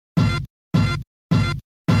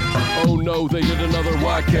Oh no, they did another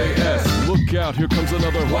YKS. Look out, here comes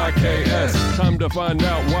another YKS. Time to find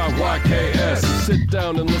out why YKS. Sit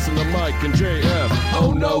down and listen to Mike and JF.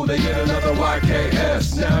 Oh no, they did another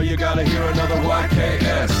YKS. Now you gotta hear another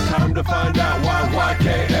YKS. Time to find out why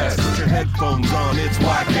YKS. Put your headphones on, it's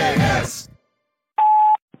YKS.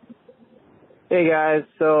 Hey guys,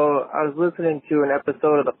 so I was listening to an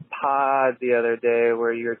episode of the pod the other day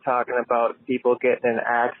where you were talking about people getting in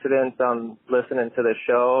accidents on listening to the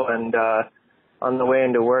show, and on the way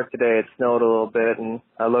into work today it snowed a little bit, and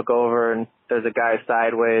I look over and there's a guy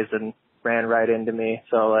sideways and ran right into me.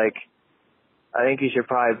 So like, I think you should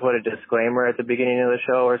probably put a disclaimer at the beginning of the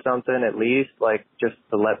show or something, at least, like just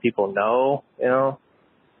to let people know, you know?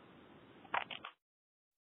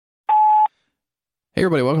 Hey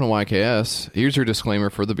everybody, welcome to YKS. Here's your disclaimer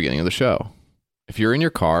for the beginning of the show. If you're in your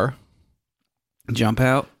car, jump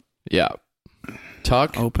out. Yeah.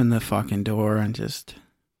 Tuck. Open the fucking door and just,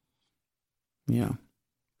 you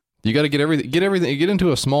got to get everything, get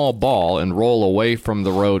into a small ball and roll away from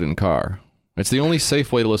the road and car. It's the only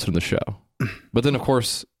safe way to listen to the show. But then of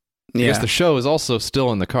course, I guess the show is also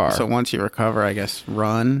still in the car. So once you recover, I guess,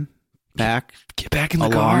 run back. Get back in the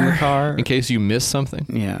car. In case you miss something.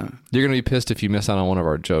 Yeah. You're going to be pissed if you miss out on one of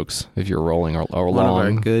our jokes, if you're rolling along. One of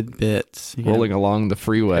our good bits. Rolling along the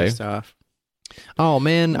freeway. Pissed off. Oh,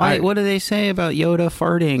 man. What do they say about Yoda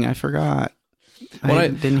farting? I forgot. I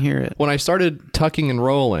didn't hear it. When I started tucking and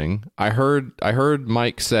rolling, I heard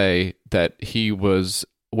Mike say that he was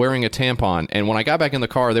wearing a tampon, and when I got back in the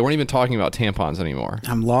car, they weren't even talking about tampons anymore.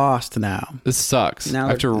 I'm lost now. This sucks. I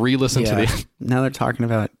have to re-listen to the... Now they're talking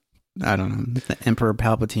about, I don't know, the Emperor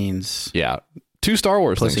Palpatine's... Yeah. 2 Star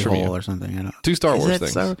Wars pussy things from hole you. Or something. I don't, 2 Star Wars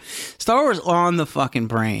things. Star Wars on the fucking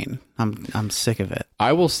brain. I'm sick of it.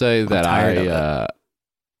 I will say that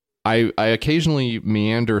I occasionally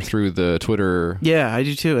meander through the Twitter. Yeah, I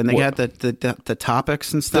do too. And they got the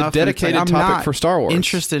topics and stuff. The dedicated topic for Star Wars.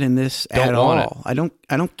 Interested in this at all. I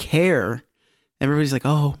don't care. Everybody's like,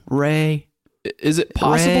 "Oh, Rey." Is it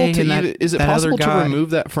possible to remove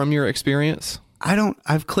that from your experience?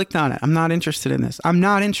 I've clicked on it. I'm not interested in this. I'm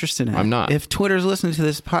not interested in it. I'm not. If Twitter's listening to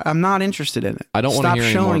this, I'm not interested in it. I don't want to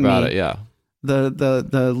hear any more about it. Yeah.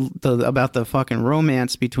 The about the fucking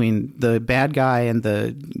romance between the bad guy and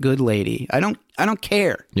the good lady. I don't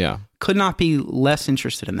care. Yeah. Could not be less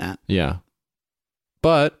interested in that. Yeah.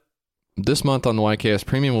 But this month on the YKS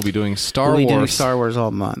Premium, we'll be doing Star Wars. We'll be doing Star Wars all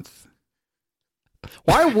month.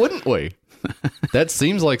 Why wouldn't we? That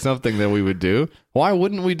seems like something that we would do. Why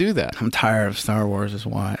wouldn't we do that? I'm tired of Star Wars is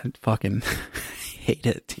why I fucking hate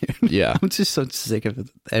it, dude. Yeah. I'm just so sick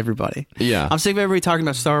of everybody. Yeah. I'm sick of everybody talking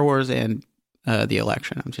about Star Wars and the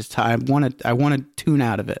election. I'm just I want to tune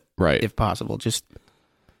out of it. Right. If possible.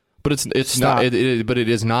 But it's not. But it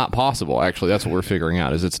is not possible. Actually, that's what we're figuring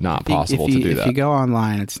out. Is it's not possible to do that. If you go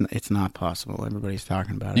online, it's not possible. Everybody's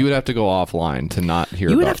talking about it. You would have to go offline to not hear.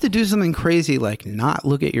 You would have to do something crazy like not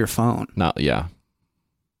look at your phone. Yeah.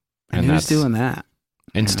 And who's doing that?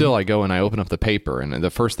 And still, I go and I open up the paper, and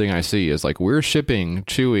the first thing I see is like, we're shipping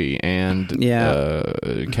Chewie and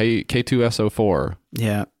K2SO4.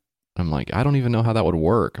 Yeah. I'm like, I don't even know how that would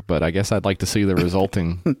work, but I guess I'd like to see the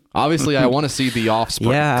resulting. Obviously, I want to see the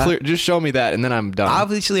offspring. Yeah. Just show me that, and then I'm done.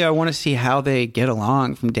 Obviously, I want to see how they get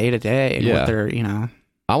along from day to day and what they're,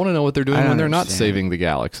 I want to know what they're doing when they're not saving the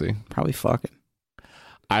galaxy. Probably fucking.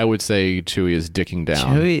 I would say Chewie is dicking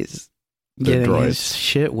down. Chewie's getting his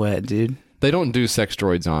shit wet, dude. They don't do sex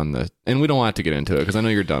droids on the, and we don't want to get into it because I know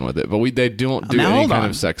you're done with it, but they don't do any kind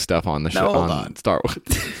of sex stuff on the show on Star Wars.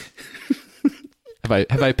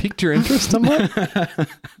 Have I piqued your interest somewhat?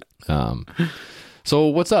 So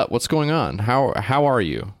what's up? What's going on? How are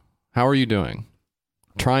you? How are you doing?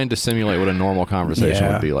 Trying to simulate what a normal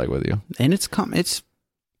conversation would be like with you. And it's coming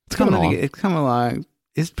along.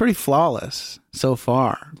 It's pretty flawless so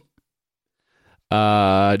far.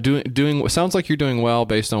 Doing sounds like you're doing well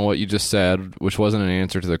based on what you just said, which wasn't an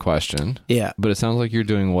answer to the question. Yeah. But it sounds like you're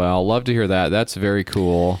doing well. Love to hear that. That's very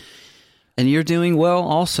cool. And you're doing well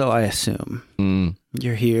also, I assume. Mm.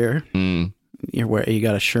 You're here. Mm. You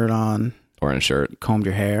got a shirt on. Wearing a shirt. Combed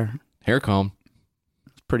your hair. Hair comb.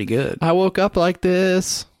 It's pretty good. I woke up like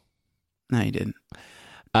this. No, you didn't.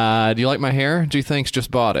 Do you like my hair? Gee, thanks, just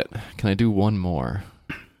bought it. Can I do one more?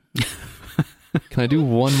 Can I do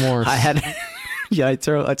one more? Yeah, I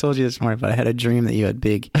told you this morning, but I had a dream that you had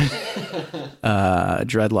big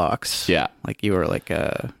dreadlocks. Yeah. Like you were like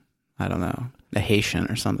I don't know, a Haitian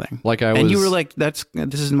or something. Like I was, and you were like, this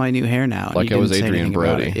is my new hair now. Like I was Adrian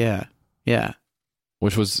Brody. Yeah. Yeah.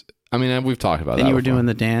 Which was, I mean, we've talked about that. And you were before. doing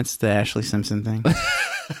the dance, the Ashley Simpson thing.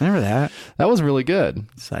 Remember that? That was really good.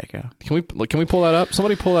 Psycho. Can we pull that up?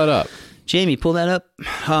 Somebody pull that up. Jamie, pull that up.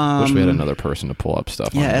 Wish we had another person to pull up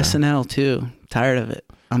stuff. Yeah, on there. SNL too. Tired of it.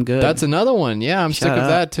 I'm good. That's another one. Yeah, I'm sick of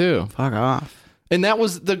that too. Fuck off. And that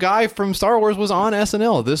was the guy from Star Wars was on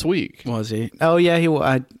SNL this week. Was he? Oh yeah,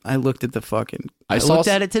 I looked at the fucking. I saw looked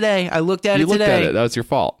at it today. You looked at it. That was your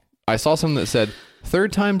fault. I saw something that said,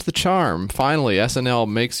 "Third time's the charm. Finally, SNL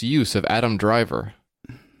makes use of Adam Driver."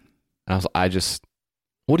 And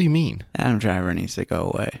what do you mean? Adam Driver needs to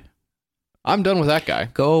go away. I'm done with that guy.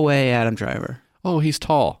 Go away, Adam Driver. Oh, he's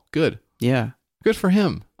tall. Good. Yeah. Good for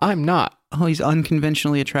him. I'm not. Oh, he's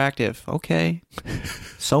unconventionally attractive. Okay.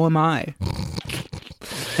 So am I.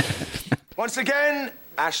 Once again,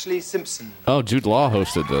 Ashley Simpson. Oh, Jude Law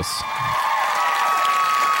hosted this.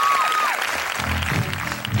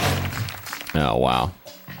 Oh, wow.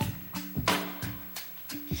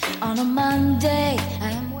 On a Monday,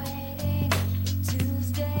 I am waiting.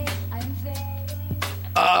 Tuesday, I am fading.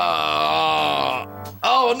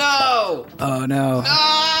 Oh, no. Oh, no.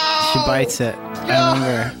 She bites it. I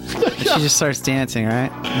remember. She just starts dancing,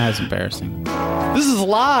 right? That's embarrassing. This is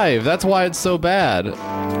live. That's why it's so bad.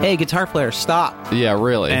 Hey, guitar player, stop. Yeah,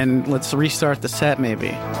 really. And let's restart the set, maybe.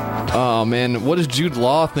 Oh, man. What is Jude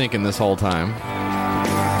Law thinking this whole time?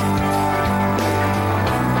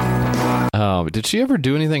 Oh, did she ever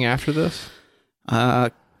do anything after this?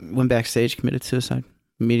 Went backstage, committed suicide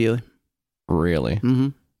immediately. Really? Mm-hmm.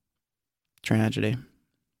 Tragedy.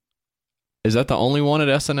 Is that the only one at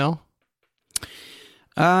SNL?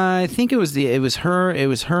 I think it was her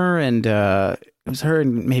and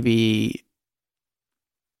maybe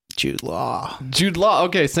Jude Law. Jude Law.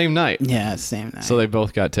 Okay, same night. Yeah, same night. So they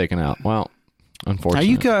both got taken out. Well, unfortunately.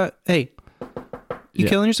 Hey, you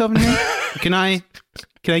killing yourself in here? Can I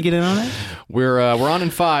get in on it? We're on in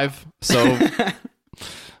 5. So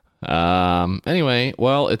anyway,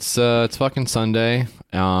 well, it's fucking Sunday.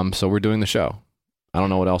 So we're doing the show. I don't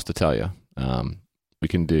know what else to tell you. We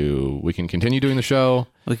can continue doing the show.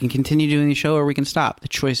 We can continue doing the show, or we can stop. The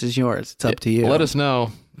choice is yours. It's up to you. Let us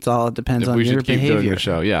know. It's all it depends on we your should keep behavior. doing the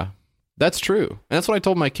show. Yeah, that's true. And that's what I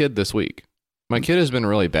told my kid this week. My kid has been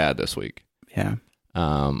really bad this week. Yeah.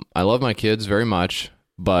 I love my kids very much,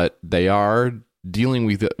 but they are dealing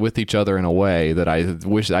with each other in a way that I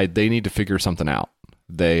wish they need to figure something out.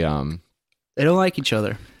 They don't like each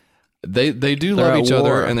other. They do love each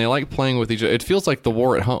other, and they like playing with each other. It feels like the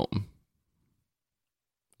war at home.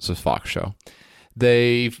 It's a Fox show.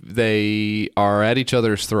 They are at each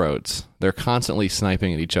other's throats. They're constantly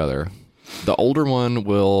sniping at each other. The older one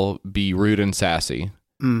will be rude and sassy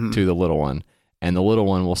to the little one, and the little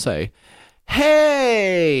one will say,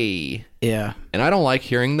 "Hey!" Yeah. And I don't like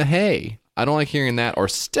hearing the "hey." I don't like hearing that or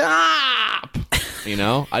 "stop."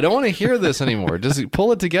 I don't want to hear this anymore. Just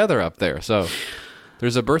pull it together up there. So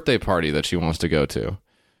there's a birthday party that she wants to go to.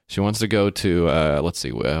 She wants to go to, let's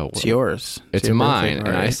see. It's yours. It's mine.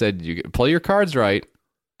 And I said, you play your cards right,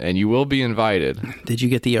 and you will be invited. Did you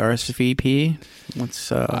get the RSVP?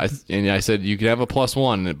 I said, you can have a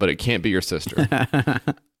 +1, but it can't be your sister.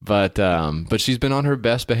 But she's been on her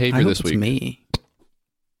best behavior this week. It's me.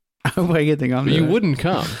 I hope I get to come. You wouldn't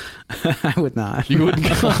come. I would not. You wouldn't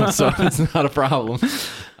come, so it's not a problem.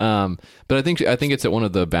 But I think it's at one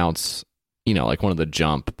of the bounce, like one of the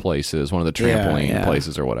jump places, one of the trampoline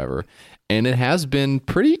places or whatever. And it has been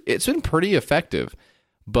pretty effective.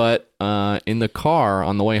 But in the car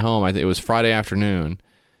on the way home, it was Friday afternoon,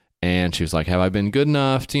 and she was like, "Have I been good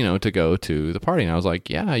enough to go to the party?" And I was like,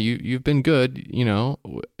 "Yeah, you've been good.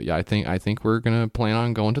 I think we're gonna plan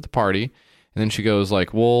on going to the party." And then she goes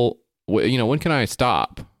like, "Well, when can I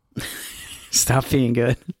stop?" Stop being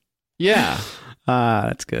good. Yeah.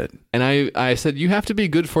 That's good. And I said, you have to be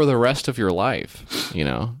good for the rest of your life,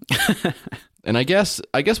 And I guess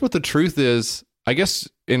what the truth is, I guess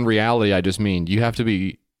in reality, I just mean you have to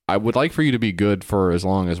be, I would like for you to be good for as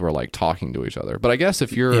long as we're like talking to each other. But I guess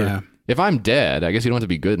if I'm dead, I guess you don't have to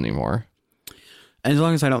be good anymore. As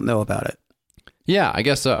long as I don't know about it. Yeah, I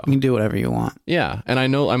guess so. You can do whatever you want. Yeah. And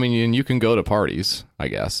and you can go to parties, I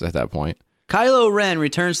guess, at that point. Kylo Ren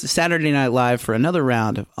returns to Saturday Night Live for another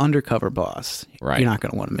round of Undercover Boss. Right. You're not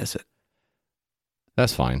going to want to miss it.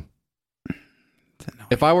 That's fine.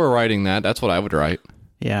 If I were writing that, that's what I would write.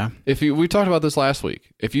 Yeah. We talked about this last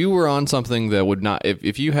week. If you were on something that would not,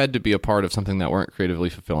 if you had to be a part of something that weren't creatively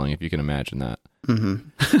fulfilling, if you can imagine that,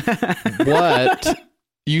 but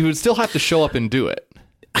you would still have to show up and do it.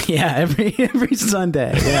 Yeah, every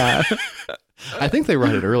Sunday. Yeah. I think they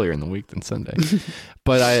run it earlier in the week than Sunday,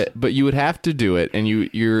 but you would have to do it, and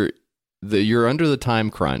you're under the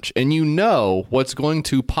time crunch, and what's going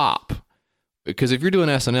to pop because if you're doing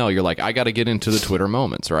SNL, you're like, I got to get into the Twitter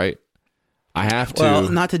moments, right? I have to. Well,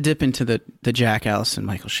 not to dip into the Jack Allison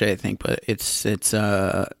Michael Shea thing, but it seems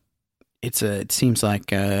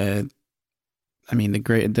like I mean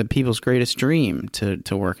the people's greatest dream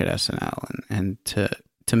to work at SNL, and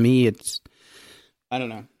to me it's, I don't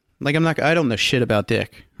know, like I don't know shit about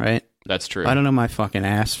dick, right? That's true. I don't know my fucking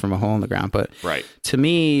ass from a hole in the ground, but right. To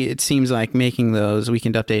me, it seems like making those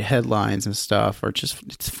Weekend Update headlines and stuff, or just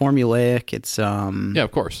it's formulaic. It's yeah,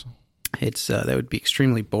 of course. It's that would be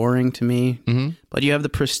extremely boring to me. Mm-hmm. But you have the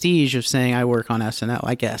prestige of saying I work on SNL.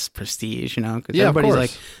 I guess prestige, you know, because yeah, everybody's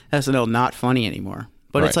like SNL not funny anymore.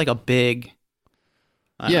 But it's like a big.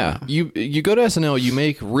 Yeah, you go to SNL, you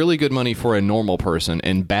make really good money for a normal person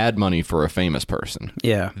and bad money for a famous person.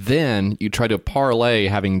 Yeah. Then you try to parlay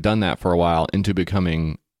having done that for a while into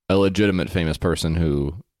becoming a legitimate famous person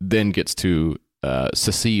who then gets to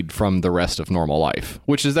secede from the rest of normal life,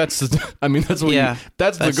 that's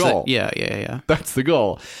the goal. Yeah. That's the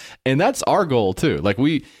goal. And that's our goal too. Like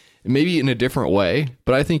we, maybe in a different way,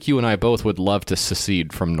 but I think you and I both would love to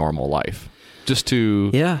secede from normal life.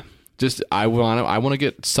 I want to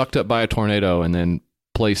get sucked up by a tornado and then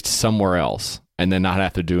placed somewhere else and then not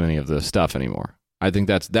have to do any of this stuff anymore. I think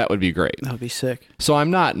that would be great. That would be sick. So I'm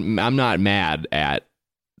not mad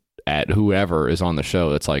at whoever is on the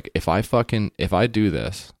show. It's like, if I do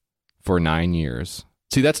this for 9 years,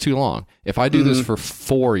 see, that's too long. If I do this for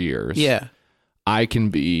 4 years, I can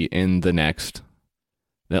be in the next.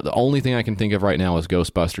 The only thing I can think of right now is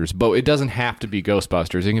Ghostbusters, but it doesn't have to be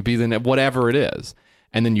Ghostbusters. It can be whatever it is.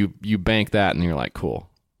 And then you bank that, and you're like, cool.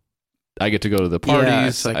 I get to go to the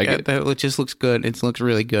parties. Yeah, it just looks good. It looks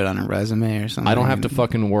really good on a resume or something. I don't have to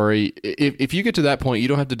fucking worry. If you get to that point, you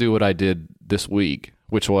don't have to do what I did this week,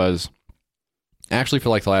 which was actually for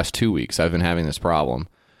like the last 2 weeks, I've been having this problem,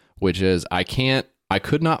 which is I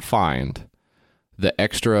could not find the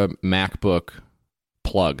extra MacBook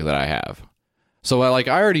plug that I have. So I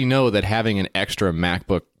already know that having an extra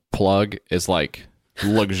MacBook plug is like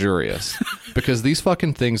luxurious because these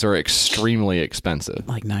fucking things are extremely expensive,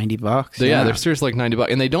 like $90. They're seriously like $90,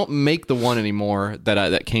 and they don't make the one anymore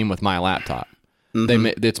that came with my laptop.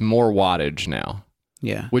 It's more wattage now,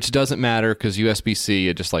 which doesn't matter because USB-C,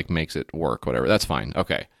 it just like makes it work, whatever. That's fine.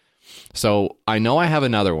 Okay, so I know I have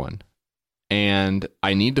another one and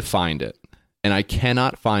I need to find it, and I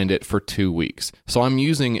cannot find it for 2 weeks. So I'm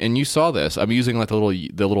using, and you saw this, I'm using like the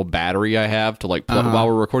little battery I have to like while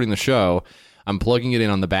we're recording the show. I'm plugging it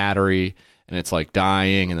in on the battery, and it's like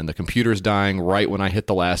dying, and then the computer's dying right when I hit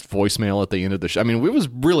the last voicemail at the end of the show. I mean, it was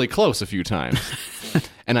really close a few times,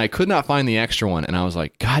 and I could not find the extra one, and I was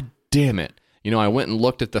like, God damn it. You know, I went and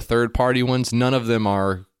looked at the third-party ones. None of them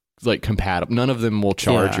are like compatible. None of them will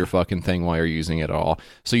charge your fucking thing while you're using it at all.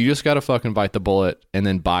 So you just got to fucking bite the bullet and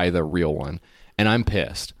then buy the real one, and I'm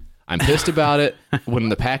pissed. I'm pissed about it when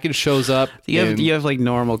the package shows up. You have like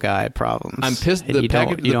normal guy problems. I'm pissed. You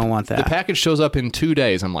don't want that. The package shows up in 2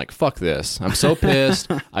 days. I'm like, fuck this. I'm so pissed.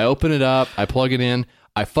 I open it up. I plug it in.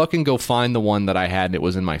 I fucking go find the one that I had, and it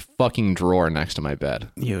was in my fucking drawer next to my bed.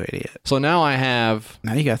 You idiot. So now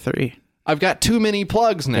Now you got 3. I've got too many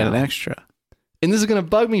plugs now. Got an extra. And this is going to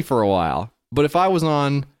bug me for a while. But if I was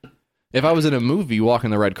in a movie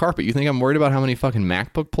walking the red carpet, you think I'm worried about how many fucking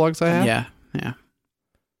MacBook plugs I have? Yeah.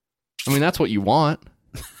 I mean, that's what you want,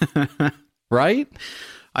 right?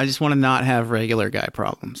 I just want to not have regular guy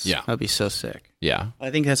problems. Yeah. That'd be so sick. Yeah. I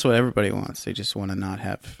think that's what everybody wants. They just want to not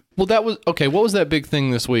have... Well, that was... Okay, what was that big thing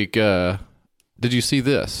this week? Did you see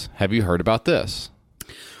this? Have you heard about this?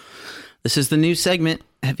 This is the new segment.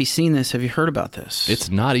 Have you seen this? Have you heard about this? It's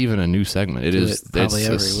not even a new segment. It's probably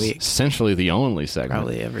every week. Essentially the only segment.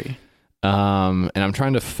 Probably every... And I'm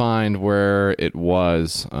trying to find where it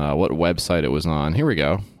was, what website it was on. Here we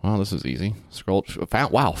go. Well, this is easy.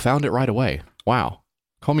 Found it right away. Wow.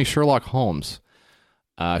 Call me Sherlock Holmes.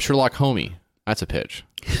 Sherlock Homie. That's a pitch.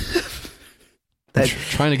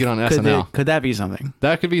 Trying to get on SNL. Could that be something?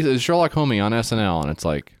 That could be Sherlock Homie on SNL, and it's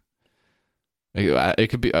like,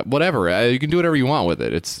 it could be whatever. You can do whatever you want with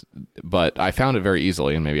it. But I found it very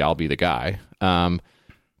easily, and maybe I'll be the guy.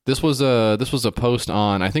 This was a post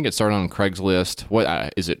on, I think it started on Craigslist.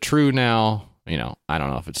 What is it true now? You know, I don't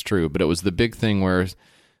know if it's true, but it was the big thing where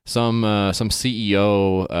some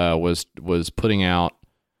CEO was putting out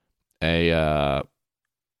a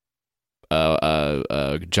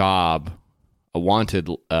job, a wanted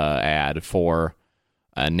ad for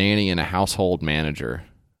a nanny and a household manager.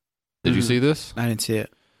 Did you see this? I didn't see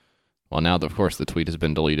it. Well, now of course the tweet has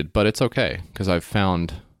been deleted, but it's okay because I've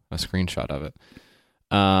found a screenshot of it.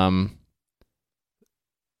 And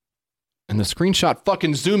the screenshot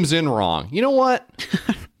fucking zooms in wrong. You know what?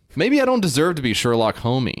 Maybe I don't deserve to be Sherlock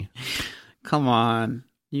Homie. Come on.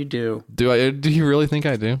 You do. Do you really think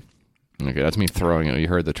I do? Okay, that's me throwing it. You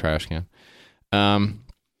heard the trash can. I'm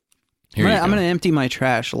going to empty my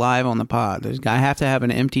trash live on the pod. I have to have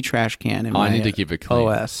an empty trash can in my I need to keep it clean.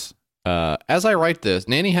 OS. As I write this,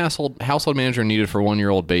 nanny household manager needed for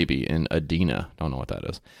 1-year-old baby in Adena. Don't know what that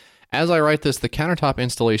is. As I write this, the countertop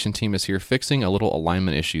installation team is here fixing a little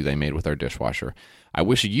alignment issue they made with our dishwasher. I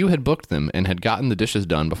wish you had booked them and had gotten the dishes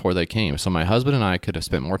done before they came, so my husband and I could have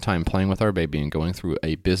spent more time playing with our baby and going through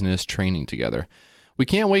a business training together. We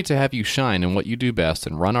can't wait to have you shine in what you do best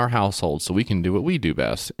and run our household so we can do what we do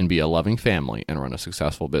best and be a loving family and run a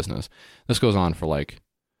successful business. This goes on for like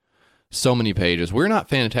so many pages. We're not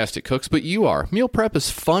fantastic cooks, but you are. Meal prep is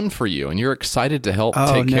fun for you, and you're excited to help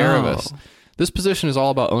take care of us. This position is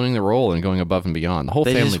all about owning the role and going above and beyond. The whole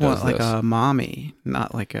family does this. They just want like a mommy,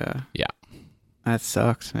 not like a... Yeah. That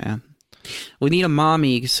sucks, man. We need a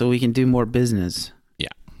mommy so we can do more business. Yeah.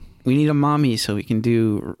 We need a mommy so we can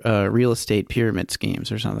do real estate pyramid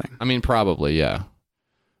schemes or something. I mean, probably, yeah.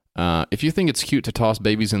 If you think it's cute to toss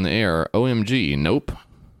babies in the air, OMG, nope.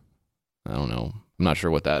 I don't know. I'm not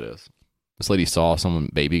sure what that is. This lady saw some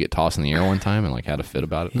baby get tossed in the air one time and like had a fit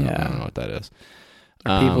about it. Yeah. I don't know what that is.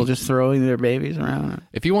 Are people just throwing their babies around?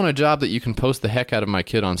 If you want a job that you can post the heck out of my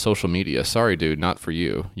kid on social media, sorry, dude, not for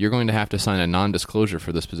you. You're going to have to sign a non-disclosure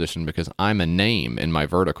for this position because I'm a name in my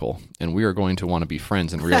vertical, and we are going to want to be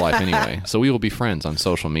friends in real life anyway. So we will be friends on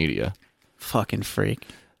social media. Fucking freak.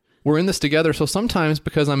 We're in this together, so sometimes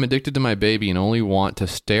because I'm addicted to my baby and only want to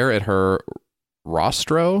stare at her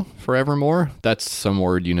rostro forevermore, that's some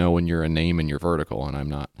word you know when you're a name in your vertical, and I'm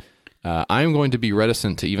not. I'm going to be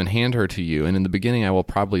reticent to even hand her to you, and in the beginning I will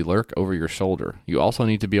probably lurk over your shoulder. You also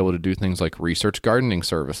need to be able to do things like research gardening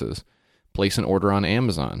services, place an order on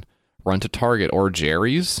Amazon, run to Target or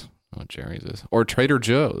Jerry's, or Trader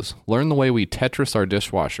Joe's. Learn the way we Tetris our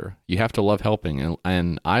dishwasher. You have to love helping,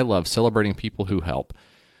 and I love celebrating people who help.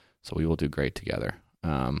 So we will do great together.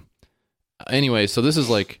 Anyway, so this is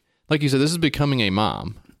like you said, this is becoming a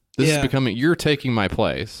mom. This is becoming, you're taking my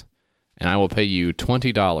place. And I will pay you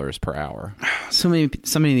 $20 per hour. So many of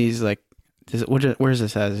these, like, where is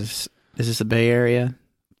this at? Is this a Bay Area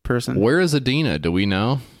person? Where is Adena? Do we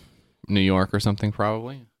know? New York or something,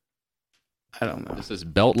 probably? I don't know. This is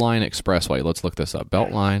Beltline Expressway. Let's look this up.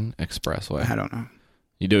 Beltline Expressway. I don't know.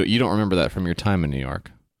 You don't remember that from your time in New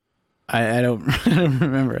York? I don't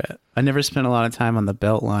remember it. I never spent a lot of time on the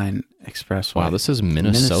Beltline Expressway. Wow, this is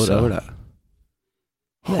Minnesota.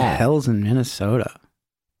 What the hell's in Minnesota?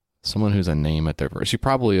 Someone who's a name at their... She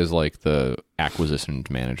probably is like the acquisition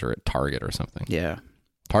manager at Target or something. Yeah.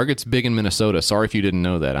 Target's big in Minnesota. Sorry if you didn't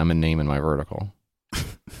know that. I'm a name in my vertical.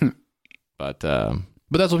 But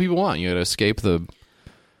that's what people want. You got to escape the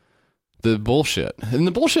bullshit. And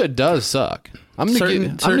the bullshit does suck. I'm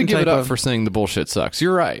going to give it up for saying the bullshit sucks.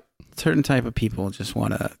 You're right. Certain type of people just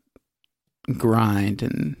want to grind,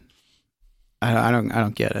 and I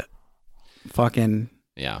don't get it. Fucking...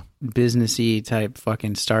 Yeah. Businessy type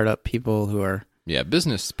fucking startup people who are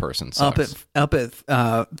business person sucks.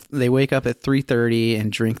 They wake up at 3:30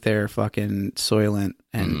 and drink their fucking Soylent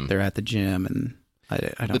and they're at the gym, and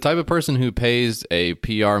I don't. The type of person who pays a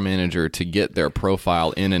PR manager to get their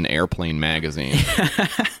profile in an airplane magazine.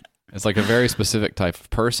 It's like a very specific type of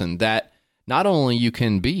person that not only you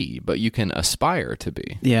can be, but you can aspire to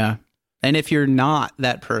be. Yeah. And if you're not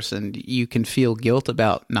that person, you can feel guilt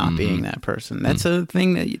about not being that person. That's a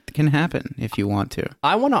thing that can happen if you want to.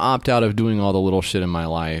 I want to opt out of doing all the little shit in my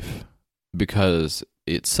life because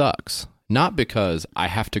it sucks, not because I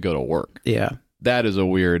have to go to work. Yeah. That is a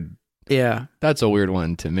weird... Yeah. That's a weird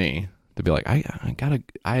one to me, to be like,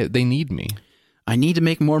 they need me. I need to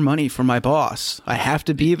make more money for my boss. I have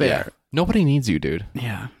to be there. Yeah. Nobody needs you, dude.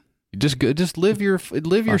 Yeah. Just live your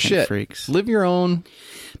shit. Freaks. Live your own.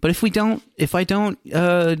 But if I don't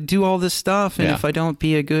do all this stuff, and if I don't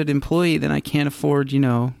be a good employee, then I can't afford,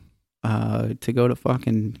 to go to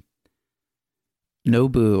fucking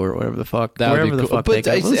Nobu or whatever the fuck, wherever the fuck they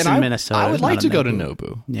go. In Minnesota. I would like to go to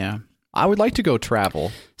Nobu. Yeah, I would like to go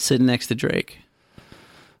travel. Sitting next to Drake.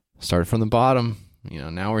 Started from the bottom.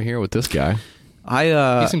 Now we're here with this guy.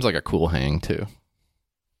 He seems like a cool hang too.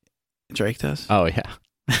 Drake does. Oh yeah.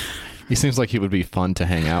 He seems like he would be fun to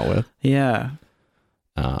hang out with. Yeah.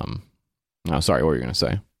 Oh, sorry, what were you going to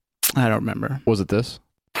say? I don't remember. Was it this?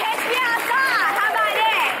 Catch me outside. How about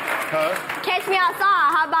that? Huh? Catch me outside.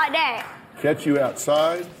 How about that? Catch you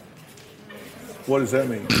outside? What does that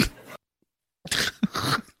mean?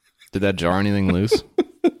 Did that jar anything loose?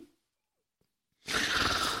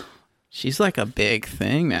 She's like a big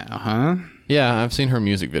thing now, huh? Yeah, I've seen her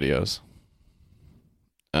music videos.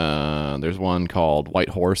 There's one called White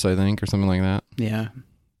Horse, I think, or something like that. Yeah.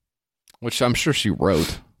 Which I'm sure she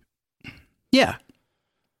wrote. Yeah.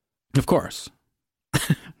 Of course.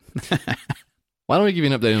 Why don't we give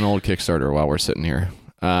you an update on an old Kickstarter while we're sitting here?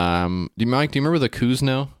 Mike, do you remember the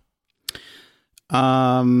Kuzno?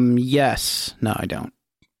 Yes. No, I don't.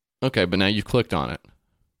 Okay, but now you've clicked on it.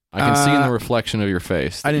 I can see in the reflection of your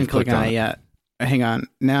face. I didn't click on it yet. Hang on.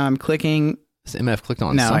 Now I'm clicking. This MF clicked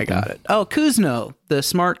on now something. I got it. Oh, Kuzno, the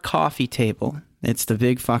smart coffee table. It's the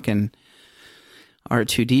big fucking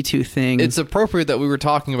R2D2 thing. It's appropriate that we were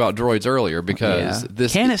talking about droids earlier because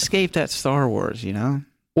this can't escape that Star Wars, you know?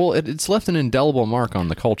 Well, it's left an indelible mark on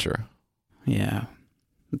the culture. Yeah.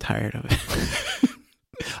 I'm tired of it.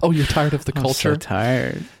 Oh, you're tired of the culture? I'm so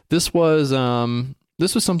tired. This was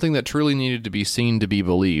something that truly needed to be seen to be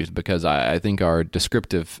believed because I think our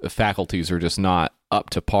descriptive faculties are just not up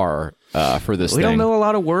to par for this thing. We don't know a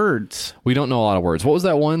lot of words. We don't know a lot of words. What was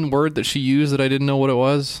that one word that she used that I didn't know what it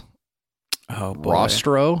was? Oh, boy.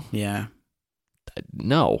 Rostro? Yeah.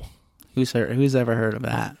 No. Who's ever heard of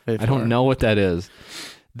that before? I don't know what that is.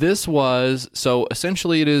 This was, so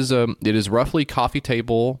essentially it is roughly coffee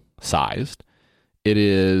table sized. It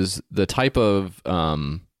is the type of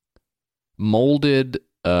molded,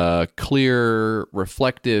 clear,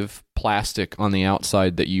 reflective plastic on the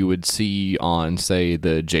outside that you would see on, say,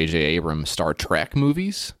 the J.J. Abrams Star Trek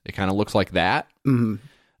movies. It kind of looks like that.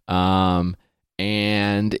 Mm-hmm.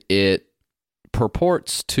 And it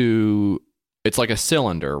purports to, it's like a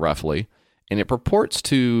cylinder, roughly, and it purports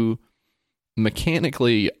to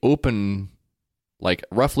mechanically open like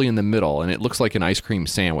roughly in the middle, and it looks like an ice cream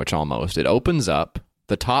sandwich almost. It opens up,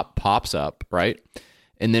 the top pops up, right?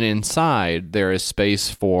 And then inside there is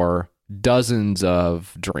space for dozens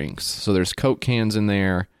of drinks. So there's Coke cans in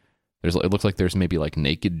there. It looks like there's maybe like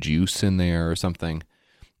Naked Juice in there or something.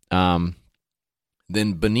 Then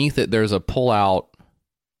beneath it there's a pull-out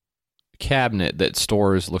cabinet that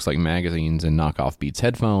stores, looks like magazines and knockoff Beats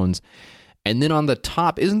headphones. And then on the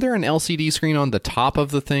top, isn't there an LCD screen on the top of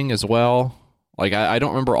the thing as well? Like, I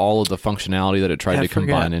don't remember all of the functionality that it tried to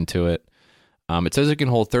combine into it. It says it can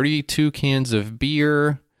hold 32 cans of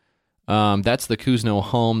beer. That's the Kuzno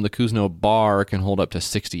Home. The Kuzno Bar can hold up to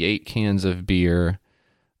 68 cans of beer.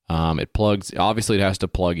 It plugs, obviously it has to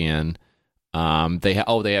plug in. They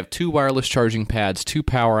have 2 wireless charging pads, 2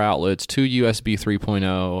 power outlets, 2 USB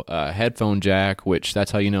 3.0, headphone jack, which that's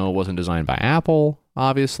how you know it wasn't designed by Apple,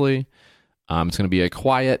 obviously. It's going to be a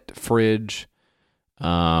quiet fridge.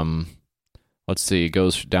 Let's see, it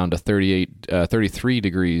goes down to 33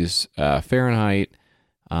 degrees Fahrenheit.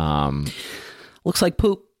 Looks like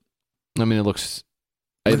poop. I mean, it looks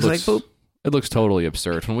like poop. It looks totally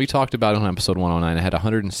absurd. When we talked about it on episode 109, it had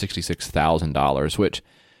 $166,000, which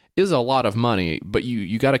is a lot of money, but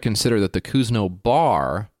you got to consider that the Kuzno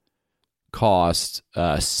Bar costs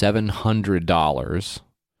 $700.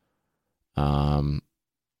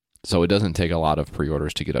 So it doesn't take a lot of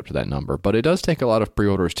pre-orders to get up to that number, but it does take a lot of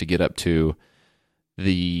pre-orders to get up to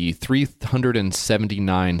the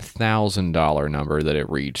 $379,000 number that it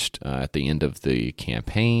reached at the end of the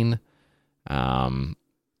campaign.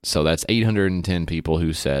 So that's 810 people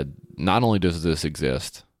who said, not only does this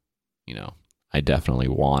exist, I definitely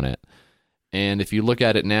want it. And if you look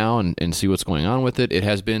at it now and see what's going on with it, it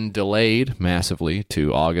has been delayed massively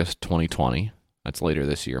to August 2020. That's later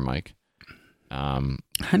this year, Mike.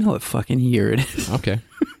 I know what fucking year it is. Okay.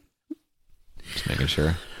 Just making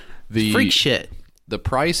sure. Freak shit. The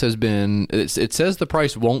price has been, it says the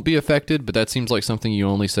price won't be affected, but that seems like something you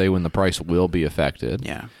only say when the price will be affected.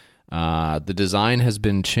 Yeah. The design has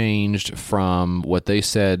been changed from what they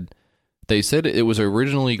said. They said it was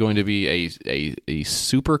originally going to be a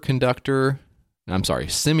semiconductor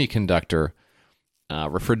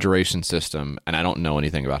refrigeration system, and I don't know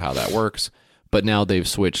anything about how that works. But now they've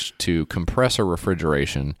switched to compressor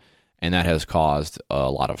refrigeration, and that has caused a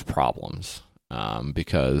lot of problems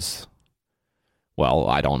because, well,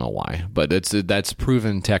 I don't know why, but that's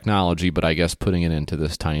proven technology. But I guess putting it into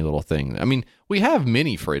this tiny little thing. I mean, we have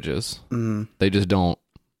mini fridges; they just don't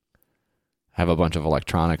have a bunch of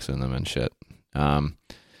electronics in them and shit.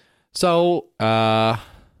 So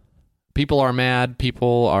people are mad.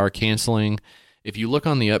 People are canceling. If you look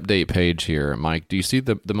on the update page here, Mike, do you see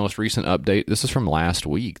the most recent update? This is from last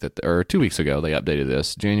week, or 2 weeks ago, they updated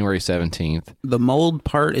this, January 17th. The mold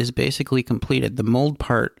part is basically completed. The mold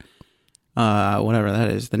part, whatever that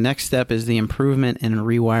is, the next step is the improvement and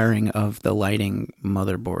rewiring of the lighting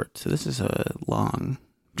motherboard. So this is a long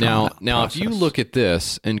Now, process. if you look at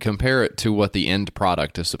this and compare it to what the end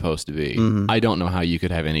product is supposed to be, I don't know how you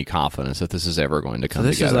could have any confidence that this is ever going to come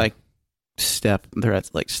together. Is like they're at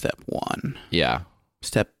like step 1. Yeah.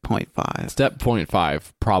 Step 0.5. Step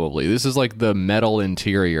 0.5, probably. This is like the metal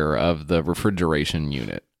interior of the refrigeration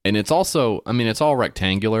unit. And it's also, I mean, it's all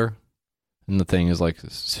rectangular. And the thing is like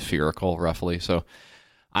spherical, roughly. So,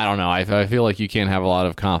 I don't know. I feel like you can't have a lot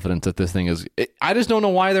of confidence that this thing is... I just don't know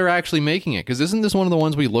why they're actually making it. Because isn't this one of the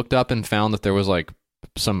ones we looked up and found that there was like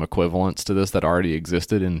some equivalents to this that already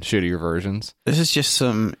existed in shittier versions? This is just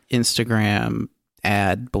some Instagram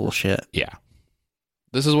ad bullshit. Yeah.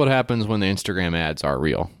 This is what happens when the Instagram ads are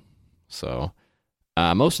real. So,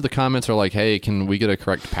 most of the comments are like, hey, can we get a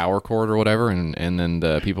correct power cord or whatever? And then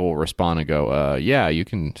the people will respond and go, yeah, you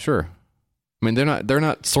can, sure. I mean, they're not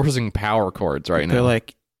sourcing power cords right now. They're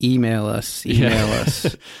like, email us. We don't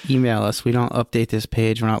update this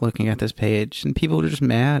page. We're not looking at this page. And people are just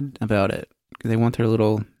mad about it. They want their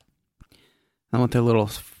little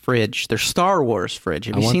fridge, their Star Wars fridge.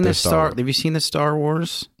 Have you seen the Star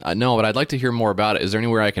Wars? No, but I'd like to hear more about it. Is there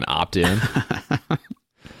anywhere I can opt in?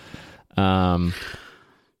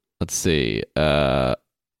 Let's see.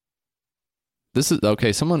 This is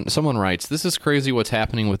okay. Someone writes, "This is crazy. What's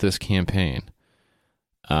happening with this campaign?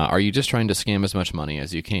 Are you just trying to scam as much money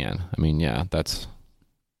as you can?" I mean, yeah, that's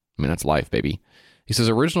life, baby. He says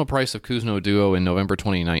original price of Kuzno Duo in November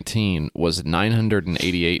 2019 was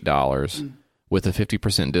 $988. With a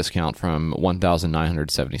 50% discount from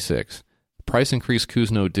 $1,976. Price increase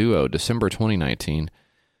Kuzno Duo, December 2019,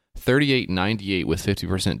 $38.98 with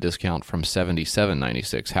 50% discount from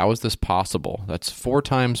 $77.96. How is this possible? That's 4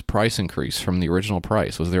 times price increase from the original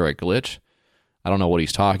price. Was there a glitch? I don't know what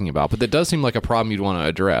he's talking about, but that does seem like a problem you'd want to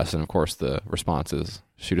address. And of course, the response is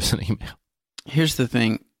shoot us an email. Here's the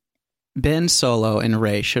thing. Ben Solo and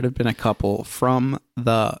Rey should have been a couple from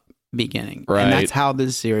the beginning. Right. And that's how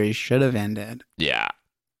this series should have ended. Yeah.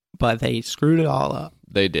 But they screwed it all up.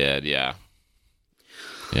 They did, yeah.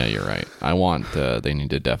 Yeah, you're right. I want, they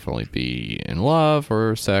need to definitely be in love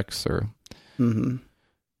or sex or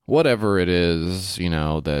whatever it is,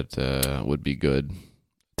 that would be good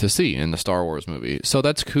to see in the Star Wars movie. So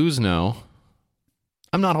that's Kuzno.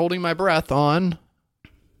 I'm not holding my breath on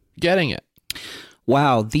getting it.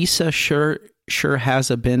 Wow, Lisa sure has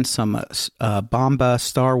been some Bomba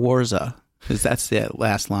Star Warsa, because that's the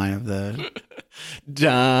last line of the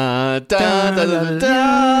da, da, da,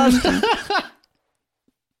 da, da.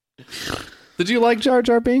 Did you like Jar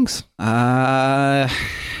Jar Binks? I'm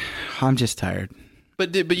just tired.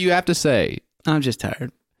 But you have to say, I'm just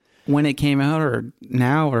tired. When it came out, or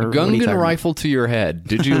now, or Gungan rifle to your head.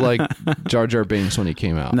 Did you like Jar Jar Binks when he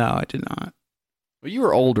came out? No, I did not. Well, you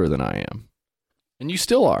were older than I am, and you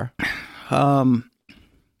still are.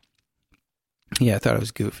 Yeah, I thought it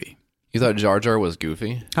was goofy. You thought Jar Jar was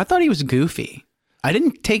goofy? I thought he was goofy. I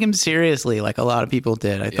didn't take him seriously like a lot of people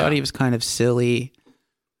did. I thought he was kind of silly.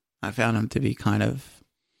 I found him to be kind of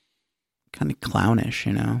clownish,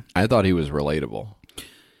 I thought he was relatable.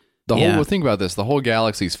 Whole think about this, the whole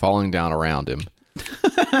galaxy's falling down around him.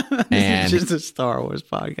 This is just a Star Wars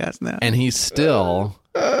podcast now. And he still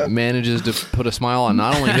manages to put a smile on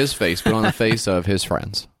not only his face, but on the face of his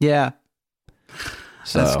friends. Yeah.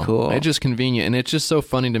 So that's cool. It's just convenient. And it's just so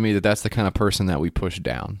funny to me that that's the kind of person that we push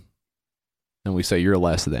down. And we say, you're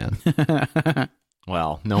less than.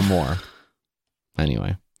 Well, no more.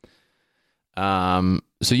 Anyway.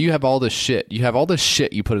 So you have all this shit. You have all this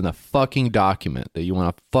shit you put in the fucking document that you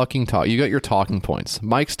want to fucking talk. You got your talking points.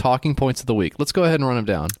 Mike's talking points of the week. Let's go ahead and run them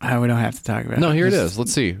down. We don't have to talk about it. No, here it is.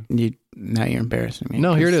 Let's see. Now you're embarrassing me.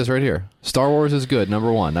 No, here it is right here. Star Wars is good,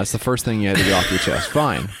 number 1. That's the first thing you had to get off your chest.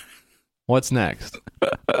 Fine. What's next?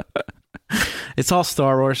 It's all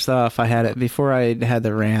Star Wars stuff. I had it before I had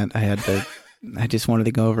the rant. I just wanted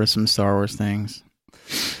to go over some Star Wars things.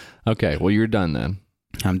 Okay, well, you're done then.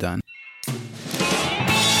 I'm done.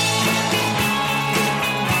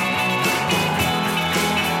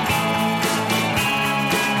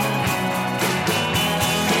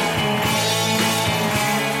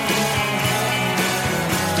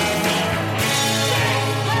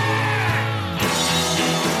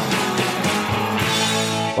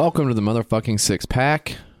 Welcome to the motherfucking Six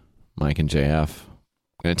Pack. Mike and JF.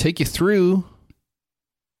 I'm going to take you through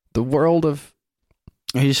the world of...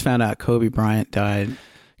 I just found out Kobe Bryant died.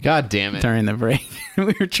 God damn it. During the break.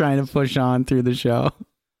 We were trying to push on through the show.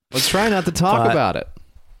 Let's try not to talk about it.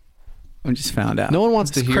 We just found out. No one wants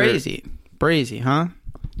to hear crazy. Brazy, huh?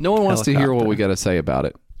 No one wants to hear what we got to say about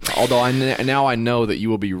it. Although now I know that you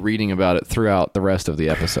will be reading about it throughout the rest of the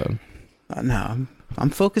episode. No, I'm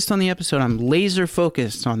focused on the episode. I'm laser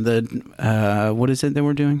focused on the, what is it that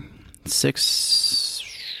we're doing? The Six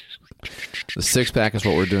Pack is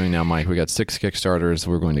what we're doing now, Mike. We got 6 Kickstarters.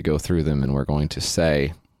 We're going to go through them and we're going to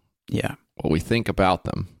say what we think about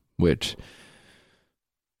them, which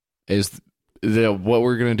is what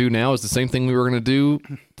we're going to do now is the same thing we were going to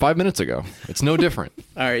do 5 minutes ago. It's no different.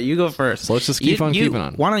 All right, you go first. So let's just keep on keeping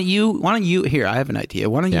on. Why don't you? Here, I have an idea.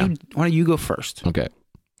 Why don't you go first? Okay.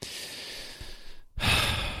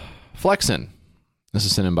 Flexin. This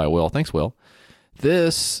is sent in by Will. Thanks, Will.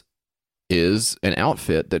 This is an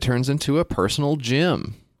outfit that turns into a personal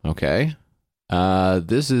gym. Okay.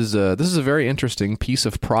 This is a very interesting piece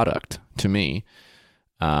of product to me.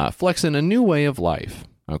 Flexin, a new way of life.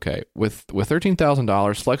 Okay. With $13,000,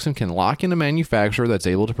 Flexin can lock in a manufacturer that's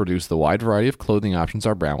able to produce the wide variety of clothing options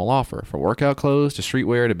our brand will offer. From workout clothes to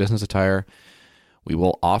streetwear to business attire, we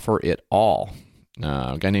will offer it all.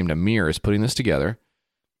 A guy named Amir is putting this together.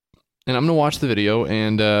 And I'm going to watch the video,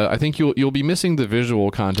 and I think you'll be missing the visual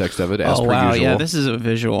context of it as per usual. Yeah, this is a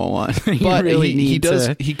visual one. But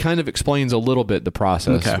he kind of explains a little bit the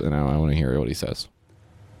process, and I want to hear what he says.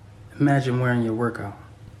 Imagine wearing your workout.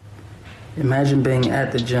 Imagine being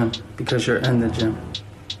at the gym because you're in the gym.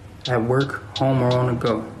 At work, home, or on the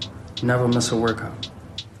go. Never miss a workout.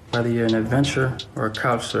 Whether you're an adventurer or a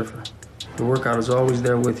couch surfer, the workout is always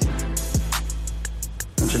there with you.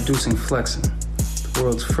 Introducing Flexin, the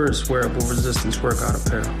world's first wearable resistance workout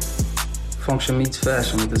apparel. Function meets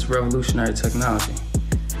fashion with this revolutionary technology.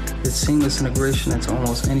 Its seamless integration into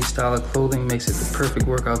almost any style of clothing makes it the perfect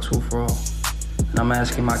workout tool for all. And I'm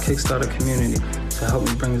asking my Kickstarter community to help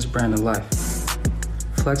me bring this brand to life.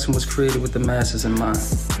 Flexin was created with the masses in mind,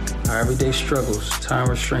 our everyday struggles, time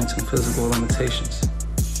restraints, and physical limitations.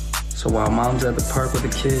 So while mom's at the park with the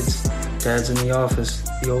kids, dad's in the office,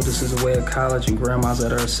 the oldest is away at college, and grandma's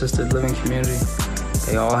at our assisted living community,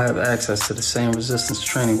 they all have access to the same resistance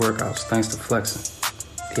training workouts thanks to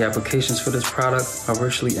Flexin. The applications for this product are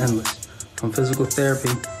virtually endless, from physical therapy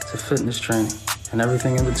to fitness training and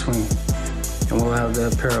everything in between. And we'll have the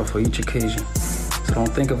apparel for each occasion. So don't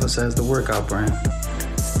think of us as the workout brand.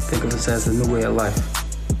 Think of us as the new way of life.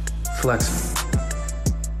 Flexin.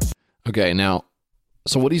 Okay, now,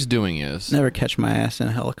 so what he's doing is... Never catch my ass in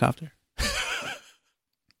a helicopter.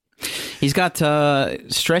 He's got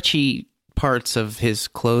stretchy parts of his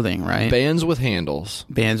clothing, right? Bands with handles.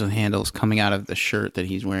 Bands with handles coming out of the shirt that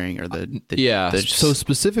he's wearing, or so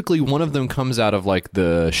specifically, one of them comes out of like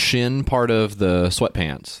the shin part of the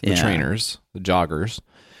sweatpants, the trainers, the joggers,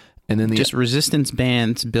 and then just resistance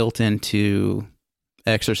bands built into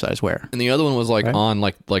exercise wear. And the other one was like on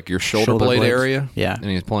like your shoulder blade blades. area. Yeah, and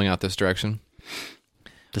he's pulling out this direction.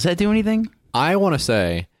 Does that do anything? I want to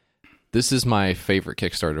say, this is my favorite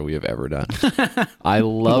Kickstarter we have ever done. I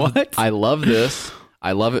love this.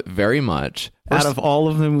 I love it very much. Out of all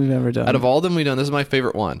of them we've ever done. Out of all of them we've done, this is my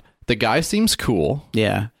favorite one. The guy seems cool.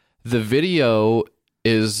 Yeah. The video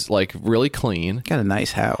is like really clean. Got a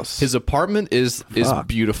nice house. His apartment is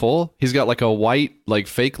beautiful. He's got like a white, like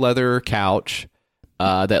fake leather couch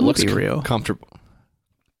that looks real comfortable.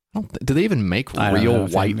 Do they even make real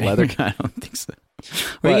white leather? I don't think so.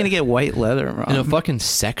 Where are you going to get white leather from? In a fucking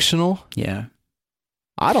sectional? Yeah.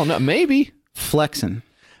 I don't know. Maybe. Flexing.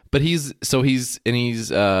 But and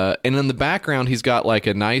in the background, he's got like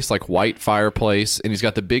a nice like white fireplace, and he's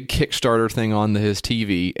got the big Kickstarter thing on his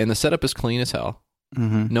TV, and the setup is clean as hell.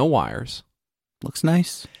 Mm-hmm. No wires. Looks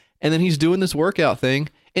nice. And then he's doing this workout thing,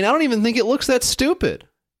 and I don't even think it looks that stupid.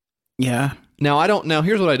 Yeah. Now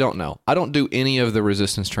here's what I don't know. I don't do any of the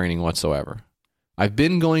resistance training whatsoever. I've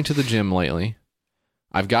been going to the gym lately.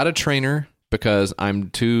 I've got a trainer because I'm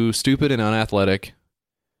too stupid and unathletic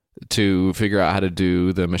to figure out how to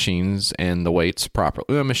do the machines and the weights properly.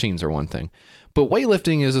 Well, machines are one thing, but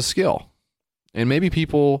weightlifting is a skill. And maybe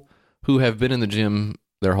people who have been in the gym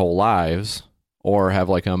their whole lives or have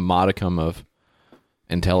like a modicum of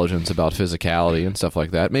intelligence about physicality and stuff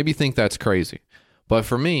like that maybe think that's crazy. But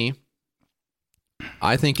for me,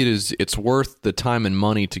 I think it's worth the time and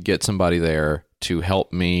money to get somebody there to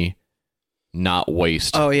help me not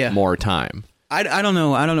waste more time. I don't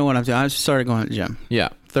know. I don't know what I'm doing. I just started going to the gym. Yeah.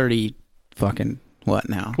 30 fucking what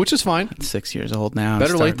now? Which is fine. I'm 6 years old now.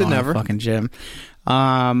 Better late than never. Fucking gym.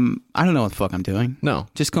 I don't know what the fuck I'm doing. No.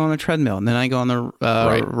 Just go on the treadmill, and then I go on the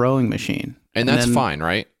rowing machine. And that's fine,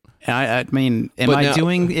 right? I mean, am I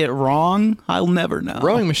doing it wrong? I'll never know.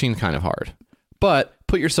 Rowing machine's kind of hard. But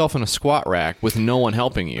put yourself in a squat rack with no one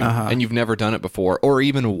helping you, and you've never done it before, or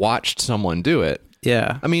even watched someone do it.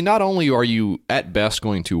 Yeah. I mean, not only are you at best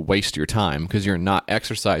going to waste your time because you're not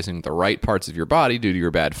exercising the right parts of your body due to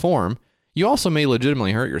your bad form, you also may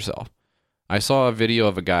legitimately hurt yourself. I saw a video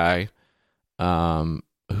of a guy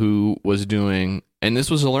who was doing, and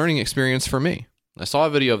this was a learning experience for me. I saw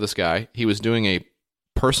a video of this guy. He was doing a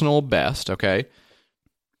personal best, okay?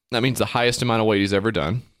 That means the highest amount of weight he's ever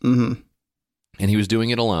done. Mm-hmm. And he was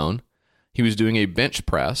doing it alone. He was doing a bench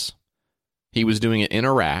press He was doing it in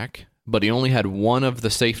a rack, but he only had one of the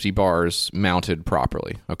safety bars mounted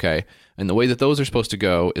properly, okay? And the way that those are supposed to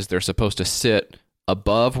go is they're supposed to sit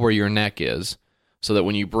above where your neck is so that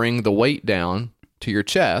when you bring the weight down to your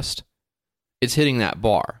chest, it's hitting that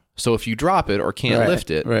bar. So if you drop it or can't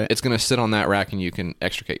lift it, it's going to sit on that rack and you can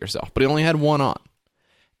extricate yourself. But he only had one on.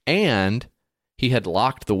 And he had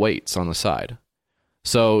locked the weights on the side.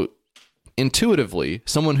 So intuitively,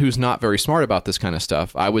 someone who's not very smart about this kind of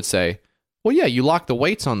stuff, I would say, well, yeah, you lock the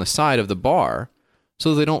weights on the side of the bar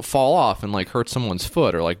so they don't fall off and like hurt someone's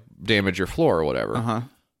foot or like damage your floor or whatever.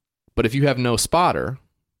 But if you have no spotter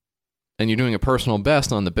and you're doing a personal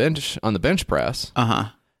best on the bench press,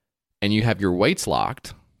 and you have your weights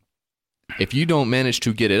locked, if you don't manage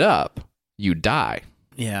to get it up, you die.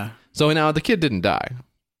 Yeah. So now the kid didn't die,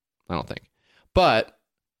 I don't think, but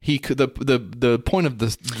he could. The point of the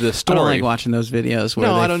story. I don't like watching those videos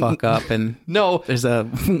where they fuck up and there's a.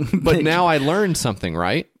 But now I learned something,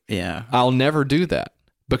 right? Yeah. I'll never do that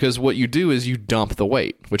because what you do is you dump the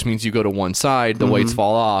weight, which means you go to one side, the weights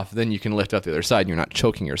fall off, then you can lift up the other side, and you're not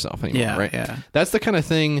choking yourself anymore, right? Yeah. That's the kind of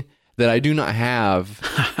thing that I do not have.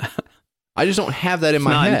 I just don't have that in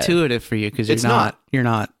my head. It's not intuitive for you because you're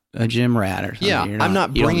not a gym rat or something. Yeah, I'm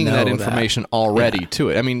not bringing that information already to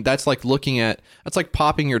it. I mean, that's like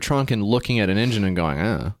popping your trunk and looking at an engine and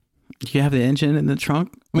going, Do you have the engine in the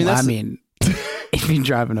trunk? I mean, if you're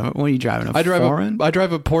driving what are you driving? I drive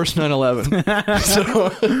a Porsche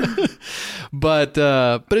 911. But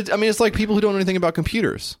it's like people who don't know anything about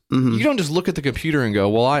computers. You don't just look at the computer and go,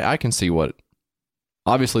 well, I can see what.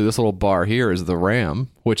 Obviously, this little bar here is the RAM,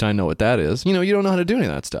 which I know what that is. You don't know how to do any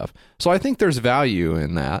of that stuff. So I think there's value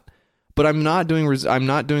in that. But I'm not doing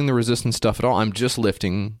the resistance stuff at all. I'm just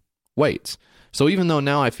lifting weights. So even though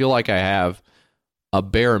now I feel like I have a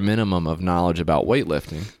bare minimum of knowledge about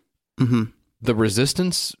weightlifting, the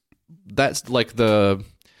resistance, that's like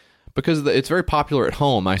because it's very popular at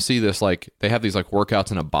home. I see this, like, they have these like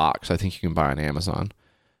workouts in a box I think you can buy on Amazon.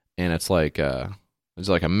 And it's like it's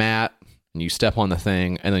like a mat. And you step on the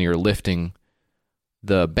thing, and then you're lifting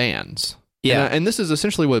the bands. Yeah. And this is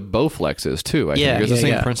essentially what Bowflex is, too. I think. It's the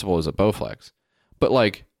same principle as a Bowflex. But,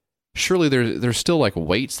 like, surely there's still, like,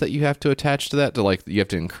 weights that you have to attach to that. You have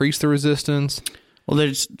to increase the resistance.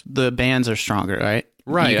 Well, the bands are stronger, right?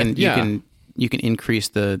 Right. You can increase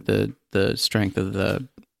the strength of the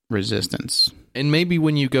resistance. And maybe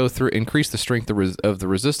when you go through, increase the strength of the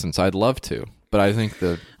resistance, I'd love to. But I think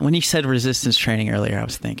when you said resistance training earlier, I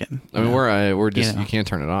was thinking. I mean, we're just you can't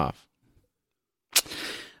turn it off.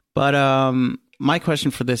 But my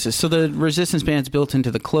question for this is: so the resistance band's built into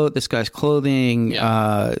this guy's clothing.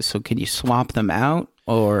 Yeah. So can you swap them out,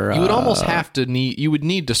 or you would almost have to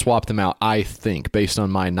need to swap them out? I think, based on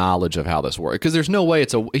my knowledge of how this works, because there's no way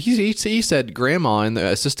he said grandma in the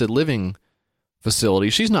assisted living facility,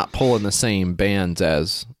 she's not pulling the same bands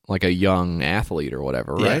as like a young athlete or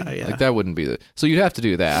whatever, right? Yeah. Like that wouldn't be so you'd have to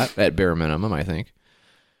do that at bare minimum, I think.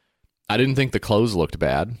 I didn't think the clothes looked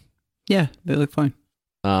bad. Yeah, they look fine.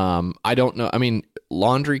 I don't know. I mean,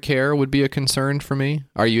 laundry care would be a concern for me.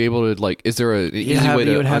 Are you able to, like, is there a easy way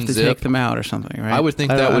to you would have unzip? To take them out or something, right? I would think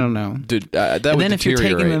that would. I don't know. And then if you're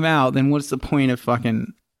taking them out, then what's the point of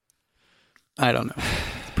fucking? I don't know.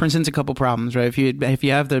 Presents a couple problems, right? If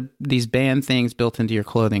you have these band things built into your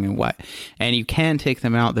clothing and you can take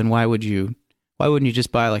them out, then why wouldn't you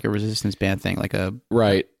just buy like a resistance band thing, like a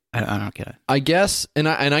right? I don't get it. I guess, and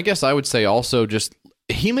I guess I would say also just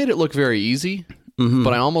he made it look very easy,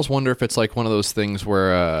 but I almost wonder if it's like one of those things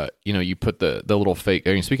where you put the little fake.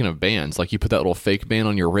 I mean, speaking of bands, like you put that little fake band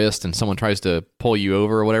on your wrist, and someone tries to pull you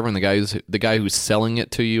over or whatever, and the guy who's selling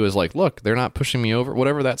it to you is like, "Look, they're not pushing me over."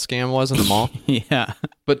 Whatever that scam was in the mall. Yeah.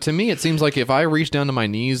 But to me, it seems like if I reach down to my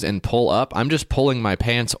knees and pull up, I'm just pulling my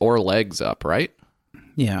pants or legs up, right?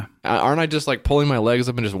 Yeah. Aren't I just like pulling my legs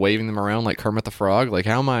up and just waving them around like Kermit the Frog? Like,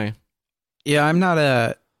 how am I? Yeah, I'm not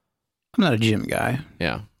a gym guy.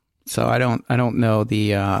 Yeah. So I don't know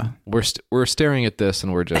the we're staring at this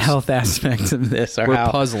and we're just health aspects of this. Or we're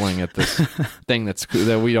puzzling at this thing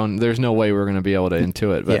that we don't. There's no way we're going to be able to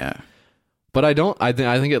intuit. But yeah. But I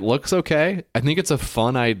think it looks okay. I think it's a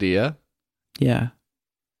fun idea. Yeah.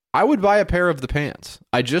 I would buy a pair of the pants.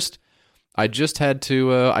 I just had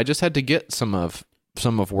to get some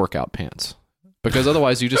of workout pants. Because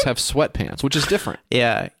otherwise you just have sweatpants, which is different.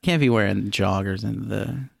 Yeah, can't be wearing joggers in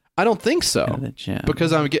the. I don't think so. The gym.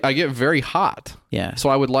 Because I get very hot. Yeah. So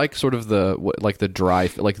I would like sort of the dry,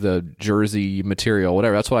 like the jersey material,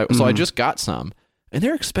 whatever. That's what So I just got some, and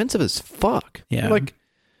they're expensive as fuck. Yeah. They're like,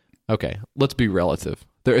 okay, let's be relative.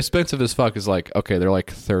 They're expensive as fuck. Is like, okay, they're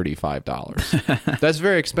like $35. That's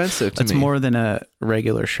very expensive to me. That's more than a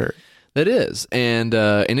regular shirt. That is, and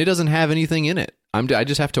it doesn't have anything in it. I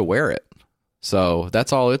just have to wear it. So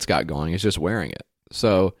that's all it's got going, is just wearing it.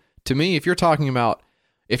 So to me, if you're talking about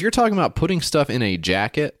putting stuff in a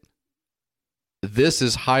jacket, this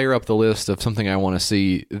is higher up the list of something I want to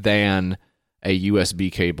see than a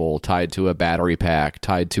USB cable tied to a battery pack,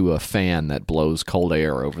 tied to a fan that blows cold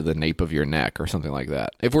air over the nape of your neck or something like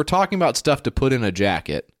that. If we're talking about stuff to put in a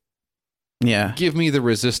jacket, give me the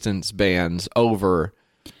resistance bands over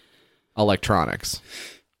electronics.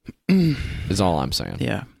 Is all I'm saying.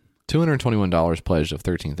 Yeah. $221 pledged of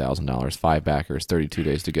 $13,000, 5 backers, 32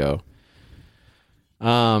 days to go.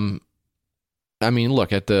 I mean,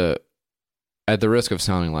 look, at the risk of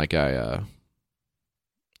sounding like I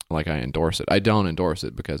endorse it. I don't endorse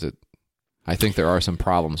it because I think there are some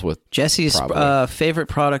problems with Jesse's favorite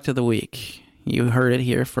product of the week. You heard it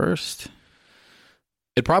here first.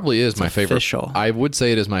 It probably is my favorite. Official. I would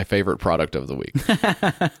say it is my favorite product of the week.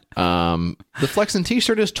 The Flexin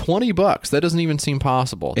t-shirt is $20. That doesn't even seem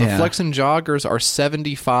possible. The Flexin joggers are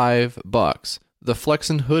 $75. The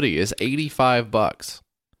Flexin hoodie is $85.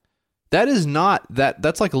 That is not that.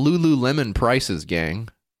 That's like Lululemon prices, gang.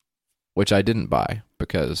 Which I didn't buy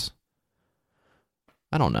because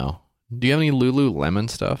I don't know. Do you have any Lululemon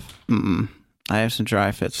stuff? I have some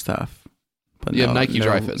dry fit stuff. But you have Nike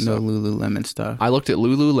dry fit stuff. No Lululemon stuff. I looked at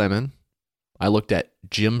Lululemon. I looked at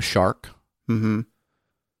Gymshark. Mm-hmm.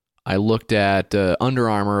 I looked at Under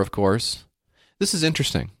Armour, of course. This is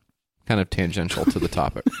interesting. Kind of tangential to the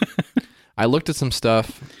topic. I looked at some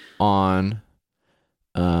stuff on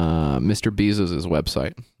Mr. Bezos'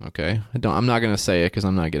 website. Okay, I'm not going to say it because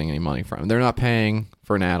I'm not getting any money from him. They're not paying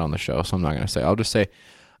for an ad on the show, so I'm not going to say. I'll just say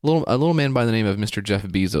a little man by the name of Mr. Jeff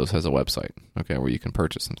Bezos has a website. Okay, where you can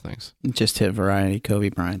purchase some things. Just hit Variety. Kobe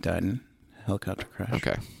Bryant died in a helicopter crash.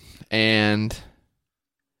 Okay, and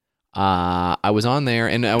I was on there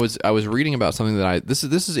and I was reading about something that this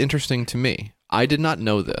is interesting to me. I did not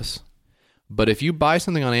know this, but if you buy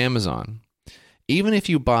something on Amazon, even if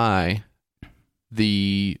you buy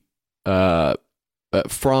the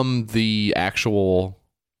from the actual,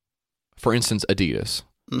 for instance, Adidas.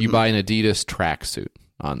 You buy an Adidas tracksuit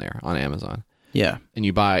on there on Amazon. Yeah. And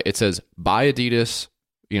it says buy Adidas,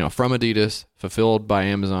 from Adidas, fulfilled by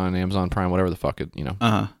Amazon Prime, whatever the fuck it,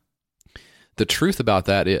 The truth about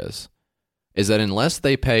that is that unless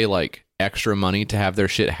they pay like extra money to have their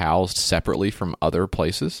shit housed separately from other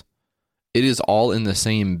places, it is all in the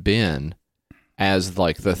same bin as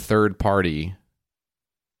like the third party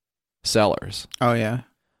sellers. Oh yeah.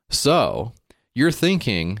 So you're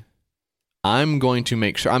thinking, I'm going to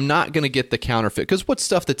make sure I'm not going to get the counterfeit, because what's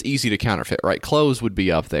stuff that's easy to counterfeit, right? Clothes would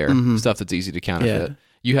be up there. Stuff that's easy to counterfeit. Yeah.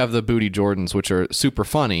 You have the booty Jordans, which are super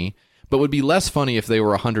funny, but would be less funny if they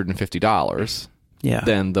were $150. Yeah.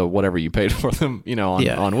 Than the whatever you paid for them,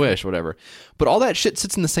 on Wish, whatever. But all that shit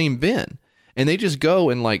sits in the same bin, and they just go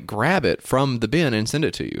and like grab it from the bin and send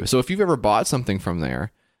it to you. So if you've ever bought something from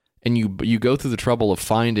there, and you go through the trouble of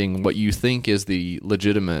finding what you think is the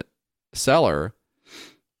legitimate seller,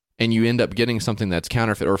 and you end up getting something that's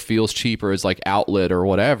counterfeit or feels cheap or is like outlet or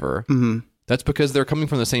whatever, that's because they're coming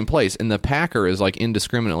from the same place. And the packer is like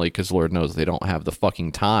indiscriminately, because Lord knows they don't have the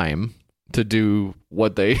fucking time to do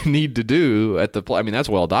what they need to do at the I mean, that's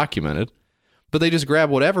well documented. But they just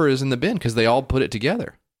grab whatever is in the bin because they all put it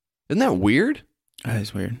together. Isn't that weird? That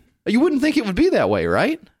is weird. You wouldn't think it would be that way,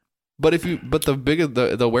 right? But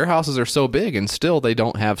the warehouses are so big, and still they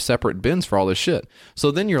don't have separate bins for all this shit. So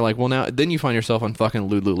then you're like, then you find yourself on fucking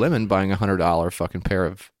Lululemon buying $100 fucking pair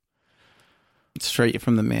of straight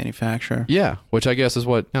from the manufacturer. Yeah, which I guess is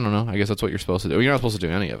what, I don't know. I guess that's what you're supposed to do. You're not supposed to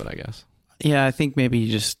do any of it, I guess. Yeah, I think maybe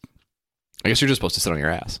you just. I guess you're just supposed to sit on your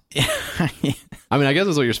ass. Yeah. I mean, I guess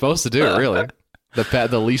that's what you're supposed to do, really.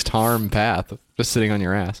 The least harm path, just sitting on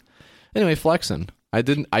your ass. Anyway, flexing. I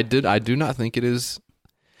do not think it is.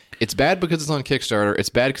 It's bad because it's on Kickstarter. It's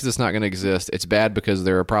bad because it's not going to exist. It's bad because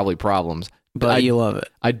there are probably problems. But you love it.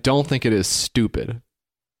 I don't think it is stupid.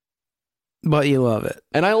 But you love it.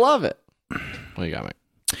 And I love it. What you got,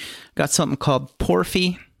 mate? Got something called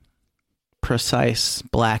Porphy. Precise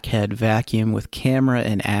blackhead vacuum with camera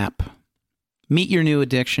and app. Meet your new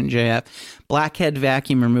addiction, JF. Blackhead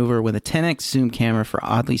vacuum remover with a 10x zoom camera for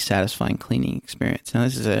oddly satisfying cleaning experience. Now,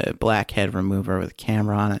 this is a blackhead remover with a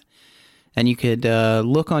camera on it. And you could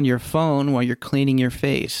look on your phone while you're cleaning your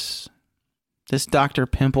face. This Dr.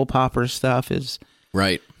 Pimple Popper stuff is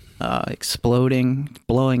right exploding,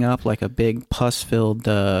 blowing up like a big pus-filled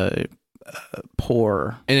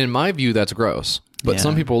pore. And in my view, that's gross. But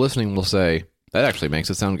some people listening will say, that actually makes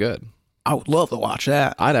it sound good. I would love to watch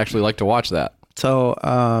that. I'd actually like to watch that. So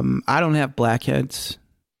I don't have blackheads.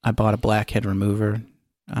 I bought a blackhead remover.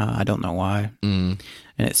 I don't know why. And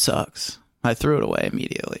it sucks. I threw it away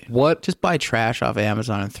immediately. What? Just buy trash off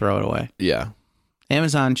Amazon and throw it away. Yeah.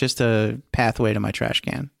 Amazon, just a pathway to my trash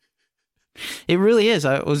can. It really is.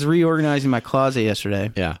 I was reorganizing my closet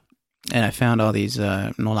yesterday. Yeah. And I found all these,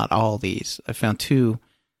 not all these. I found 2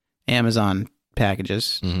 Amazon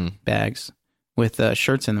packages, bags, with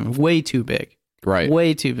shirts in them. Way too big. Right.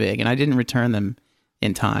 Way too big. And I didn't return them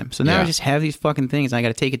in time. So now I just have these fucking things. And I got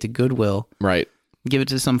to take it to Goodwill. Right. Give it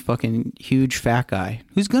to some fucking huge fat guy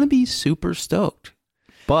who's going to be super stoked.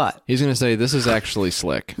 But he's going to say, this is actually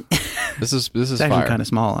slick. This is it's fire. actually kind of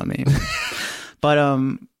small on me. But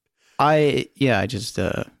I just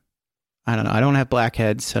I don't know. I don't have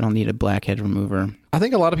blackheads. I don't need a blackhead remover. I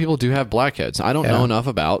think a lot of people do have blackheads. I don't know enough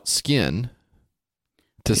about skin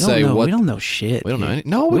to say what. We don't know shit. We don't know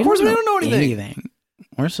anything. No, of course we don't know anything.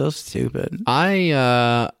 We're so stupid.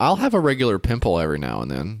 I'll have a regular pimple every now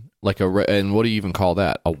and then. Like and what do you even call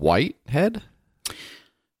that? A white head?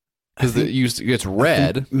 Because it's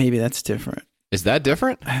red. Maybe that's different. Is that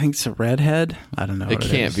different? I think it's a redhead. I don't know. It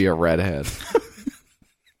can't be a redhead.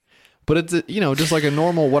 But it's just like a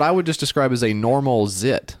normal. What I would just describe as a normal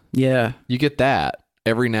zit. Yeah, you get that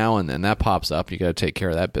every now and then. That pops up. You got to take care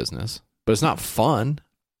of that business. But it's not fun.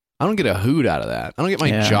 I don't get a hoot out of that. I don't get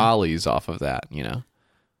my jollies off of that.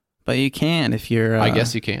 But you can if you're. I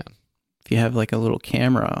guess you can. If you have like a little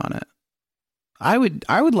camera on it. I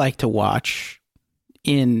would like to watch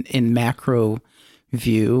in macro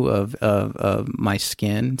view of my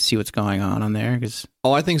skin, see what's going on there.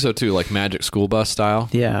 I think so too, like Magic School Bus style.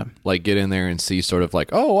 Yeah, like get in there and see sort of like,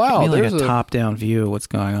 oh wow, there's like a top down view of what's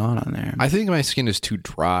going on there. I think my skin is too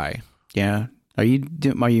dry. Yeah. Are you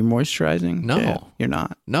moisturizing? No, yeah, you're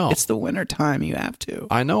not. No, it's the winter time. You have to.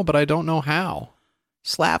 I know, but I don't know how.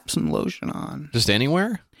 Slap some lotion on. Just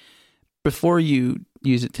anywhere. Before you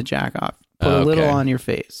use it to jack off, put a little on your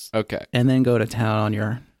face. Okay. And then go to town on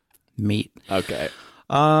your meat. Okay.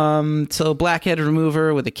 So blackhead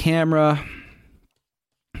remover with a camera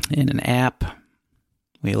and an app.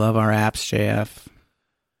 We love our apps, JF.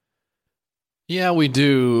 Yeah, we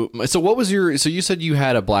do. So what was so you said you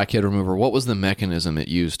had a blackhead remover. What was the mechanism it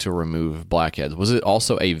used to remove blackheads? Was it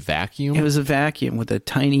also a vacuum? It was a vacuum with a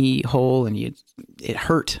tiny hole and it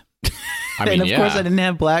hurt. I mean, and of course I didn't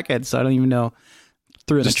have blackheads, so I don't even know.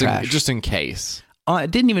 Threw it in the trash. Just in case. I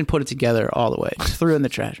didn't even put it together all the way. Just threw it in the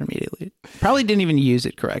trash immediately. Probably didn't even use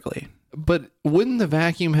it correctly. But wouldn't the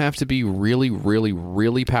vacuum have to be really, really,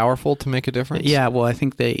 really powerful to make a difference? Yeah, well, I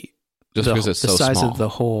think just because it's so small. The size of the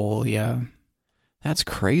hole, yeah. That's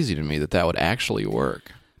crazy to me that would actually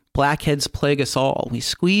work. Blackheads plague us all. We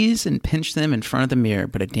squeeze and pinch them in front of the mirror,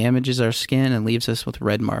 but it damages our skin and leaves us with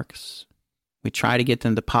red marks. We try to get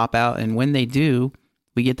them to pop out, and when they do,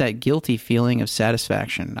 we get that guilty feeling of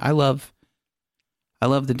satisfaction. I love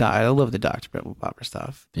the Dr. Pepper Popper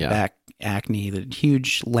stuff. Yeah. Back acne, the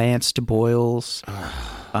huge lanced boils.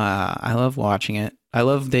 I love watching it. I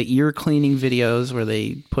love the ear cleaning videos where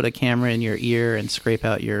they put a camera in your ear and scrape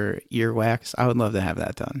out your ear wax. I would love to have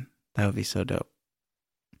that done. That would be so dope.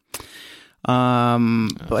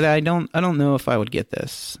 But I don't know if I would get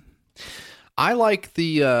this. I like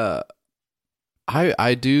the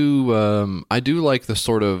I do like the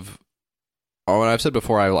sort of, what I've said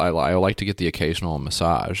before, I like to get the occasional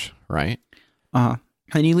massage, right? And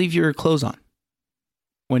you leave your clothes on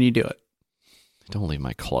when you do it. Don't leave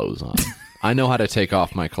my clothes on. I know how to take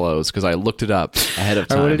off my clothes because I looked it up ahead of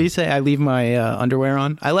time. Or what did he say? I leave my underwear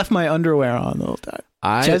on? I left my underwear on the whole time.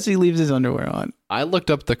 Jesse leaves his underwear on. I looked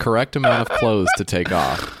up the correct amount of clothes to take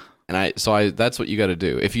off. And that's what you got to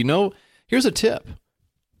do. If you know, here's a tip.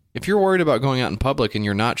 If you're worried about going out in public and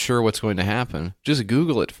you're not sure what's going to happen, just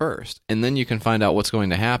Google it first. And then you can find out what's going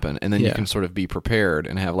to happen. And then you can sort of be prepared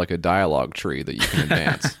and have like a dialogue tree that you can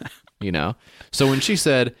advance, So when she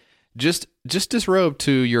said, just disrobe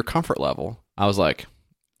to your comfort level, I was like,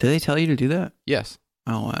 did they tell you to do that? Yes.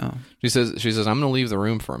 Oh, wow. She says, I'm going to leave the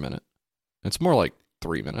room for a minute. It's more like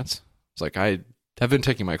 3 minutes. It's like, I have been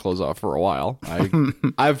taking my clothes off for a while.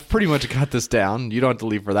 I've pretty much got this down. You don't have to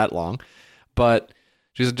leave for that long. But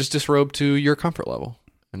she said, just disrobe to your comfort level,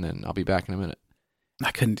 and then I'll be back in a minute.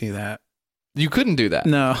 I couldn't do that. You couldn't do that?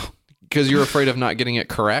 No. Because you're afraid of not getting it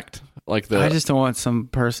correct? I just don't want some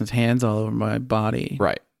person's hands all over my body.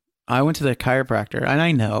 Right. I went to the chiropractor, and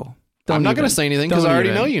I know. I'm not going to say anything because I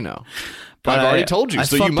already know you know. But I've already told you,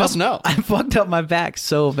 so you must know. I fucked up my back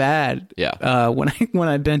so bad. Yeah. When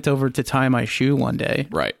I bent over to tie my shoe one day.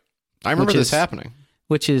 Right. I remember this happening.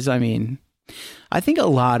 Which is, I mean, I think a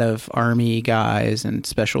lot of Army guys and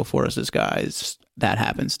Special Forces guys, that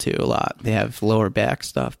happens too a lot. They have lower back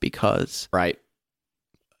stuff because right,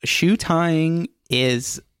 shoe tying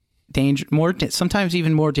is sometimes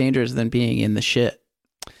even more dangerous than being in the shit.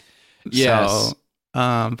 Yes. So,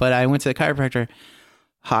 but I went to the chiropractor,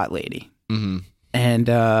 hot lady,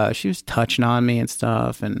 and she was touching on me and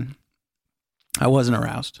stuff, and I wasn't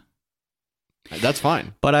aroused. That's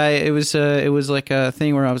fine. But it was like a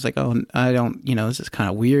thing where I was like, oh, I don't, this is kind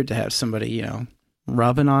of weird to have somebody,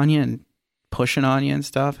 rubbing on you and pushing on you and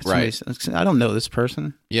stuff. Right. I don't know this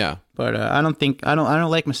person. Yeah. But I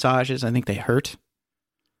don't like massages. I think they hurt,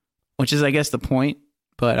 which is, I guess, the point.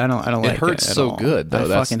 But I don't like it. It hurts so good, though.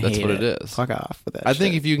 That's what it is. Fuck off with that. I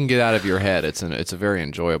think if you can get out of your head, it's a very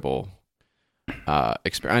enjoyable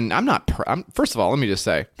experience. And first of all, let me just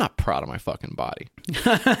say, I'm not proud of my fucking body.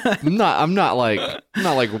 I'm not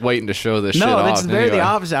like waiting to show this shit off. No, it's very the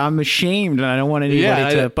opposite. I'm ashamed, and I don't want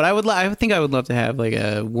anybody to. But I think I would love to have like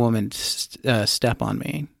a woman step on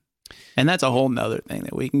me, and that's a whole nother thing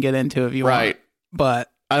that we can get into if you want.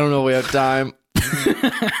 But I don't know if we have time.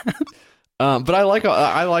 But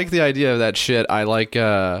I like the idea of that shit. I like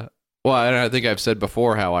I think I've said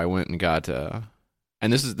before how I went and got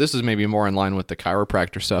and this is maybe more in line with the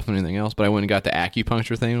chiropractor stuff than anything else, but I went and got the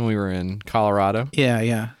acupuncture thing when we were in Colorado.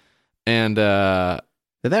 Yeah. And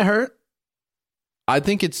did that hurt? I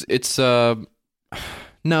think it's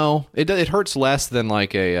no, it hurts less than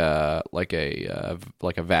like a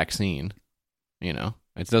vaccine, It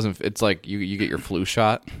doesn't. It's like you get your flu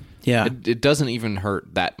shot. Yeah. It doesn't even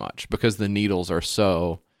hurt that much because the needles are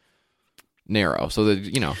so narrow. So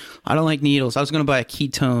that I don't like needles. I was going to buy a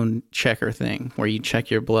ketone checker thing where you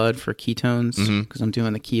check your blood for ketones because I'm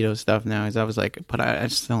doing the keto stuff now. I was like, but I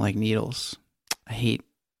just don't like needles. I hate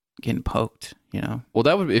getting poked. Well,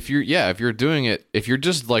 that would if you're doing it, if you're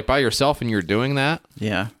just like by yourself and you're doing that.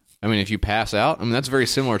 Yeah. I mean, if you pass out, that's very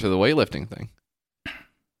similar to the weightlifting thing.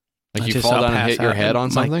 Like you fall down and hit your head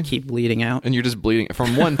on something, keep bleeding out, and you're just bleeding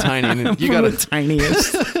from one tiny. And you got the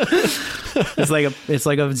tiniest. it's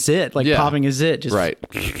like a zit, popping a zit. Just right.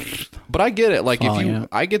 But I get it. Like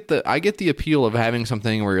I get the appeal of having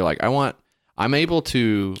something where you're like, I'm able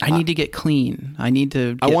to. I need to get clean. I need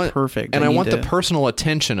to get perfect, and I want the personal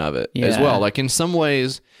attention of it as well. Like in some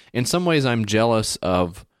ways, I'm jealous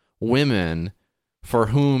of women for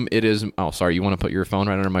whom it is. Oh, sorry. You want to put your phone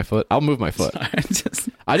right under my foot? I'll move my foot. Sorry,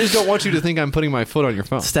 I just don't want you to think I'm putting my foot on your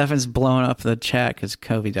phone. Stefan's blowing up the chat because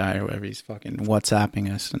Kobe died or whatever. He's fucking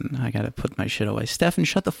WhatsApping us, and I got to put my shit away. Stefan,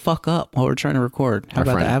 shut the fuck up while we're trying to record. How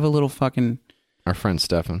about that? Have a little fucking. Our friend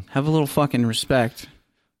Stefan. Have a little fucking respect.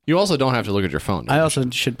 You also don't have to look at your phone. I also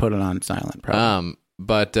should put it on silent, probably.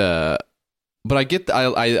 But I get.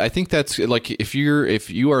 I think that's like if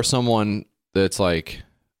you are someone that's like.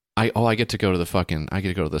 I get to go to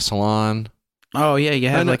the salon. Oh yeah, you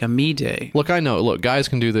have like a me day. Look, I know. Look, guys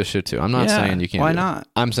can do this shit too. I'm not saying you can't. Why not?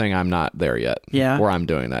 I'm saying I'm not there yet. Yeah, where I'm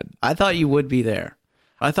doing that. I thought you would be there.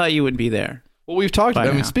 Well, we've talked.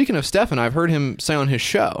 Speaking of Stefan, I've heard him say on his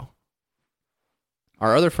show.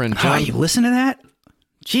 Our other friend John. You listen to that?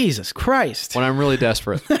 Jesus Christ! When I'm really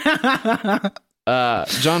desperate.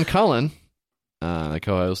 John Cullen. The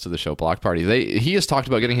co-host of the show Block Party, he has talked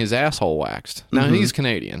about getting his asshole waxed. Now he's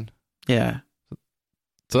Canadian, yeah,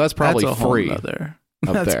 so that's probably free.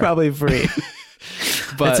 That's probably free.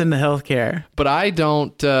 But it's in the healthcare. But I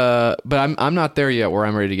don't. But I'm not there yet where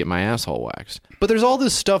I'm ready to get my asshole waxed. But there's all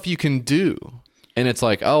this stuff you can do, and it's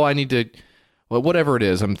like, oh, I need to, whatever it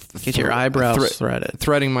is, get your eyebrows threaded,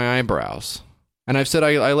 threading my eyebrows, and I've said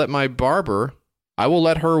I let my barber.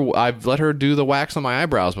 I've let her do the wax on my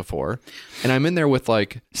eyebrows before, and I'm in there with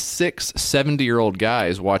like 6 70-year-old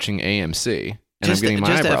guys watching AMC, and I'm getting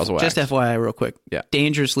my eyebrows waxed. Just FYI, real quick,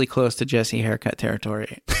 dangerously close to Jesse haircut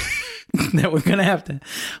territory. That we're gonna have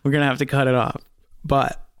to cut it off.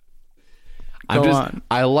 But go on.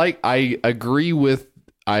 I agree with.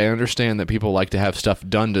 I understand that people like to have stuff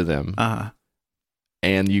done to them.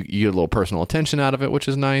 And you get a little personal attention out of it, which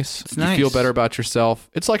is nice. It's nice. You feel better about yourself.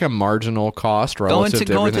 It's like a marginal cost relative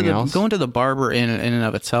to everything else. Going to the barber in and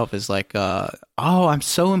of itself is like, I'm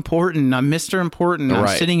so important. I'm Mr. Important. I'm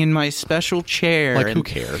sitting in my special chair. Like, who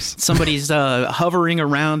cares? Somebody's hovering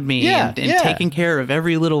around me and taking care of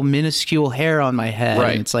every little minuscule hair on my head.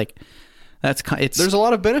 Right. And it's like, there's a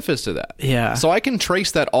lot of benefits to that. Yeah. So I can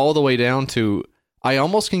trace that all the way down to... I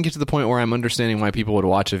almost can get to the point where I'm understanding why people would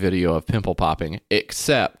watch a video of pimple popping,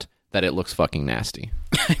 except that it looks fucking nasty.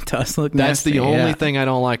 It does look nasty. That's the only thing I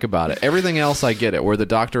don't like about it. Everything else I get it, where the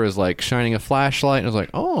doctor is like shining a flashlight and is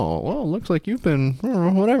like, oh, well, looks like you've been,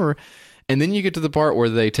 whatever. And then you get to the part where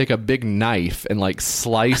they take a big knife and like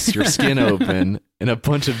slice your skin open and a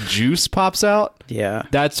bunch of juice pops out. Yeah.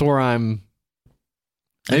 That's where I'm...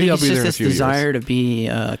 Maybe I'll be there in a few years. Desire to be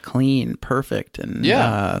clean, perfect, and...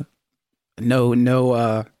 Yeah. No,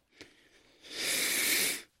 I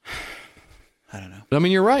don't know. But I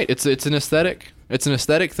mean, you're right. It's an aesthetic. It's an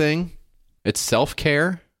aesthetic thing. It's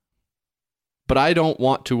self-care. But I don't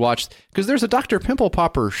want to watch, because there's a Dr. Pimple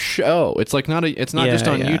Popper show. It's like it's not just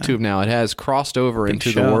on YouTube now. It has crossed over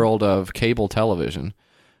into the world of cable television,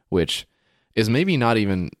 which is maybe not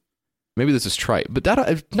even, maybe this is trite, but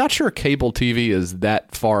I'm not sure cable TV is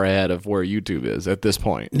that far ahead of where YouTube is at this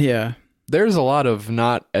point. Yeah. There's a lot of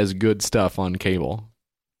not as good stuff on cable.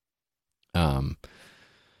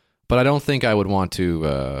 But I don't think I would want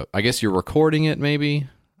to, I guess you're recording it maybe.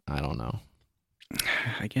 I don't know.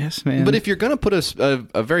 I guess, man. But if you're going to put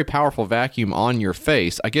a very powerful vacuum on your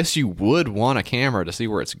face, I guess you would want a camera to see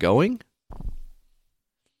where it's going.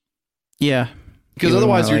 Yeah. Because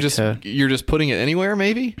otherwise you're just putting it anywhere,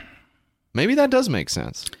 maybe? Maybe that does make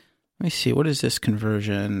sense. Let me see. What is this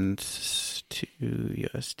conversion to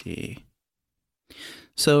USD?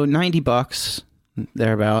 So $90,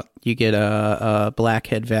 thereabout. You get a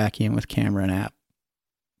blackhead vacuum with camera and app.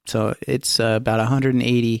 So it's about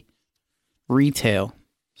 180 retail.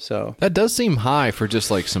 So that does seem high for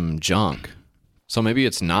just like some junk. So maybe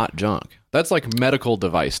it's not junk. That's like medical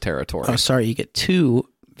device territory. Oh, sorry. You get 2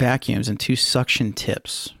 vacuums and 2 suction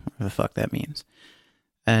tips. Whatever the fuck that means.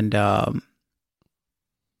 And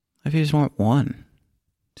if you just want one,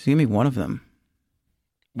 just give me one of them.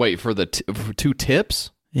 Wait, for for 2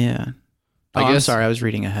 tips? Yeah. I guess. I'm sorry. I was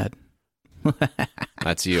reading ahead.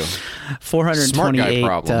 That's you. 428. Smart guy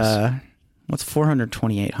problems. What's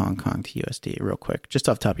 428 Hong Kong to USD, real quick, just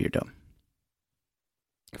off the top of your dome?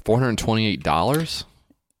 $428?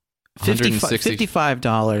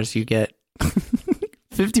 $55 you get.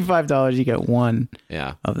 $55 you get one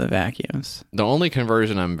of the vacuums. The only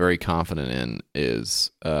conversion I'm very confident in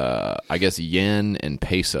is, I guess, yen and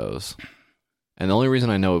pesos. And the only reason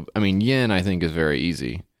I know, I mean, yen I think is very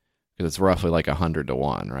easy because it's roughly like 100 to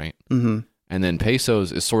 1, right? Mm-hmm. And then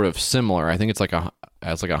pesos is sort of similar. I think it's like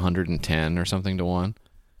 110 or something to 1.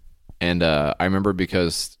 And I remember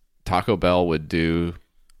because Taco Bell would do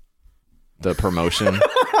the promotion.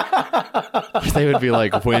 They would be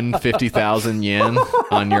like, win 50,000 yen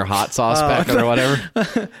on your hot sauce packet or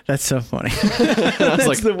whatever. That's so funny. I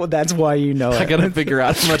was that's why you know it. I got to figure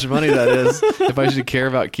out how much money that is if I should care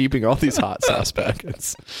about keeping all these hot sauce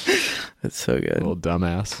packets. That's so good. Little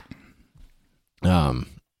dumbass.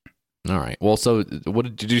 All right. Well, so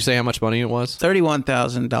what did you say how much money it was?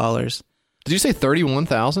 $31,000. Did you say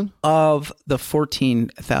 31,000? Of the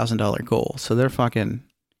 $14,000 goal. So they're fucking,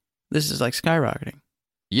 this is like skyrocketing.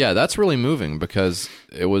 Yeah, that's really moving because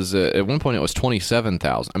it was, at one point it was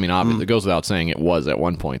 27,000. I mean, obviously, it goes without saying it was at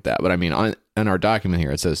one point that, but I mean, in our document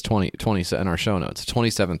here, it says 20 in our show notes,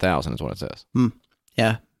 27,000 is what it says.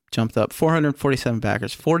 Yeah. Jumped up 447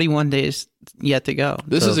 backers, 41 days yet to go.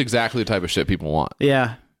 This is exactly the type of shit people want.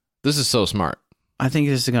 Yeah. This is so smart. I think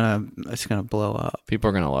it's gonna blow up.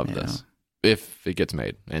 People are gonna love this if it gets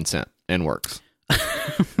made and sent and works.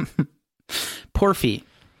 Porfy.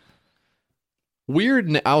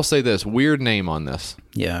 Weird. I'll say this. Weird name on this.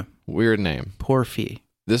 Yeah. Weird name. Porfy.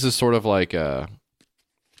 This is sort of like I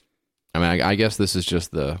mean, I guess this is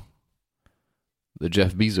just the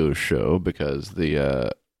Jeff Bezos show because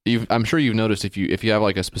I'm sure you've noticed if you have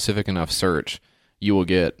like a specific enough search, you will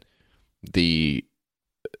get the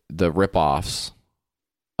rip-offs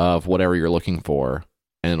of whatever you're looking for,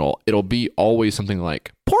 and it'll be always something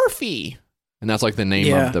like Porfy, and that's like the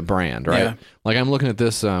name of the brand, right? Yeah. Like I'm looking at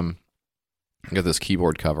this, I got this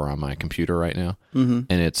keyboard cover on my computer right now,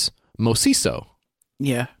 and it's Mosiso.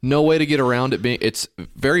 Yeah. No way to get around it being. It's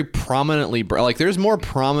very prominently like there's more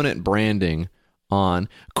prominent branding on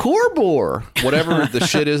Corbor, whatever the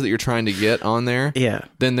shit is that you're trying to get on there,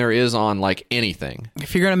 than there is on like anything.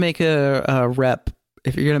 If you're gonna make a rep.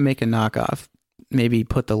 If you're gonna make a knockoff, maybe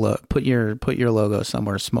put your logo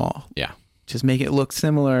somewhere small. Yeah, just make it look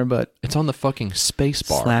similar, but it's on the fucking space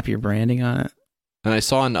bar. Slap your branding on it. And I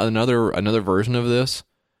saw another version of this.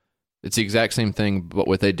 It's the exact same thing, but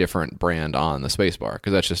with a different brand on the space bar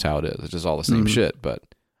because that's just how it is. It's just all the same shit. But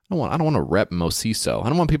I don't want to rep Mosiso. I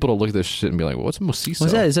don't want people to look at this shit and be like, well, "What's a Mosiso?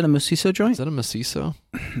 What's that? Is that a Mosiso joint? Is that a Mosiso?"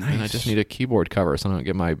 Nice. And I just need a keyboard cover so I don't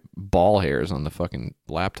get my ball hairs on the fucking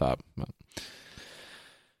laptop.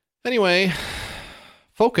 But anyway,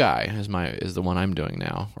 Foci is the one I'm doing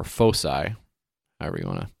now, or Foci, however you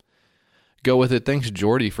want to go with it. Thanks,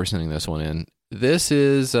 Jordy, for sending this one in. This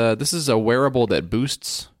is a wearable that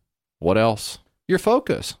boosts what else? Your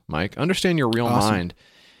focus, Mike. Understand your real mind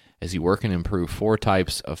as you work and improve 4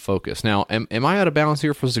 types of focus. Now, am I out of balance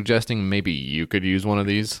here for suggesting maybe you could use one of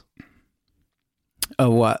these?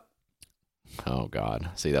 Oh, what? Oh God!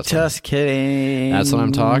 See, that's just kidding. That's what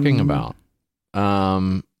I'm talking about.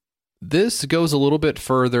 This goes a little bit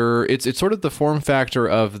further. It's sort of the form factor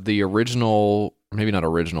of the original, maybe not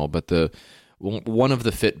original, but the one of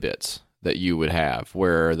the Fitbits that you would have,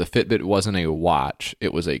 where the Fitbit wasn't a watch,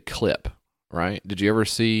 it was a clip, right? Did you ever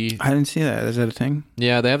see? I didn't see that. Is that a thing?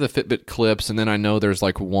 Yeah, they have the Fitbit clips, and then I know there's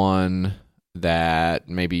like one that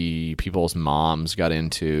maybe people's moms got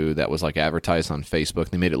into that was like advertised on Facebook.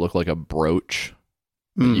 They made it look like a brooch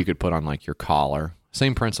that you could put on like your collar.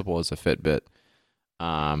 Same principle as a Fitbit.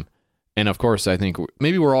 And of course, I think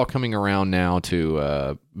maybe we're all coming around now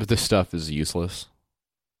to this stuff is useless.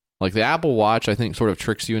 Like the Apple Watch, I think, sort of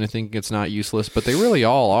tricks you into thinking it's not useless, but they really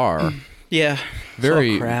all are. Yeah,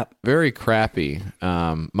 very all crap. Very crappy.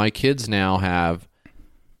 My kids now have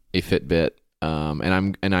a Fitbit,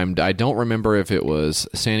 I don't remember if it was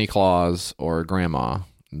Santa Claus or Grandma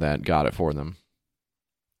that got it for them.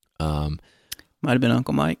 Might have been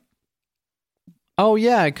Uncle Mike. Oh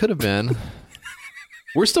yeah, it could have been.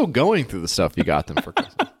 We're still going through the stuff you got them for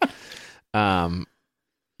Christmas. But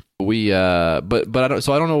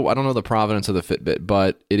I don't know the provenance of the Fitbit,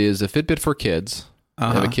 but it is a Fitbit for kids. They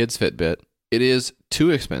have a kids Fitbit. It is too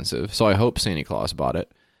expensive, so I hope Santa Claus bought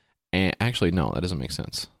it. And actually, no, that doesn't make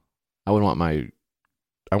sense. I would want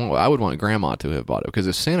Grandma to have bought it, because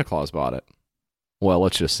if Santa Claus bought it, well,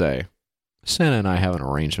 let's just say Santa and I have an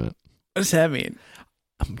arrangement. What does that mean?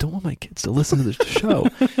 I don't want my kids to listen to this show.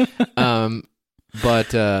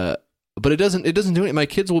 But it doesn't do it. My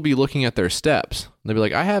kids will be looking at their steps. They'll be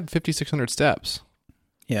like, I have 5,600 steps.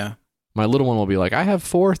 Yeah. My little one will be like, I have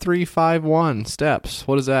 4,351 steps.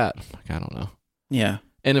 What is that? I'm like, I don't know. Yeah.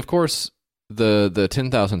 And of course, the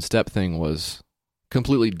 10,000 step thing was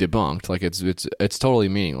completely debunked. Like it's totally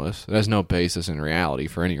meaningless. It has no basis in reality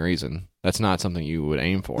for any reason. That's not something you would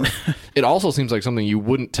aim for. It also seems like something you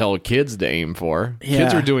wouldn't tell kids to aim for. Yeah.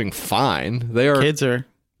 Kids are doing fine. They're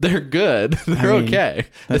good. They're okay.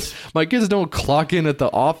 My kids don't clock in at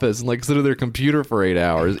the office and like sit at their computer for 8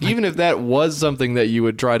 hours. Even if that was something that you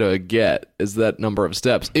would try to get, is that number of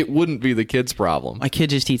steps, it wouldn't be the kid's problem. My kid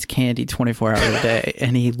just eats candy 24 hours a day,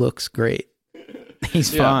 and he looks great.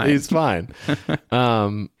 He's fine. He's fine.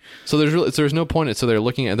 So there's no point. So they're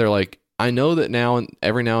like, I know that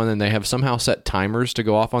every now and then they have somehow set timers to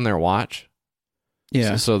go off on their watch.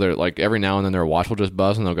 Yeah. So they're like, every now and then their watch will just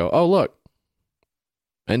buzz and they'll go, oh, look.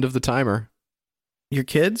 End of the timer. Your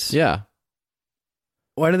kids? Yeah.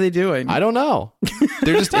 What are they doing? I don't know.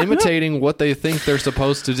 They're just imitating what they think they're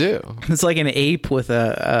supposed to do. It's like an ape with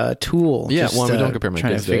a tool. Yeah, just, well, we don't compare my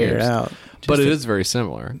trying kids to figure to it apes. out. But it is very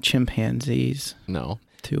similar. Chimpanzees. No.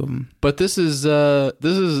 Two of them. But this is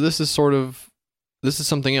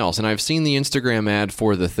something else. And I've seen the Instagram ad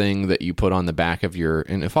for the thing that you put on the back of your,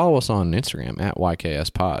 and follow us on Instagram at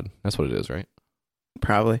YKS Pod. That's what it is, right?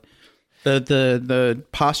 Probably. The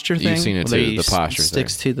posture thing. You've seen it too. The posture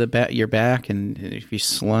sticks thing. to your back, and if you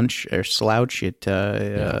slunch or slouch it,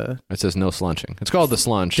 It says no slunching. It's called the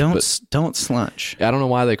slunch. Don't slunch. I don't know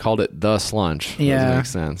why they called it the slunch. Yeah, doesn't make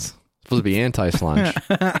sense. It's supposed to be anti-slunch.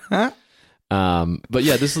 But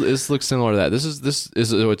yeah, this looks similar to that. This is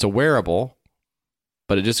it's a wearable,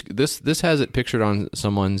 but it just this has it pictured on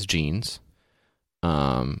someone's jeans.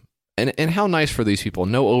 And how nice for these people.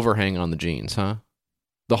 No overhang on the jeans, huh?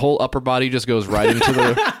 The whole upper body just goes right into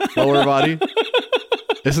the lower body.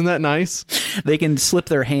 Isn't that nice? They can slip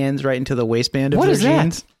their hands right into the waistband of their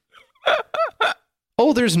jeans.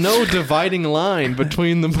 Oh, there's no dividing line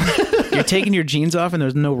between them. You're taking your jeans off and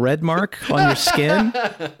there's no red mark on your skin?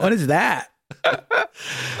 What is that?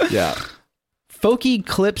 Yeah. Foci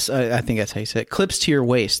clips, I think that's how you say it, clips to your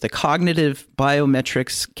waist. The cognitive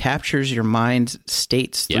biometrics captures your mind's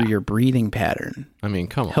states through your breathing pattern. I mean,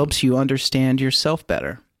 come on. Helps you understand yourself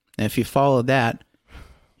better. And if you follow that,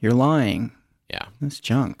 you're lying. Yeah. That's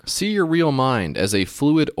junk. See your real mind as a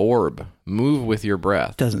fluid orb. Move with your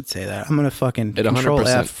breath. Doesn't say that. I'm going to fucking At control 100%.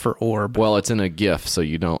 F for orb. Well, it's in a GIF, so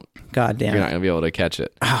you don't. God damn You're it. not going to be able to catch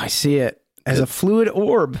it. Oh, I see it. As a fluid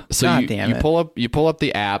orb. So God you damn it. pull up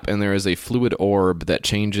the app, and there is a fluid orb that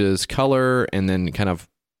changes color and then kind of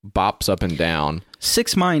bops up and down.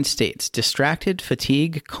 6 mind states: distracted,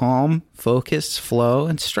 fatigue, calm, focus, flow,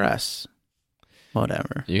 and stress.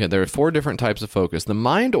 Whatever. There are 4 different types of focus. The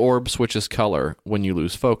mind orb switches color when you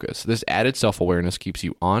lose focus. This added self-awareness keeps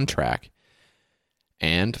you on track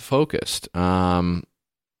and focused. Then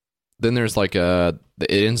there's it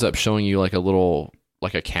ends up showing you like a little,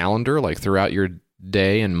 like a calendar, like throughout your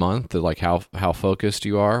day and month, like how focused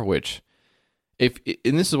you are, which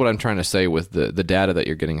and this is what I'm trying to say with the data that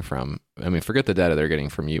you're getting from, I mean, forget the data they're getting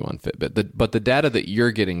from you on Fitbit, but the data that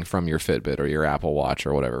you're getting from your Fitbit or your Apple Watch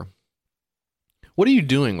or whatever. What are you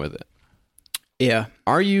doing with it? Yeah.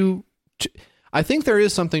 I think there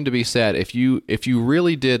is something to be said if you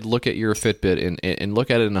really did look at your Fitbit and look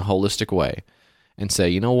at it in a holistic way and say,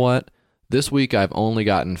 you know what, this week I've only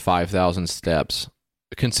gotten 5,000 steps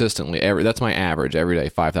consistently. That's my average every day,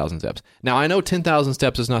 5,000 steps. Now I know 10,000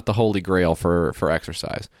 steps is not the holy grail for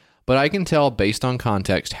exercise, but I can tell based on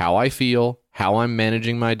context how I feel, how I'm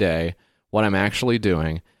managing my day, what I'm actually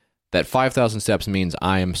doing, that 5,000 steps means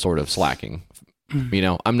I am sort of slacking. You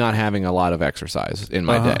know, I'm not having a lot of exercise in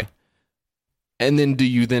my day. And then do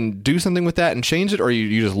you then do something with that and change it, or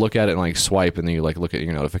you just look at it and like swipe and then you like look at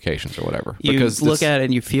your notifications or whatever? Because you look at it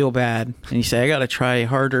and you feel bad and you say, I got to try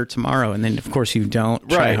harder tomorrow. And then of course you don't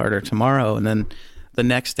try harder tomorrow. And then the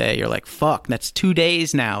next day you're like, fuck, that's 2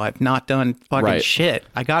 days now. I've not done fucking shit.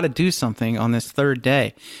 I got to do something on this third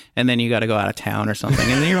day. And then you got to go out of town or something.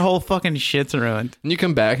 And then your whole fucking shit's ruined. And you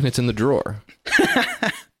come back and it's in the drawer.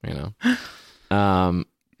 You know?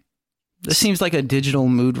 This seems like a digital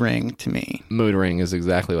mood ring to me. Mood ring is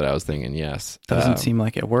exactly what I was thinking, yes. Doesn't seem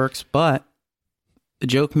like it works, but the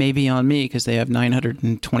joke may be on me because they have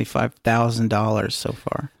 $925,000 so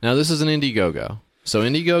far. Now, this is an Indiegogo. So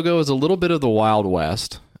Indiegogo is a little bit of the Wild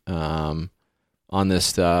West on this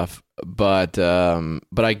stuff, but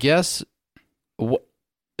I guess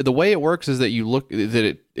the way it works is that you look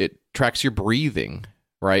that it tracks your breathing,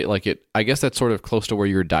 right? Like I guess that's sort of close to where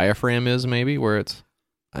your diaphragm is, maybe, where it's.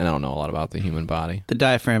 I don't know a lot about the human body. The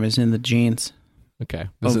diaphragm is in the genes. Okay.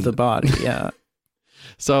 Of the body, yeah.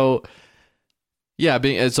 So, yeah,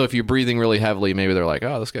 so if you're breathing really heavily, maybe they're like,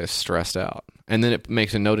 oh, this guy's stressed out. And then it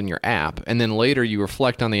makes a note in your app. And then later you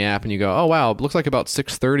reflect on the app and you go, oh, wow, it looks like about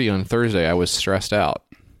 6:30 on Thursday I was stressed out.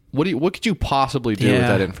 What could you possibly do with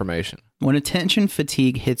that information? When attention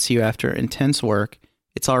fatigue hits you after intense work,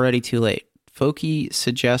 it's already too late. Foki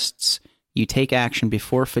suggests you take action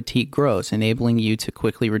before fatigue grows, enabling you to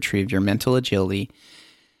quickly retrieve your mental agility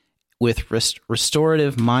with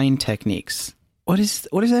restorative mind techniques. What does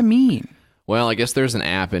that mean? Well, I guess there's an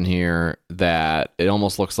app in here that it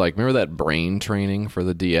almost looks like, remember that brain training for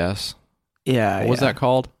the DS? Yeah. What was that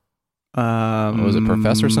called? Was it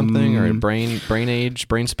Professor something or Brain Age,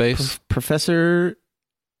 Brain Space? Professor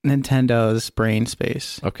Nintendo's Brain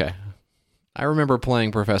Space. Okay. I remember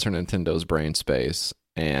playing Professor Nintendo's Brain Space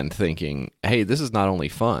and thinking, hey, this is not only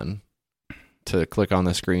fun to click on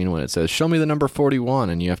the screen when it says, show me the number 41,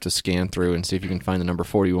 and you have to scan through and see if you can find the number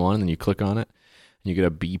 41, and then you click on it, and you get a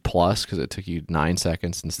B+ because it took you 9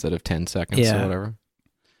 seconds instead of 10 seconds or whatever.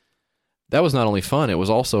 That was not only fun, it was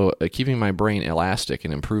also keeping my brain elastic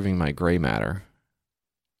and improving my gray matter,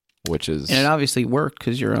 which is... And it obviously worked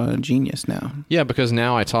because you're a genius now. Yeah, because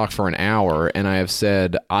now I talk for an hour and I have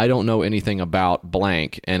said, I don't know anything about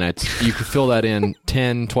blank, and you could fill that in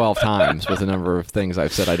 10, 12 times with the number of things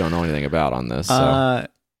I've said I don't know anything about on this. So.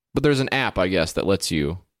 But there's an app, I guess, that lets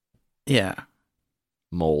you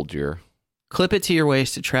mold your... Clip it to your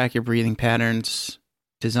waist to track your breathing patterns,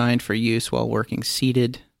 designed for use while working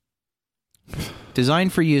seated.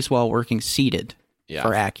 Designed for use while working seated.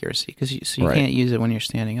 For accuracy, because you can't use it when you're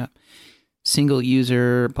standing up. Single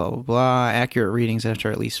user, blah, blah, blah. Accurate readings after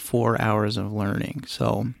at least 4 hours of learning.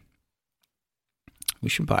 So we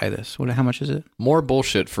should buy this. How much is it? More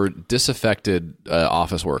bullshit for disaffected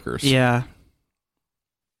office workers. Yeah.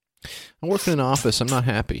 I work in an office. I'm not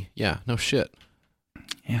happy. Yeah, no shit.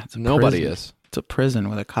 Yeah, it's nobody is. It's a prison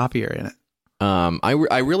with a copier in it.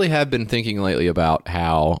 I really have been thinking lately about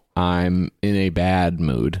how I'm in a bad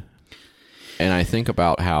mood. And I think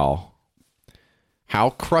about how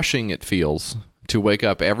crushing it feels to wake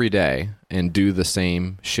up every day and do the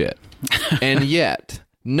same shit. And yet,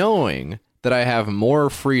 knowing that I have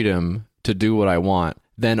more freedom to do what I want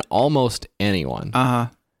than almost anyone.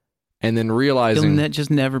 And then realizing... You'll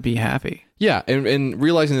just never be happy. Yeah, and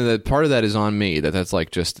realizing that part of that is on me,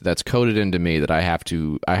 that's coded into me, that I have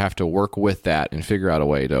to work with that and figure out a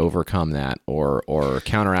way to overcome that or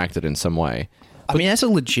counteract it in some way. I mean, that's a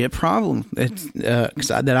legit problem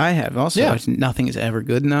that I have. Also, nothing is ever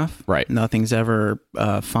good enough. Right. Nothing's ever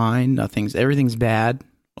fine. Everything's bad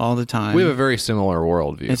all the time. We have a very similar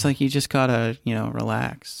worldview. It's like you just gotta,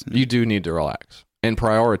 relax. You do need to relax, and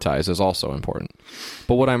prioritize is also important.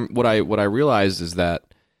 But what I realize is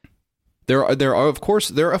that there are of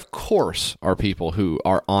course people who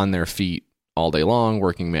are on their feet all day long,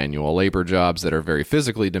 working manual labor jobs that are very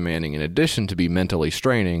physically demanding, in addition to be mentally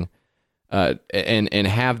straining. And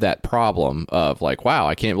have that problem of like, wow,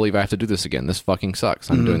 I can't believe I have to do this again. This fucking sucks.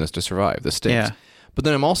 I'm doing this to survive. This stinks. Yeah. But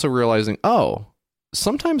then I'm also realizing,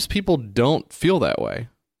 sometimes people don't feel that way.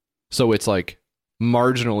 So it's like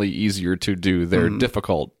marginally easier to do their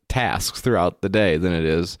difficult tasks throughout the day than it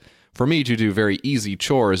is for me to do very easy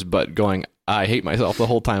chores, but going, I hate myself the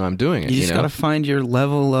whole time I'm doing it. You just know? got to find your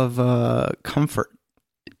level of comfort.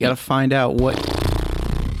 You got to find out what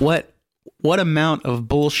amount of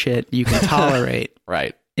bullshit you can tolerate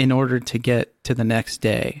right. in order to get to the next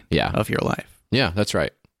day of your life. Yeah, that's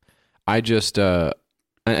right. I just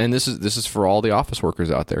and this is for all the office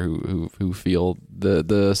workers out there who feel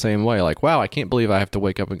the same way. Like, wow, I can't believe I have to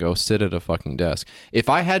wake up and go sit at a fucking desk. If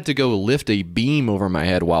I had to go lift a beam over my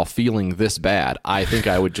head while feeling this bad, I think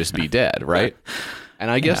I would just be dead, right?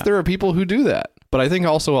 And I guess there are people who do that. But I think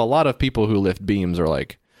also a lot of people who lift beams are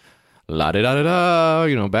like, la-di-da-da-da,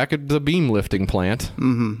 you know, back at the beam lifting plant.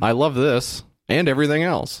 Mm-hmm. I love this and everything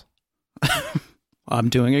else. I'm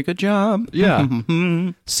doing a good job. Yeah.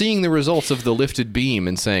 Seeing the results of the lifted beam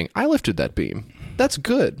and saying, I lifted that beam. That's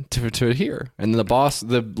good to hear. And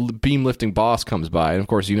the beam lifting boss comes by. And of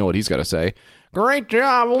course, you know what he's got to say. Great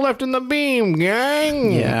job lifting the beam,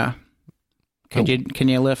 gang. Yeah. Can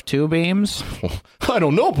you lift 2 beams? I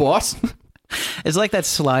don't know, boss. It's like that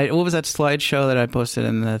slide. What was that slideshow that I posted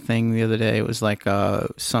in the thing the other day? It was like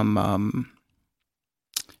some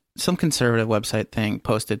conservative website thing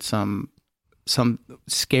posted some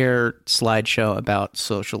scare slideshow about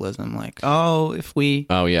socialism. Like, if we...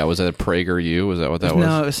 Oh, yeah. Was that PragerU? Was that what that was?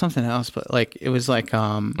 No, it was something else. But like, it was like...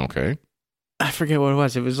 Okay. I forget what it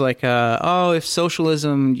was. It was like, if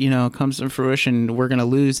socialism, comes to fruition, we're going to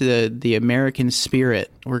lose the American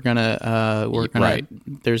spirit. We're going to...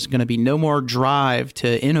 There's going to be no more drive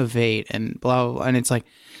to innovate and blah, blah, blah. And it's like...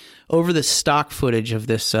 over the stock footage of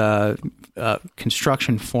this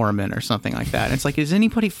construction foreman or something like that. And it's like, is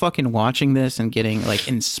anybody fucking watching this and getting like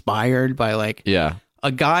inspired by like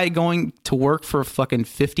a guy going to work for fucking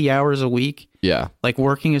 50 hours a week? Yeah. Like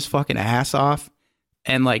working his fucking ass off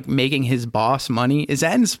and like making his boss money? Is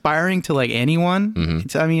that inspiring to like anyone? Mm-hmm.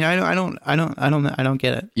 It's, I mean, I don't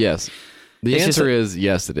get it. Yes. The answer is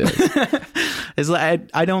yes, it is. It's like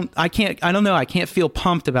I don't know. I can't feel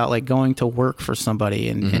pumped about like going to work for somebody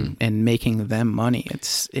and making them money.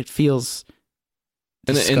 It feels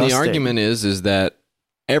disgusting. And the argument is that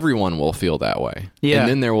everyone will feel that way. Yeah. And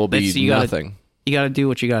then there will be nothing. You got to do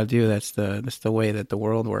what you got to do. That's the way that the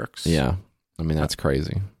world works. Yeah. I mean, that's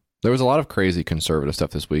crazy. There was a lot of crazy conservative stuff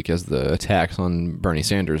this week as the attacks on Bernie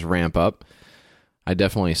Sanders ramp up. I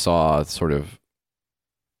definitely saw sort of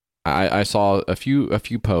I saw a few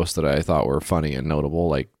posts that I thought were funny and notable,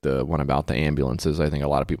 like the one about the ambulances. I think a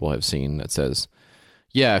lot of people have seen that says,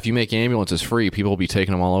 "Yeah, if you make ambulances free, people will be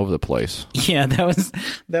taking them all over the place." Yeah, that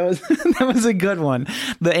was a good one.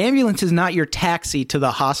 The ambulance is not your taxi to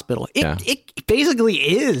the hospital. It basically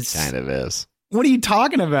is. Kind of is. What are you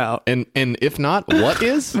talking about? And if not, what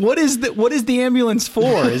is? What is the ambulance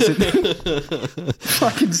for? Is it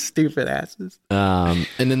fucking stupid asses? And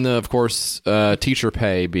then of course teacher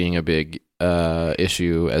pay being a big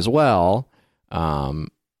issue as well. The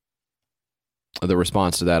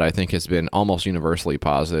response to that, I think, has been almost universally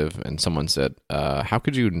positive. And someone said, "How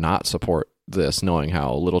could you not support this, knowing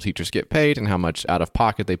how little teachers get paid and how much out of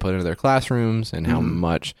pocket they put into their classrooms and how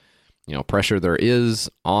much pressure there is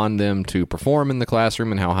on them to perform in the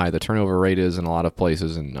classroom and how high the turnover rate is in a lot of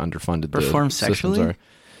places and underfunded perform the sexually systems are."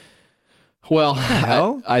 Well,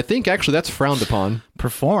 I think actually that's frowned upon.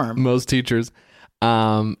 Perform most teachers.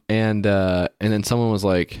 And then someone was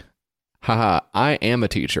like, "Haha, I am a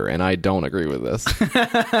teacher and I don't agree with this."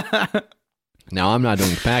 Now I'm not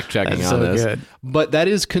doing fact checking on this, good. But that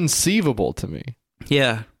is conceivable to me.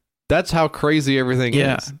 Yeah. That's how crazy everything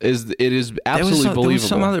is. It is absolutely believable. There was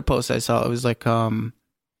some other post I saw. It was like, it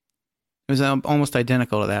was almost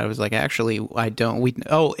identical to that. It was like, actually, it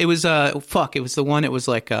was the one. It was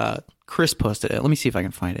like, Chris posted it. Let me see if I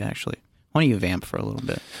can find it, actually. Why don't you vamp for a little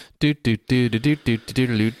bit?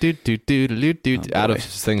 Out of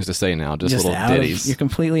things to say now, just little ditties. You're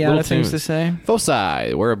completely out of things to say?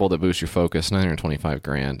 Foci, wearable to boost your focus,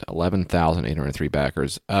 $925,000, 11,803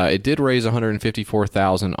 backers. It did raise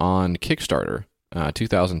 $154,000 on Kickstarter.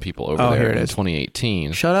 2,000 people over there in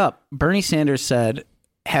 2018. Shut up. Bernie Sanders said,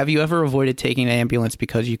 "Have you ever avoided taking an ambulance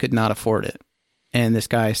because you could not afford it?" And this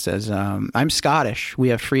guy says, "I'm Scottish. We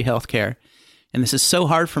have free health care. And this is so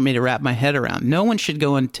hard for me to wrap my head around. No one should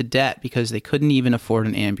go into debt because they couldn't even afford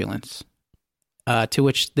an ambulance." To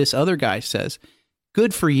which this other guy says,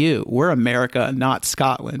 "Good for you. We're America, not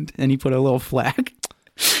Scotland." And he put a little flag.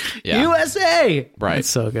 Yeah. USA! Right. It's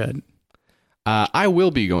so good. I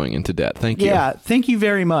will be going into debt. Thank you. Yeah, thank you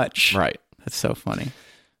very much. Right. That's so funny.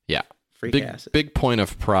 Yeah. Freak acid. Big point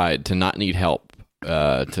of pride to not need help,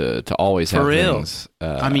 to always have things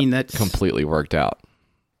that's completely worked out.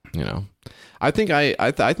 I think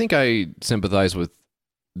I sympathize with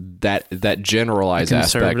that generalized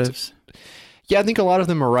aspect. Yeah, I think a lot of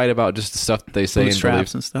them are right about just the stuff that they say and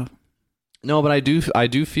believe. And stuff. No, but I do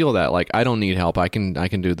feel that like I don't need help. I can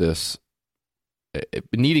do this.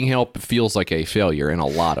 Needing help feels like a failure in a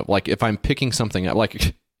lot of like if I'm picking something up.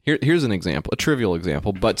 Like here's an example, a trivial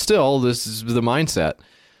example, but still this is the mindset.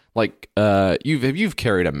 Like you've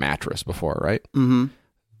carried a mattress before, right? Mm-hmm.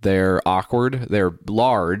 They're awkward. They're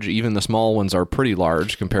large. Even the small ones are pretty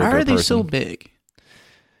large compared to a person. Why are they so big?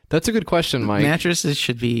 That's a good question, Mike. Mattresses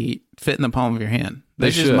should be fit in the palm of your hand.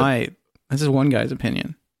 They should. This is one guy's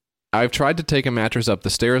opinion. I've tried to take a mattress up the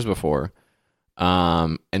stairs before,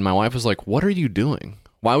 and my wife was like, "What are you doing?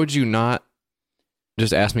 Why would you not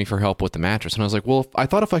just ask me for help with the mattress?" And I was like, "Well, I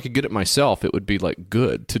thought if I could get it myself, it would be like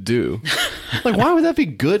good to do." Like, why would that be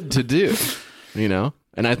good to do? You know?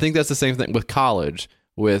 And I think that's the same thing with college,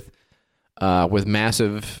 with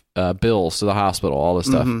massive bills to the hospital, all this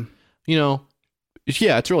stuff. Mm-hmm. You know,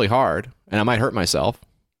 yeah, it's really hard, and I might hurt myself.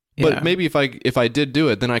 But maybe if I did do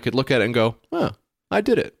it, then I could look at it and go, "Oh, I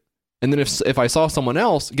did it." And then if I saw someone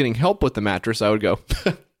else getting help with the mattress, I would go,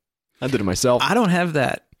 "I did it myself." I don't have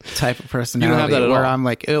that type of personality. You don't have that at where all. I'm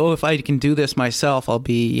like, oh, if I can do this myself, I'll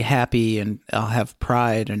be happy and I'll have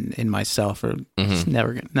pride in myself. Or it's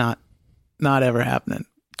never not ever happening.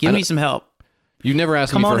 Give me some help. You never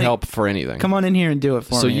asked me for help for anything. Come on in here and do it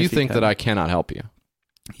for me. So you think that I cannot help you?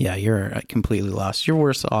 Yeah, you're completely lost. You're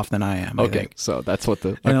worse off than I am. Okay, so that's what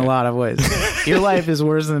in a lot of ways. Your life is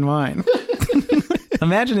worse than mine.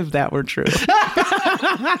 Imagine if that were true.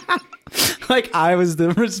 Like I was the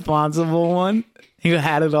responsible one who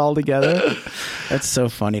had it all together. That's so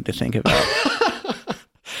funny to think about.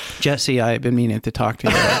 Jesse, I've been meaning to talk to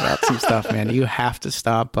you about some stuff, man. You have to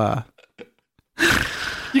stop.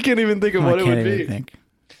 You can't even think of what it would be. Think.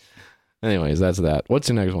 Anyways, that's that. What's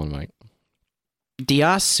the next one, Mike?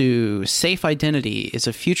 Diasu Safe Identity is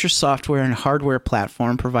a future software and hardware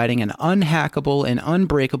platform providing an unhackable and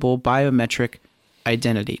unbreakable biometric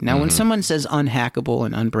identity. Now, when someone says unhackable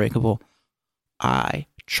and unbreakable, I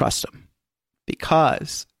trust them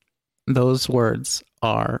because those words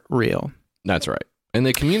are real. That's right. And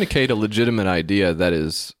they communicate a legitimate idea that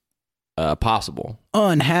is possible.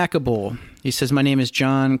 Unhackable. He says, my name is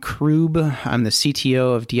John Krub. I'm the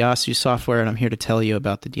CTO of Diasu Software, and I'm here to tell you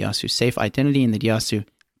about the Diasu Safe Identity and the Diasu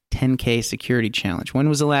 10K Security Challenge. When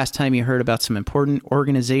was the last time you heard about some important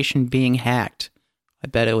organization being hacked? I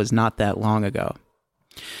bet it was not that long ago.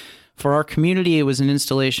 For our community, it was an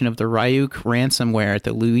installation of the Ryuk ransomware at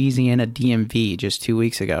the Louisiana DMV just 2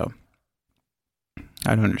 weeks ago.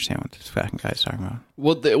 I don't understand what this fucking guy's talking about.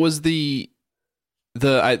 Well, it was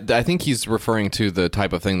I think he's referring to the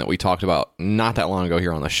type of thing that we talked about not that long ago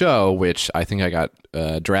here on the show, which I think I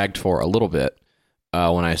got dragged for a little bit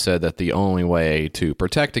when I said that the only way to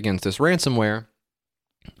protect against this ransomware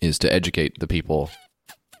is to educate the people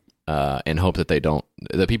and hope that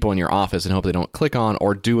the people in your office, and hope they don't click on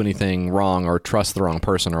or do anything wrong or trust the wrong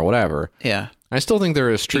person or whatever. Yeah. I still think there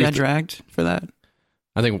is truth. You got dragged for that?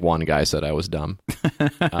 I think one guy said I was dumb,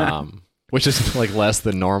 which is like less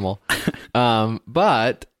than normal.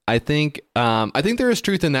 But I think there is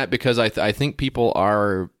truth in that because I think people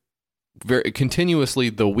are very continuously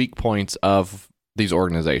the weak points of these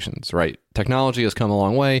organizations, right? Technology has come a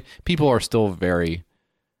long way. People are still very,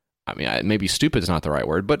 I mean, maybe stupid is not the right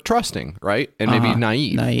word, but trusting, right? And maybe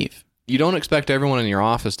naive. You don't expect everyone in your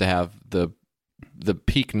office to have the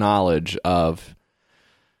peak knowledge of,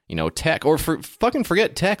 tech, or fucking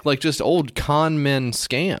forget tech, like just old con men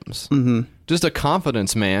scams. Mm-hmm. Just a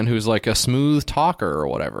confidence man who's like a smooth talker or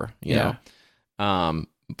whatever, you know?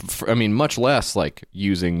 Much less like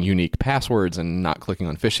using unique passwords and not clicking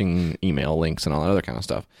on phishing email links and all that other kind of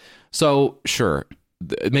stuff. So sure,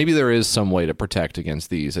 maybe there is some way to protect against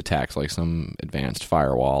these attacks, like some advanced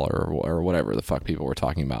firewall or whatever the fuck people were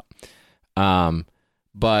talking about.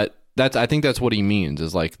 But I think that's what he means,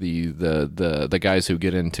 is like the guys who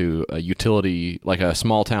get into a utility, like a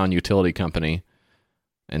small town utility company,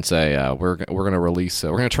 and say we're going to release,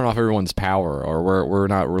 we're going to turn off everyone's power, or we're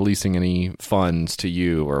not releasing any funds to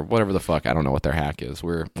you, or whatever the fuck. I don't know what their hack is.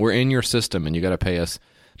 We're in your system, and you got to pay us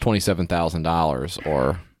 $27,000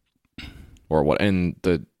 or what.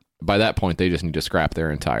 And by that point, they just need to scrap their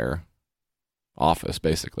entire office,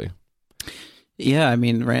 basically. Yeah, I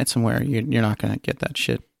mean, ransomware, you're not going to get that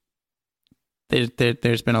shit.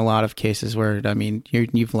 There's been a lot of cases where, I mean,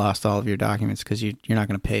 you've lost all of your documents because you're not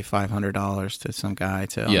going to pay $500 to some guy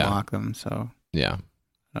to unlock them. So yeah,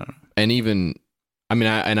 I don't know. And even, I mean,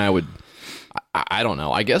 I don't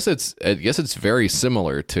know. I guess it's very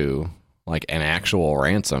similar to like an actual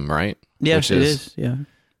ransom, right? Yes, it is. Yeah.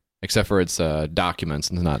 Except for it's documents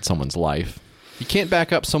and not someone's life. You can't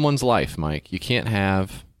back up someone's life, Mike. You can't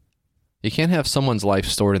have You can't have someone's life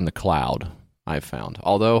stored in the cloud, I've found.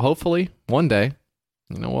 Although, hopefully, one day,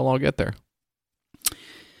 we'll all get there.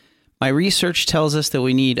 My research tells us that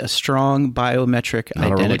we need a strong biometric Not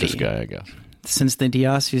identity. a religious guy, I guess. Since the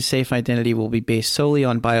Diasu safe identity will be based solely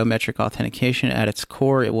on biometric authentication at its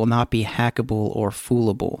core, it will not be hackable or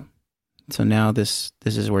foolable. So now this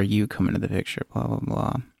is where you come into the picture, blah,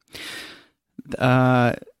 blah,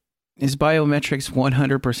 blah. Is biometrics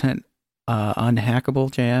 100%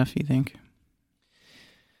 unhackable, JF, you think?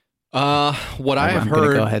 What I have I'm heard...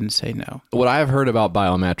 going to go ahead and say no. What I have heard about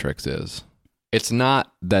biometrics is, it's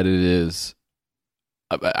not that it is...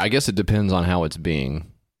 I guess it depends on how it's being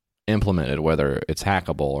implemented, whether it's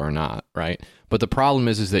hackable or not, right? But the problem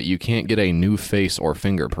is that you can't get a new face or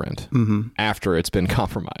fingerprint after it's been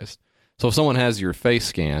compromised. So if someone has your face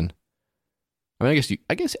scan, I guess you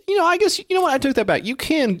know what, I took that back. You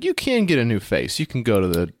can get a new face. You can go to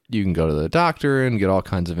the doctor and get all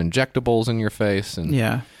kinds of injectables in your face, and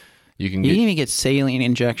you can even get saline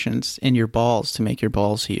injections in your balls to make your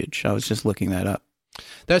balls huge. I was just looking that up.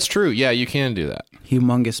 That's true. Yeah, you can do that.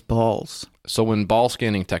 Humongous balls. So when ball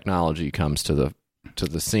scanning technology comes to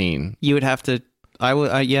the scene, you would have to. I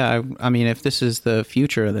mean, if this is the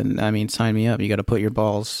future, then sign me up. You got to put your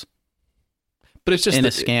balls. But it's just in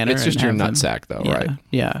a scanner. It's just your nutsack, though, right?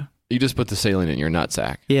 Yeah. You just put the saline in your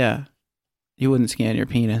nutsack. Yeah. You wouldn't scan your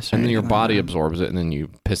penis, and then your body absorbs it, and then you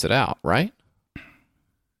piss it out, right?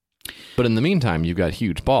 But in the meantime, you've got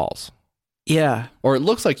huge balls. Yeah. Or it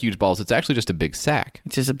looks like huge balls. It's actually just a big sack.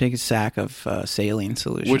 It's just a big sack of saline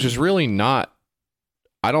solution. Which is really not,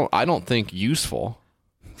 I don't think useful.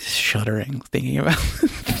 Shuddering thinking about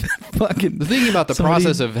the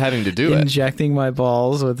process of having to do it. Injecting my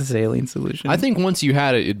balls with saline solution. I think once you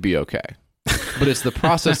had it, it'd be okay. But it's the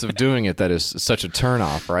process of doing it that is such a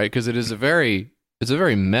turnoff, right? Because it's a very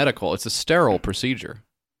medical, it's a sterile procedure.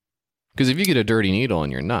 Because if you get a dirty needle in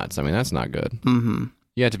your nuts, that's not good. Mm-hmm.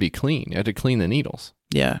 You have to be clean. You have to clean the needles.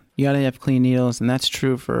 Yeah, you got to have clean needles, and that's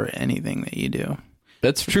true for anything that you do.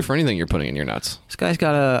 That's true for anything you're putting in your nuts. This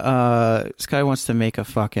guy wants to make a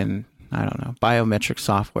fucking, I don't know, biometric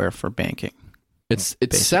software for banking. It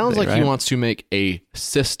sounds like he wants to make a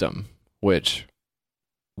system, which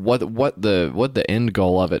what the end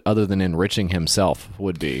goal of it, other than enriching himself,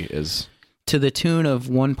 would be is to the tune of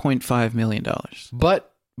 $1.5 million.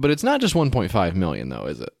 But it's not just 1.5 million though,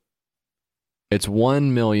 is it? It's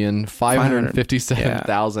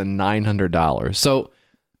 $1,557,900. So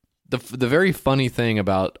the very funny thing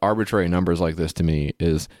about arbitrary numbers like this to me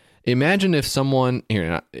is, imagine if someone,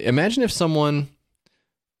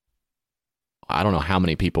 I don't know how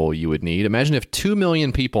many people you would need. Imagine if 2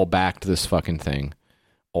 million people backed this fucking thing,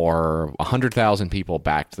 or 100,000 people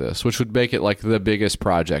backed this, which would make it like the biggest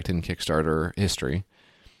project in Kickstarter history.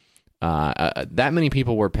 That many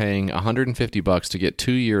people were paying $150 to get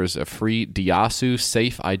 2 years of free Diasu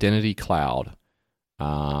Safe Identity Cloud,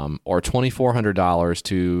 or $2,400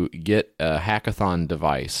 to get a hackathon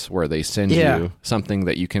device where they send you something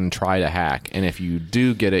that you can try to hack, and if you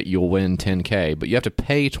do get it, you'll win $10K, but you have to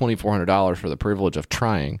pay $2,400 for the privilege of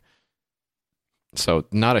trying. So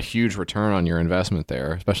not a huge return on your investment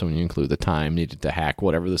there, especially when you include the time needed to hack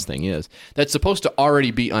whatever this thing is. That's supposed to already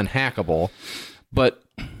be unhackable, but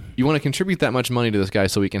you want to contribute that much money to this guy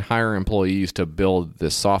so he can hire employees to build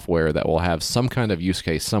this software that will have some kind of use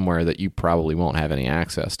case somewhere that you probably won't have any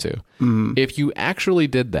access to. Mm. If you actually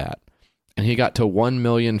did that, and he got to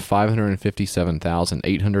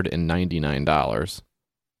 $1,557,899,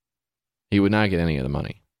 he would not get any of the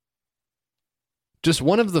money. Just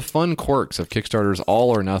one of the fun quirks of Kickstarter's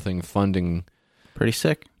all or nothing funding. Pretty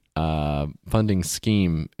sick. Funding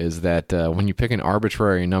scheme is that when you pick an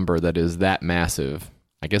arbitrary number that is that massive,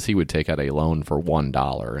 I guess he would take out a loan for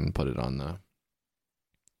 $1 and put it on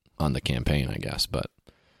the campaign, I guess. But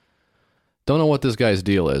don't know what this guy's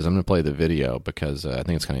deal is. I'm going to play the video because I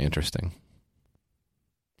think it's kind of interesting.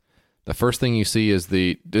 The first thing you see is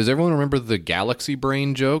does everyone remember the galaxy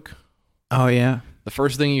brain joke? Oh, yeah. The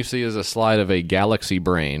first thing you see is a slide of a galaxy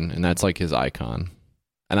brain, and that's like his icon.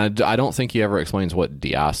 And I don't think he ever explains what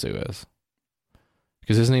Diasu is,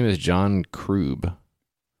 because his name is John Krube.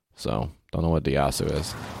 So don't know what Diasu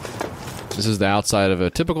is. This is the outside of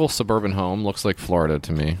a typical suburban home. Looks like Florida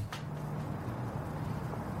to me.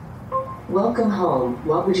 Welcome home.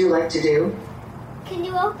 What would you like to do? Can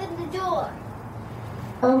you open the door?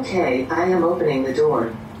 Okay, I am opening the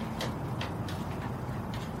door.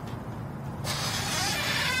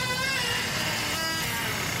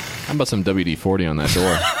 How about some WD-40 on that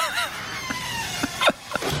door?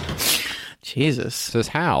 Jesus. It says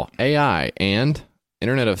how? AI and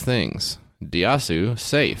Internet of Things. Diasu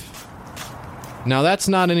safe. Now, that's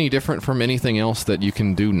not any different from anything else that you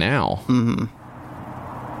can do now. Mm-hmm.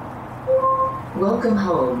 Welcome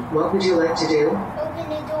home. What would you like to do? Open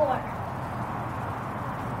the door.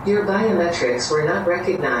 Your biometrics were not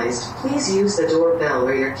recognized. Please use the doorbell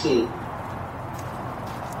or your key.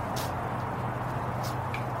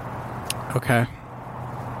 Okay.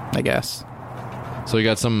 I guess. So you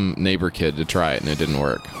got some neighbor kid to try it, and it didn't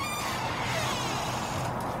work.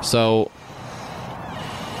 So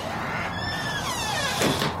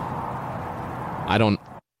I don't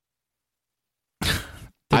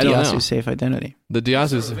know. Safe Identity. The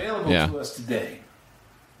Diasu's available to us today.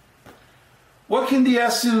 What can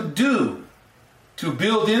Diasu do to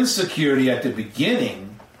build in security at the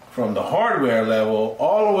beginning, from the hardware level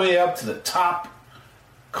all the way up to the top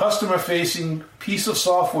customer-facing piece of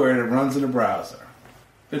software that runs in a browser?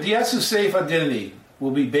 The Diasu Safe Identity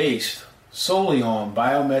will be based solely on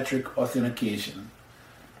biometric authentication,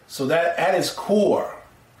 so that at its core,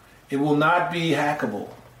 it will not be hackable.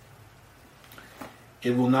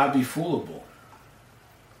 It will not be foolable.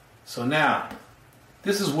 So now,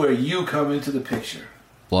 this is where you come into the picture.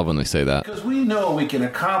 Love when they say that. Because we know we can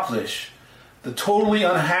accomplish the totally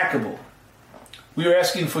unhackable. We are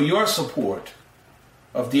asking for your support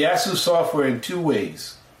of Diasu software in 2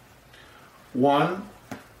 ways. 1,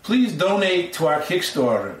 please donate to our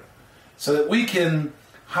Kickstarter so that we can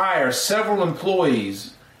hire several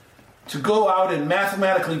employees to go out and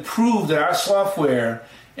mathematically prove that our software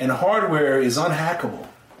and hardware is unhackable.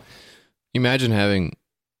 Imagine having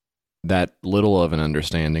that little of an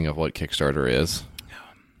understanding of what Kickstarter is.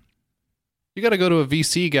 You got to go to a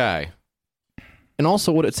VC guy. And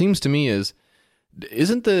also what it seems to me is,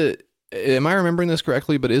 am I remembering this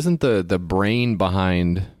correctly, but isn't the brain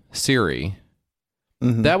behind Siri,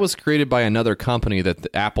 that was created by another company that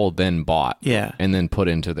Apple then bought and then put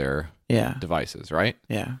into their devices, right?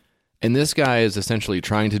 Yeah. And this guy is essentially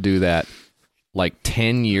trying to do that like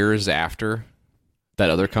 10 years after that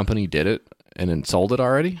other company did it and then sold it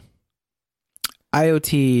already.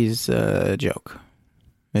 IoT's a joke.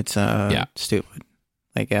 It's stupid.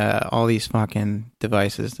 Like all these fucking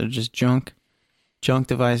devices, they're just junk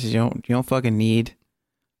devices you don't fucking need.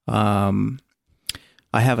 I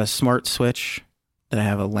have a smart switch that I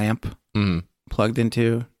have a lamp plugged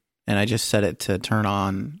into, and I just set it to turn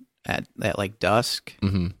on at like dusk.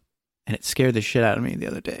 Mm-hmm. And it scared the shit out of me the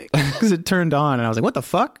other day because it turned on and I was like, what the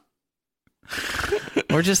fuck?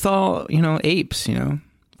 We're just all, apes,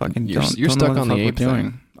 fucking You're don't stuck know what on the fuck ape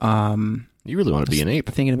we're thing. You really want to be an ape.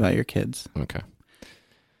 Thinking about your kids. Okay.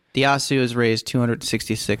 Diasu has raised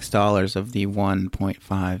 $266 of the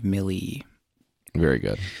 1.5 milli. Very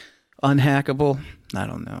good. Unhackable? I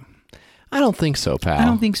don't know. I don't think so, pal. I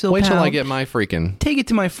don't think so, Wait pal. till I get my freaking... Take it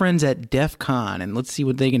to my friends at DEF CON and let's see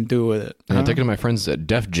what they can do with it. I'll take it to my friends at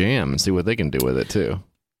Def Jam and see what they can do with it, too.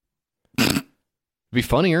 It'd be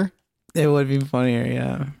funnier. It would be funnier,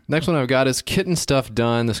 yeah. Next one I've got is Kitten Stuff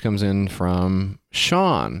Done. This comes in from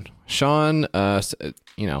Sean. Sean,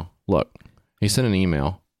 look, he sent an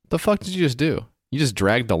email. The fuck did you just do? You just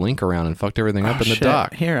dragged the link around and fucked everything up in the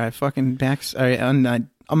doc. Here, I fucking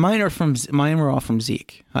mine were all from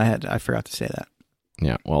Zeke. I forgot to say that.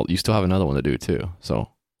 Yeah, well, you still have another one to do too. So,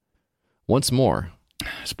 once more.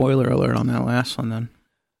 Spoiler alert on that last one then.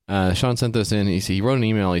 Sean sent this in. He wrote an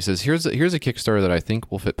email. He says, here's a Kickstarter that I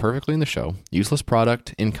think will fit perfectly in the show. Useless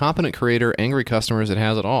product, incompetent creator, angry customers. It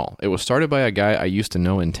has it all. It was started by a guy I used to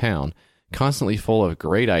know in town, constantly full of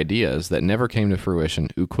great ideas that never came to fruition,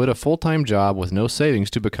 who quit a full-time job with no savings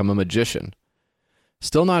to become a magician.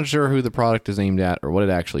 Still not sure who the product is aimed at or what it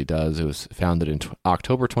actually does. It was founded in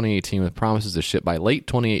October 2018 with promises to ship by late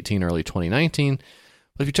 2018, early 2019.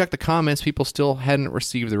 But if you check the comments, people still hadn't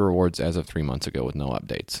received the rewards as of 3 months ago with no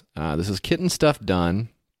updates. This is Kitten Stuff Done.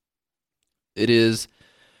 It's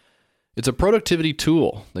a productivity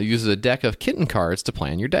tool that uses a deck of kitten cards to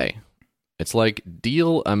plan your day. It's like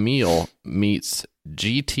Deal a Meal meets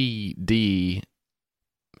GTD,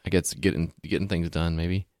 I guess getting things done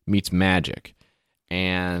maybe, meets Magic.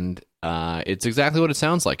 And it's exactly what it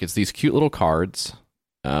sounds like. It's these cute little cards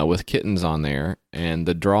with kittens on there, and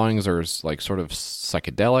the drawings are like sort of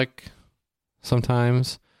psychedelic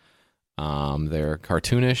sometimes. They're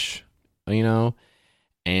cartoonish,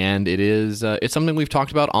 and it's something we've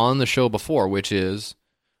talked about on the show before, which is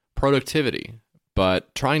productivity,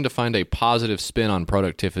 but trying to find a positive spin on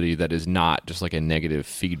productivity that is not just like a negative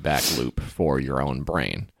feedback loop for your own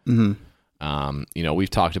brain. Mm-hmm. We've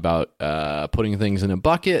talked about putting things in a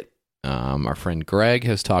bucket. Our friend Greg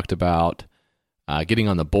has talked about getting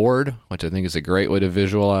on the board, which I think is a great way to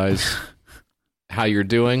visualize how you're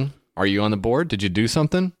doing. Are you on the board? Did you do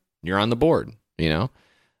something? You're on the board,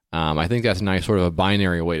 I think that's a nice sort of a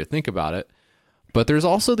binary way to think about it. But there's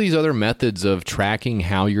also these other methods of tracking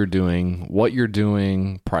how you're doing, what you're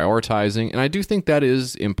doing, prioritizing. And I do think that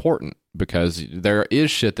is important because there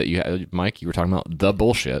is shit that you have. Mike, you were talking about the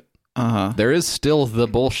bullshit. There is still the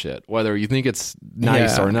bullshit, whether you think it's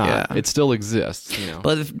nice or not. It still exists. You know?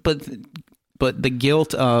 But the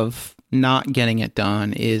guilt of not getting it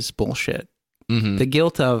done is bullshit. Mm-hmm. The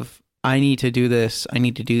guilt of I need to do this. I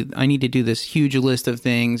need to do this huge list of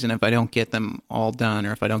things, and if I don't get them all done,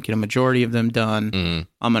 or if I don't get a majority of them done,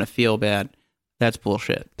 I'm gonna feel bad. That's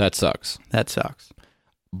bullshit. That sucks.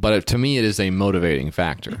 But to me, it is a motivating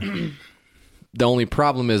factor. The only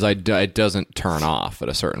problem is it doesn't turn off at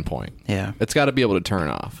a certain point. Yeah, it's got to be able to turn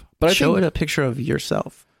off. But show it a picture of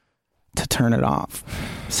yourself to turn it off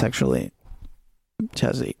sexually,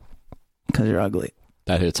 Chezzy, because you're ugly.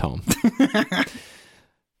 That hits home.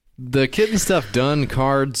 The Kitten Stuff Done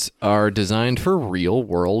cards are designed for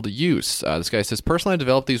real-world use. This guy says, personally, I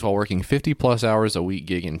developed these while working 50-plus hours a week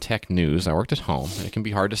gig in tech news. I worked at home, and it can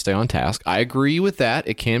be hard to stay on task. I agree with that.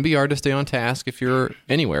 It can be hard to stay on task if you're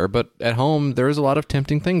anywhere, but at home, there's a lot of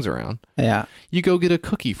tempting things around. Yeah. You go get a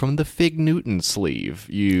cookie from the Fig Newton sleeve.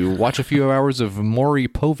 You watch a few hours of Maury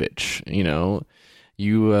Povich, you know.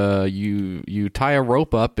 You tie a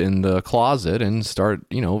rope up in the closet and start,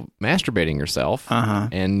 masturbating yourself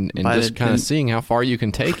and just kind of seeing how far you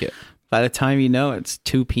can take it. By the time you know, it's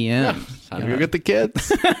 2 p.m. Time to go get the kids.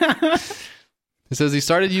 It says he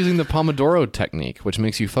started using the Pomodoro technique, which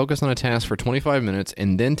makes you focus on a task for 25 minutes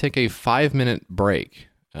and then take a 5-minute break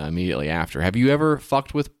immediately after. Have you ever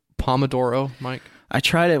fucked with Pomodoro, Mike? I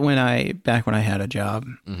tried it back when I had a job,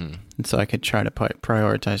 and so I could try to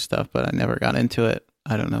prioritize stuff, but I never got into it.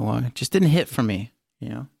 I don't know why. It just didn't hit for me,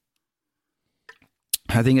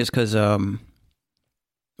 I think it's because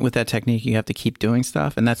with that technique, you have to keep doing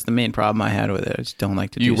stuff, and that's the main problem I had with it. I just don't like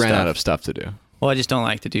to do stuff. You ran out of stuff to do. Well, I just don't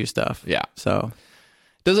like to do stuff. Yeah. So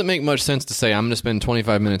it doesn't make much sense to say I'm going to spend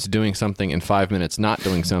 25 minutes doing something and 5 minutes not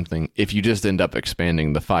doing something if you just end up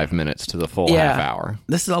expanding the 5 minutes to the full half hour.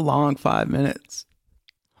 This is a long 5 minutes.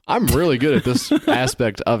 I'm really good at this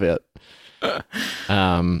aspect of it.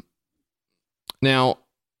 Now,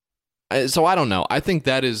 so I don't know. I think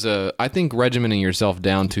that is I think regimenting yourself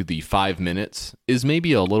down to the 5 minutes is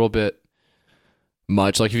maybe a little bit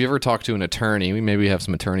much. Like if you ever talk to an attorney, we maybe have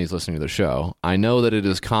some attorneys listening to the show. I know that it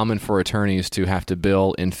is common for attorneys to have to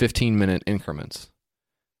bill in 15-minute increments.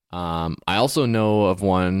 I also know of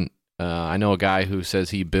one, I know a guy who says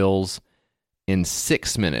he bills in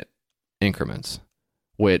 6-minute increments,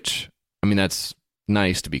 which, I mean, that's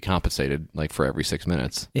nice to be compensated like for every 6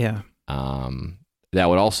 minutes. Yeah. That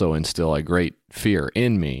would also instill a great fear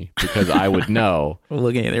in me because I would know.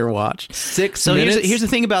 Looking at your watch, 6 so minutes. Here's the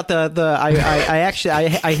thing about I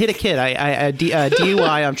hit a kid. I DUI.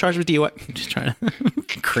 I'm charged with DUI. I'm just trying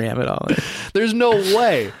to cram it all in. There's no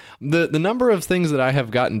way. The number of things that I have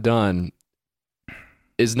gotten done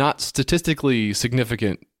is not statistically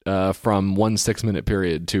significant from one 6-minute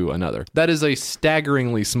period to another. That is a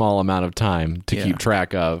staggeringly small amount of time to keep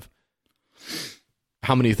track of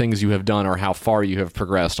how many things you have done or how far you have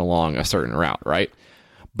progressed along a certain route, right?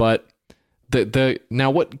 But now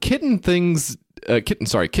what Kitten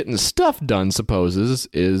Stuff Done supposes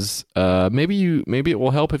is maybe it will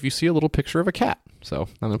help if you see a little picture of a cat. So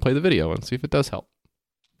I'm going to play the video and see if it does help.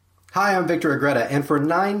 Hi, I'm Victor Agreda, and for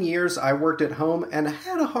 9 years I worked at home and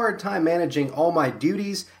had a hard time managing all my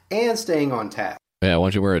duties and staying on task. Yeah, why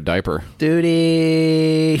don't you wear a diaper?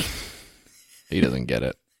 Duty. He doesn't get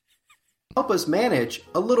it. Help us manage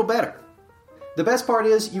a little better. The best part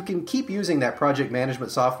is you can keep using that project management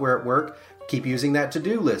software at work, keep using that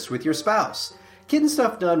to-do list with your spouse. Kitten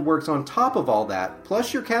Stuff Done works on top of all that,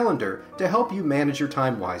 plus your calendar, to help you manage your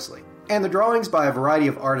time wisely. And the drawings by a variety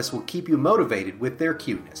of artists will keep you motivated with their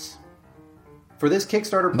cuteness. For this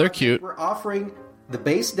Kickstarter project, they're cute. We're offering the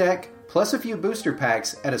base deck plus a few booster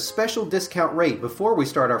packs at a special discount rate before we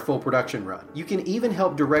start our full production run. You can even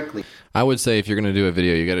help directly. I would say if you're going to do a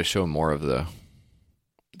video, you got to show more of the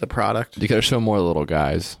product. You got to show more of the little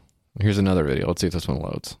guys. Here's another video. Let's see if this one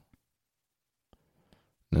loads.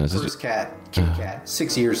 No, this First cat, Kitty Cat,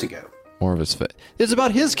 6 years ago. More of his fit. It's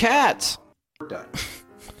about his cats. Done.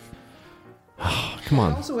 Come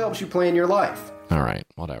on. It also helps you plan your life. All right,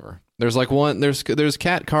 whatever. There's like one. There's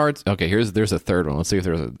cat cards. Okay, there's a third one. Let's see if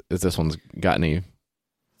this one's got any.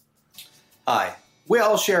 Hi. We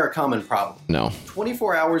all share a common problem. No.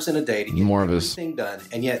 24 hours in a day to get more of everything done,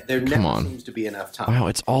 and yet there never seems to be enough time. Wow,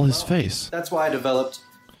 it's all his face. That's why I developed.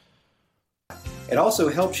 It also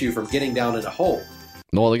helps you from getting down in a hole.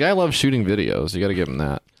 Well, the guy loves shooting videos. You got to give him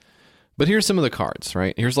that. But here's some of the cards,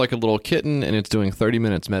 right? Here's like a little kitten, and it's doing 30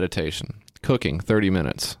 minutes meditation. Cooking, 30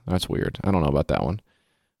 minutes. That's weird. I don't know about that one.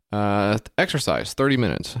 Exercise, 30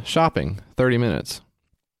 minutes. Shopping, 30 minutes.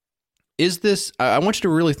 Is this... I want you to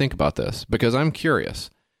really think about this, because I'm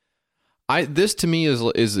curious. This to me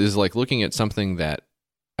is like looking at something that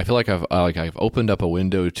I feel like I've opened up a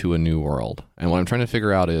window to a new world. And what I'm trying to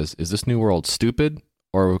figure out is this new world stupid,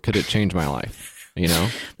 or could it change my life? You know?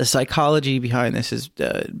 The psychology behind this is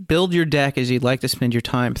build your deck as you'd like to spend your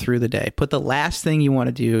time through the day. Put the last thing you want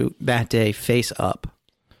to do that day face up,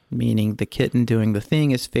 meaning the kitten doing the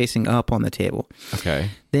thing is facing up on the table. Okay.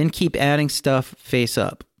 Then keep adding stuff face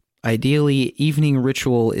up. Ideally, evening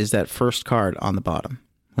ritual is that first card on the bottom.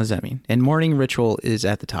 What does that mean? And morning ritual is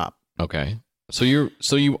at the top. Okay. So you're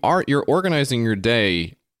organizing your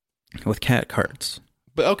day with cat cards.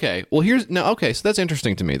 But okay, well so that's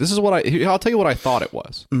interesting to me. This is what I'll tell you what I thought it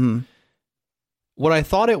was. Mm-hmm. What I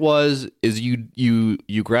thought it was is you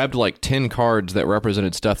grabbed like 10 cards that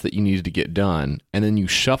represented stuff that you needed to get done, and then you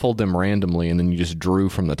shuffled them randomly, and then you just drew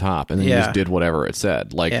from the top, and then you just did whatever it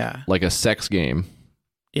said, like a sex game.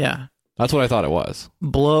 Yeah, that's what I thought it was.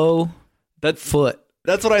 Blow that foot.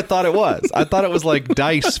 That's what I thought it was. I thought it was like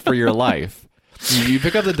dice for your life. You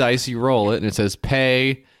pick up the dice, you roll it, and it says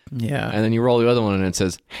pay. Yeah. And then you roll the other one and it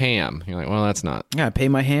says ham. You're like, well, that's not. Yeah, pay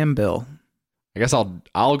my ham bill. I guess I'll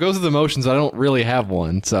go through the motions. I don't really have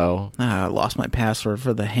one, so. I lost my password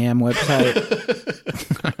for the ham website.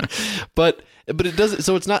 but it doesn't.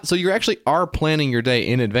 So it's not. So you actually are planning your day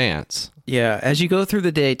in advance. Yeah. As you go through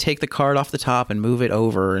the day, take the card off the top and move it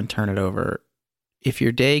over and turn it over. If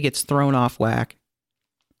your day gets thrown off whack,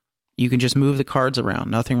 you can just move the cards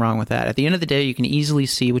around. Nothing wrong with that. At the end of the day, you can easily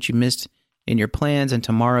see what you missed in your plans, and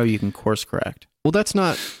tomorrow you can course correct. Well, that's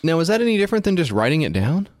not... Now, is that any different than just writing it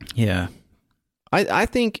down? Yeah. I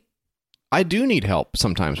think I do need help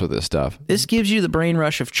sometimes with this stuff. This gives you the brain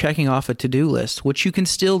rush of checking off a to-do list, which you can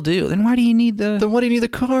still do. Then why do you need the... Then why do you need the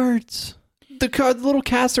cards? The little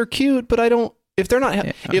cats are cute, but I don't... If they're not...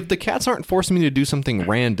 Yeah. If the cats aren't forcing me to do something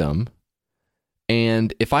random,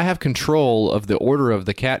 and if I have control of the order of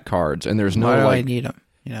the cat cards, and there's no... Why do I need them?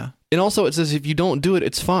 Yeah. And also it says if you don't do it,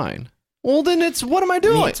 it's fine. Well, then what am I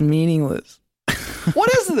doing? It's meaningless.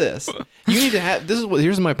 What is this? You need to have...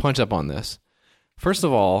 Here's my punch up on this. First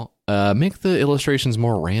of all, make the illustrations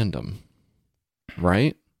more random.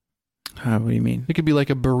 Right? What do you mean? It could be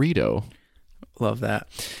like a burrito. Love that.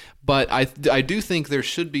 But I do think there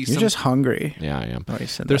should be You're just hungry. Yeah, I am. Oh, you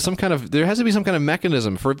said that. There has to be some kind of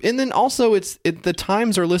mechanism for... And then also, the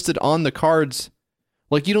times are listed on the cards.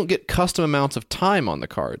 Like, you don't get custom amounts of time on the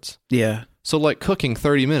cards. Yeah. So, like, cooking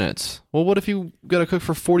 30 minutes. Well, what if you got to cook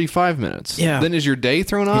for 45 minutes? Yeah. Then is your day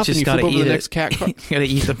thrown off and you flip over the next cat card? You got to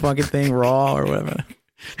eat the fucking thing raw or whatever.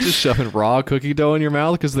 Just shoving raw cookie dough in your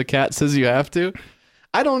mouth because the cat says you have to?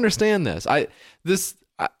 I don't understand this. I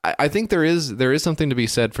think there is something to be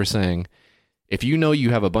said for saying, if you know you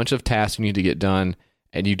have a bunch of tasks you need to get done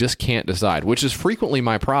and you just can't decide, which is frequently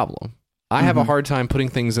my problem. I have a hard time putting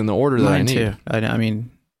things in the order that I need. Too. I mean...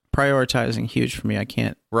 Prioritizing huge for me. I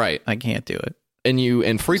can't do it.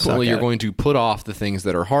 And frequently you're going to put off the things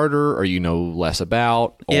that are harder or you know less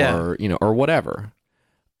about or or whatever.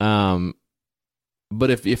 But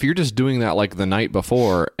if you're just doing that like the night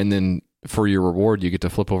before and then for your reward you get to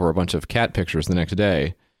flip over a bunch of cat pictures the next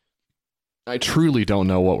day, I truly don't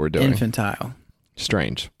know what we're doing. Infantile.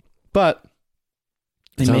 Strange. But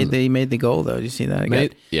they made the goal though. Did you see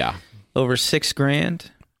that? Yeah. Over $6,000.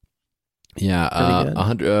 Yeah,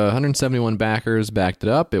 171 backers backed it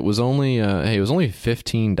up. It was only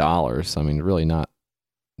 $15. I mean, really not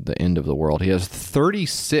the end of the world. He has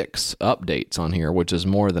 36 updates on here, which is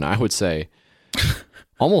more than I would say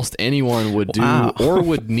almost anyone would do or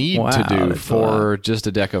would need to do for just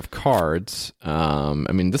a deck of cards.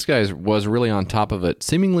 I mean, this guy was really on top of it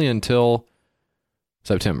seemingly until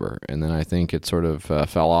September, and then I think it sort of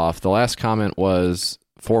fell off. The last comment was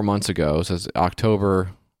 4 months ago. It says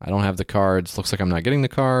October. I don't have the cards. Looks like I'm not getting the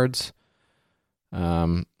cards.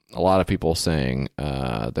 A lot of people saying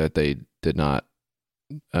that they did not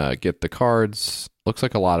get the cards. Looks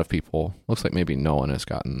like a lot of people. Looks like maybe no one has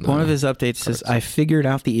gotten. One of his updates says, "I figured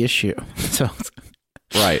out the issue." So,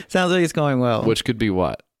 right. Sounds like it's going well. Which could be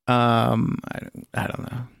what? I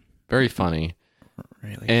don't know. Very funny.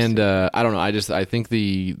 Really. And I don't know. I think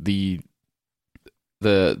the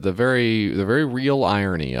very real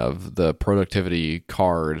irony of the productivity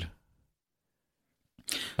card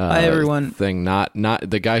hi everyone thing, not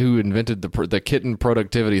the guy who invented the kitten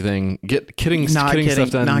productivity thing, getting stuff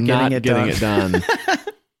done, not getting it done.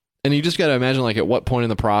 And you just got to imagine, like, at what point in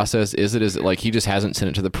the process is it like he just hasn't sent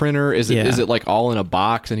it to the printer? Is it like all in a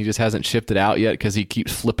box and he just hasn't shipped it out yet because he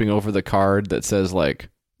keeps flipping over the card that says like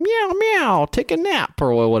meow meow, take a nap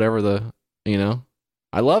or whatever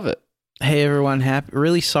I love it. Hey everyone,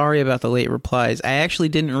 really sorry about the late replies. I actually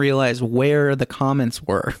didn't realize where the comments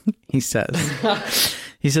were. He says.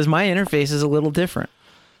 He says my interface is a little different.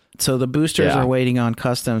 So the boosters are waiting on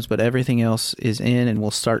customs, but everything else is in and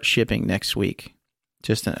will start shipping next week.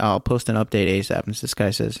 I'll post an update ASAP. And this guy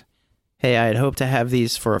says, hey, I had hoped to have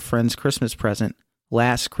these for a friend's Christmas present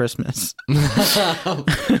last Christmas.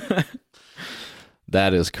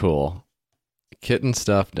 That is cool. Kitten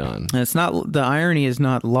stuff done. And it's not, the irony is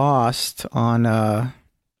not lost on, oh,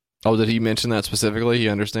 did he mention that specifically? He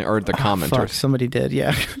understand, or the commenter? Fuck, somebody did,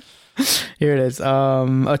 yeah. Here it is.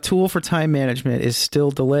 A tool for time management is still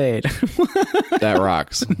delayed. That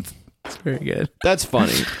rocks. It's very good. That's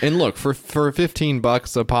funny. And look, for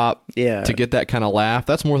 $15 a pop, to get that kind of laugh,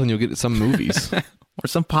 that's more than you'll get at some movies or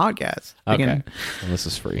some podcasts. Okay, and this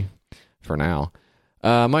is free for now.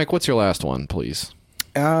 Mike, what's your last one, please?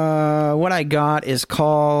 What I got is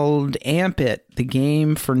called Amp It, the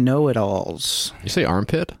game for know-it-alls. You say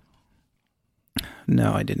armpit?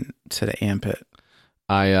 No, I didn't. I said Amp It.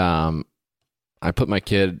 I put my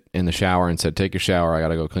kid in the shower and said, take a shower. I got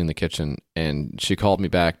to go clean the kitchen. And she called me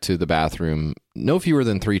back to the bathroom no fewer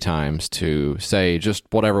than 3 times to say just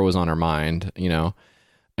whatever was on her mind,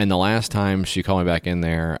 And the last time she called me back in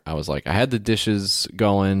there, I was like, I had the dishes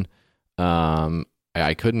going.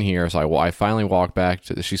 I couldn't hear. So I finally walked back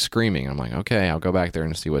she's screaming. I'm like, okay, I'll go back there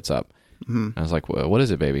and see what's up. Mm-hmm. I was like, what is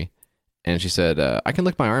it, baby? And she said, I can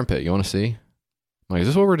lick my armpit. You want to see? I'm like, is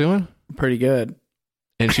this what we're doing? Pretty good.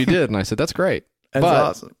 And she did. And I said, that's great. That's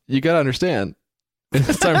awesome. You got to understand,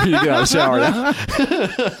 it's time for you to get out of the shower now.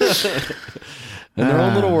 In their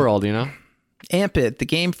own little world, Amp It, the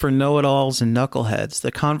game for know-it-alls and knuckleheads,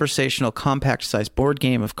 the conversational compact-sized board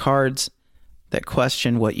game of cards that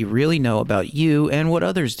question what you really know about you and what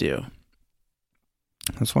others do.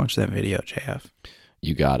 Let's watch that video, JF.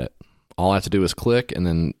 You got it. All I have to do is click, and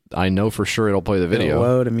then I know for sure it'll play the video. It'll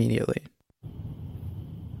load immediately.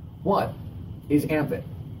 What is Amp It?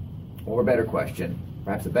 Or a better question,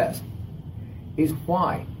 perhaps the best, is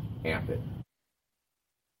why Amp It?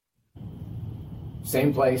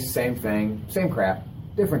 Same place, same thing, same crap,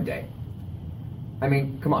 different day. I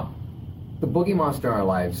mean, come on. The boogie monster in our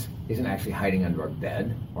lives isn't actually hiding under our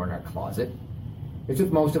bed or in our closet. It's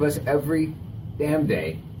with most of us every damn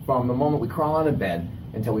day from the moment we crawl out of bed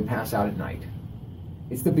until we pass out at night.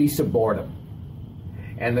 It's the beast of boredom.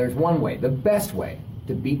 And there's one way, the best way,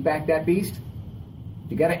 to beat back that beast.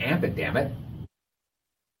 You gotta amp it, damn it.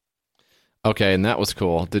 Okay, and that was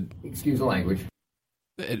cool. Excuse the language.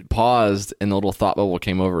 It paused, and the little thought bubble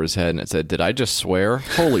came over his head, and it said, "Did I just swear?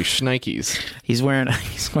 Holy shnikes!" He's wearing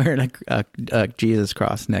a Jesus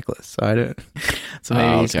cross necklace. So I don't. So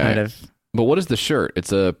maybe he's kind of. But what is the shirt?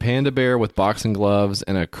 It's a panda bear with boxing gloves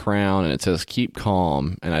and a crown, and it says "Keep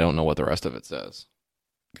calm." And I don't know what the rest of it says.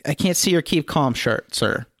 I can't see your "Keep calm" shirt,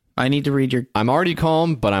 sir. I need to read your... I'm already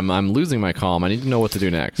calm, but I'm losing my calm. I need to know what to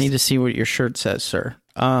do next. I need to see what your shirt says, sir.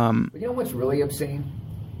 You know what's really obscene?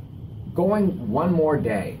 Going one more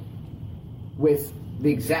day with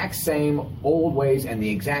the exact same old ways and the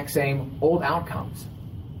exact same old outcomes.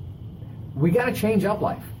 We got to change up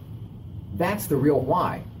life. That's the real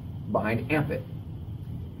why behind Amp It.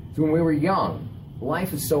 So when we were young,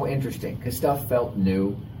 life was so interesting because stuff felt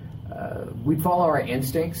new. We'd follow our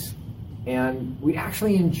instincts. And we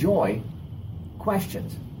actually enjoy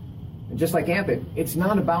questions. And just like Amp It, it's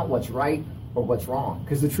not about what's right or what's wrong,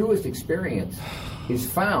 because the truest experience is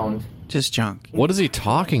found... Just junk. What is he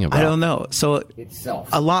talking about? I don't know. So itself.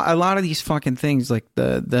 A lot of these fucking things, like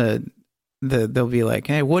they'll be like,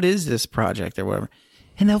 hey, what is this project or whatever?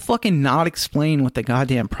 And they'll fucking not explain what the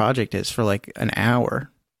goddamn project is for like an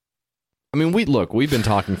hour. I mean, we've been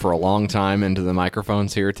talking for a long time into the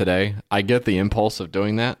microphones here today. I get the impulse of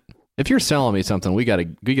doing that. If you're selling me something, we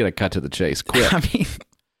gotta cut to the chase quick. I mean,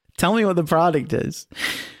 tell me what the product is.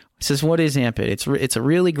 It says, what is Amp It? It's a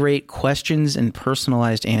really great questions and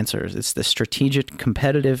personalized answers. It's the strategic,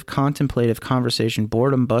 competitive, contemplative conversation,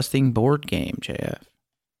 boredom busting board game, JF.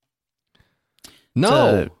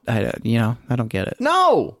 No. I don't get it.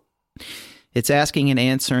 No. It's asking and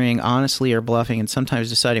answering honestly or bluffing and sometimes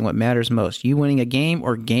deciding what matters most. You winning a game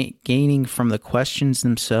or gaining from the questions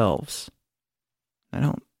themselves.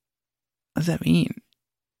 What does that mean?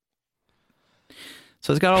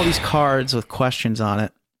 So it's got all these cards with questions on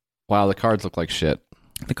it. Wow, the cards look like shit.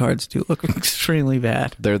 The cards do look extremely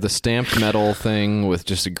bad. They're the stamped metal thing with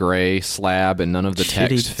just a gray slab, and none of the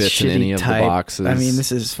text fits in shitty any of type. the boxes. I mean,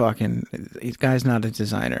 this is fucking... This guy's not a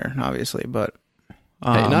designer, obviously, but...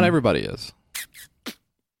 Hey, not everybody is.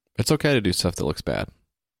 It's okay to do stuff that looks bad.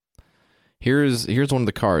 Here's one of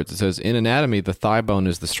the cards. It says, in anatomy, the thigh bone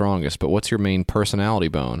is the strongest, but what's your main personality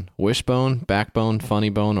bone? Wishbone, backbone, funny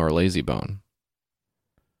bone, or lazy bone?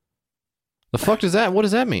 The fuck does that... What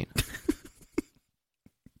does that mean?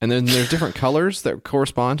 And then there's different colors that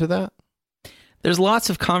correspond to that? There's lots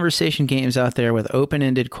of conversation games out there with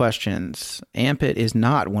open-ended questions. Ampit is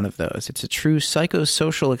not one of those. It's a true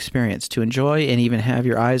psychosocial experience to enjoy and even have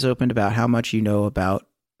your eyes opened about how much you know about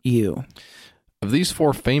you. Of these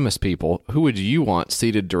 4 famous people, who would you want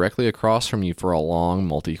seated directly across from you for a long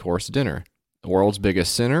multi-course dinner? The world's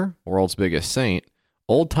biggest sinner, world's biggest saint,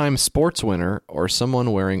 old-time sports winner, or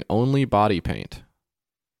someone wearing only body paint?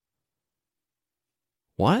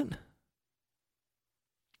 What?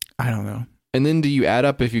 I don't know. And then do you add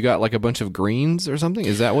up if you got like a bunch of greens or something?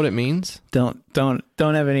 Is that what it means? Don't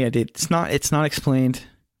have any idea. It's not explained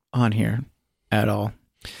on here at all.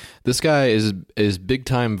 This guy is big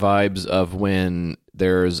time vibes of when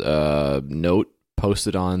there's a note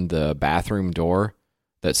posted on the bathroom door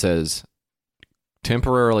that says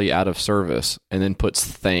temporarily out of service and then puts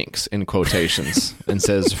thanks in quotations and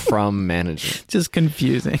says from management. Just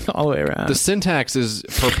confusing all the way around. The syntax is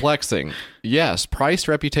perplexing. Yes, price,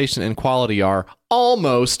 reputation, and quality are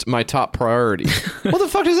almost my top priority. What the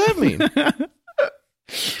fuck does that mean?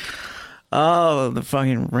 Oh, the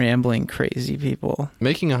fucking rambling crazy people.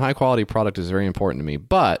 Making a high quality product is very important to me,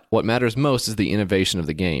 but what matters most is the innovation of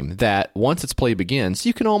the game. That once its play begins,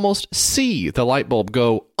 you can almost see the light bulb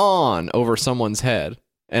go on over someone's head.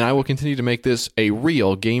 And I will continue to make this a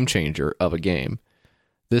real game changer of a game.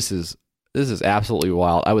 This is absolutely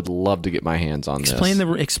wild. I would love to get my hands on this.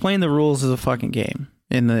 Explain the rules of the fucking game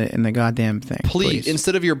in the goddamn thing. Please.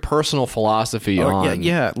 Instead of your personal philosophy on...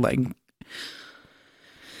 Yeah, like...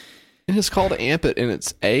 And it's called Ampit, and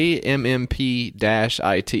it's AMMP-IT.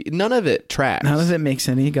 None of it tracks. None of it makes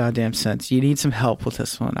any goddamn sense. You need some help with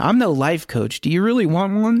this one. I'm no life coach. Do you really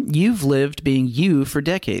want one? You've lived being you for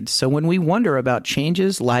decades. So when we wonder about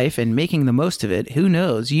changes, life, and making the most of it, who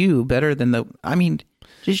knows you better than the... I mean,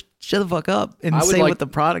 just shut the fuck up and say what the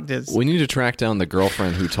product is. We need to track down the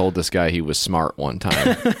girlfriend who told this guy he was smart one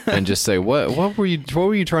time and just say, what were you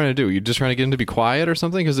trying to do? You just trying to get him to be quiet or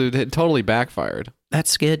something? Because it totally backfired.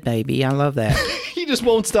 That's good, baby. I love that. He just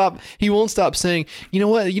won't stop. He won't stop saying, you know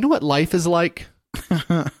what life is like? Who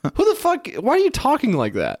the fuck? Why are you talking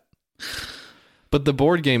like that? But the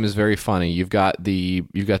board game is very funny. You've got the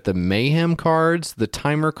mayhem cards, the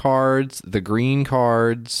timer cards, the green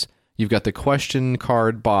cards. You've got the question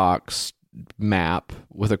card box map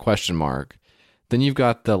with a question mark. Then you've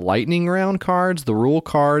got the lightning round cards, the rule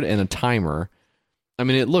card, and a timer. I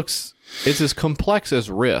mean, it's as complex as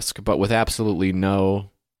Risk, but with absolutely no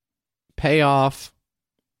payoff.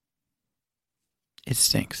 It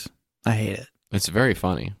stinks. I hate it. It's very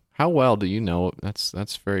funny. How well do you know? That's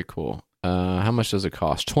very cool. How much does it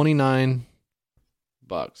cost? $29.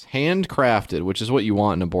 Handcrafted, which is what you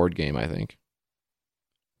want in a board game, I think.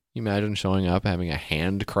 You imagine showing up having a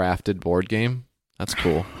handcrafted board game? That's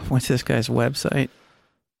cool. What's this guy's website?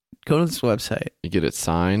 Go to this website. You get it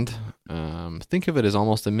signed. Think of it as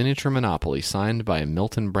almost a miniature Monopoly signed by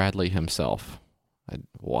Milton Bradley himself.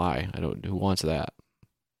 Why? Who wants that?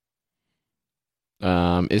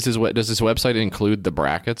 Does this website include the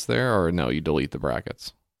brackets there, or no? You delete the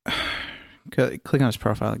brackets. Click on his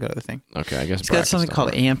profile and go to the thing. Okay, I guess it's got something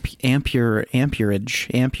called amperage.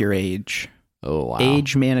 Oh wow!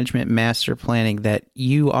 Age management master planning that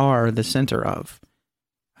you are the center of.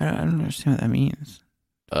 I don't understand what that means.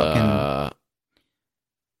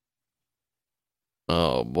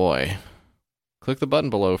 Oh boy. Click the button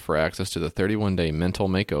below for access to the 31-day mental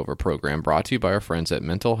makeover program brought to you by our friends at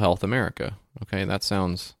Mental Health America. Okay, that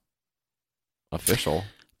sounds official.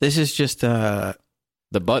 This is just the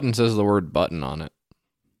button says the word button on it.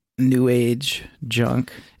 New age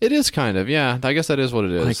junk. It is kind of, yeah. I guess that is what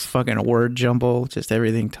it is. Like fucking word jumble, just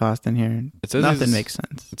everything tossed in here. Nothing makes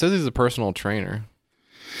sense. It says he's a personal trainer.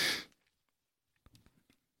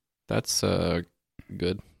 That's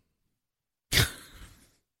good.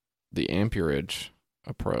 The amperage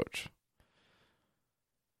approach.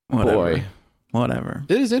 Whatever. Boy.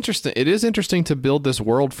 It is interesting. It is interesting to build this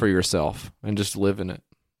world for yourself and just live in it,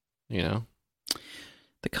 you know?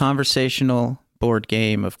 The conversational board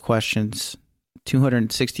game of questions,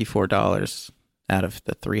 $264 out of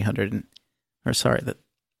the the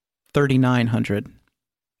 3,900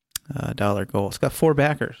 dollar goal. It's got 4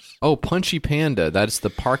 backers. Oh, Punchy Panda. That's the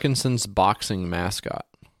Parkinson's boxing mascot.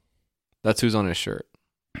 That's who's on his shirt.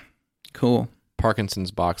 Cool.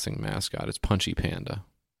 Parkinson's boxing mascot. It's Punchy Panda.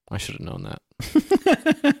 I should have known that.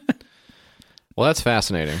 Well, that's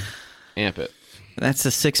fascinating. Amp it. That's a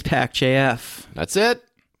 6-pack JF. That's it?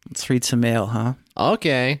 Let's read some mail, huh?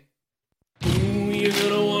 Okay. You're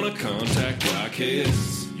gonna wanna contact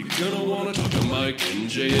YKS. You're gonna wanna talk to Mike and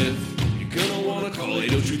JF. You're gonna wanna call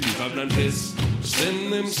 802-359-PISS.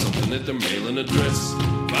 Send them something at their mailing address.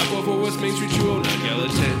 544 West Main Street, 209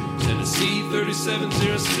 Gallatin, Tennessee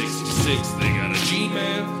 37066. They got a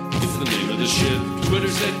Gmail, it's the name of the ship.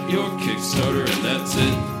 Twitter's at your Kickstarter, and that's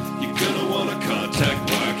it. You're gonna wanna contact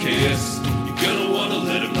YKS. You're gonna wanna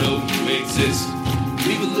let them know you exist.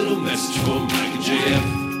 Leave a little message for Mike and JF.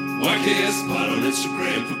 YKS Pod on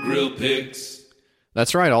Instagram for grill pics.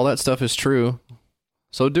 That's right. All that stuff is true.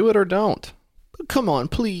 So do it or don't. But come on,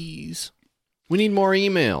 please. We need more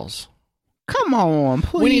emails. Come on,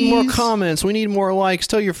 please. We need more comments. We need more likes.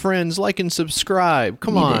 Tell your friends, like and subscribe.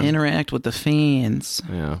 Come on. To interact with the fans.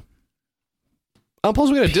 Yeah.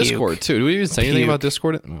 Plus, we got a Discord, too. Do we even say anything about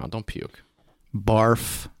Discord? No, don't puke.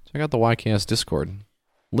 Barf. Check out the YKS Discord.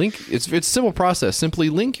 Link. It's a simple process. Simply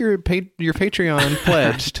link your Patreon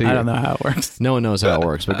pledge to I don't know how it works. No one knows how it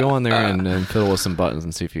works, but go on there and fiddle with some buttons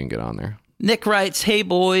and see if you can get on there. Nick writes, "Hey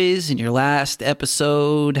boys, in your last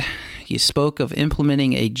episode, you spoke of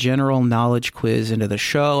implementing a general knowledge quiz into the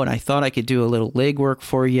show, and I thought I could do a little legwork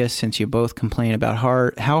for you since you both complain about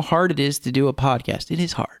how hard it is to do a podcast. It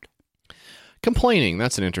is hard. Complaining,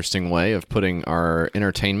 that's an interesting way of putting our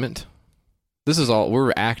entertainment. This is all,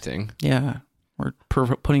 we're acting. Yeah, we're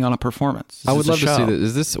putting on a performance. I would love to see this.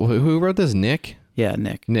 Is this, who wrote this, Nick? Yeah,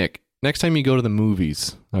 Nick. Nick, next time you go to the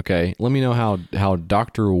movies, okay, let me know how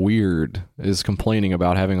Dr. Weird is complaining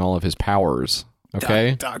about having all of his powers,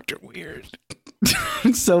 okay? Dr. Weird.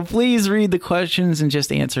 So please read the questions and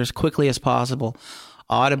just answer as quickly as possible,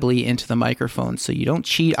 audibly into the microphone so you don't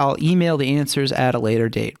cheat. I'll email the answers at a later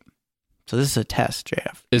date. So this is a test,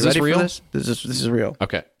 JF. Is this real? This is real.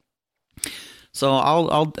 Okay. So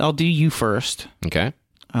I'll do you first. Okay.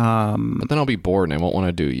 But then I'll be bored and I won't want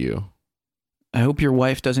to do you. I hope your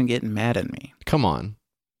wife doesn't get mad at me. Come on.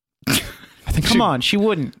 She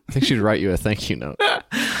wouldn't. I think she'd write you a thank you note.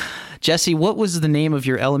 Jesse, what was the name of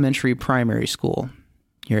your primary school?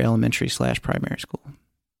 Your elementary/primary school.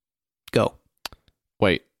 Go.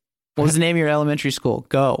 Wait. What was the name of your elementary school?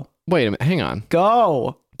 Go. Wait a minute. Hang on.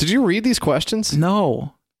 Go. Did you read these questions?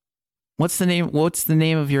 No. What's the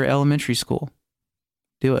name of your elementary school?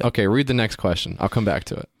 Do it. Okay, read the next question. I'll come back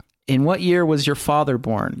to it. In what year was your father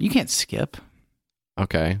born? You can't skip.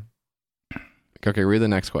 Okay, read the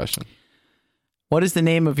next question. What is the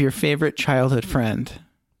name of your favorite childhood friend?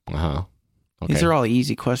 Uh-huh. Okay. These are all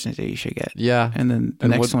easy questions that you should get. Yeah. And then the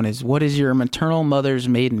next one is, what is your maternal mother's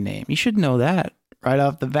maiden name? You should know that right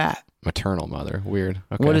off the bat. Maternal mother. Weird.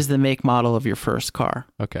 Okay. What is the make model of your first car?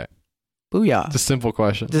 Okay. Booyah. Just simple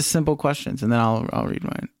questions. Just simple questions, and then I'll read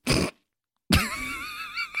mine.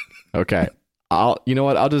 Okay. You know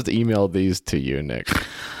what? I'll just email these to you, Nick.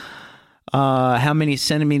 How many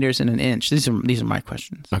centimeters in an inch? These are my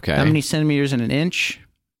questions. Okay. How many centimeters in an inch?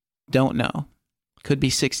 Don't know. Could be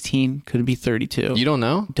 16. Could be 32. You don't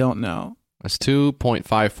know? Don't know. That's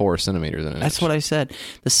 2.54 centimeters in an inch. That's what I said.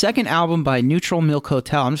 The second album by Neutral Milk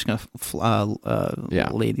Hotel. I'm just going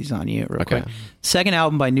to lay these on you real quick. Second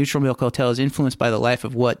album by Neutral Milk Hotel is influenced by the life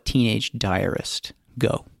of what teenage diarist?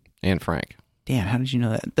 Go. Anne Frank. Damn, how did you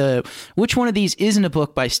know that? Which one of these isn't a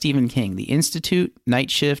book by Stephen King? The Institute,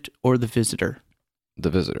 Night Shift, or The Visitor?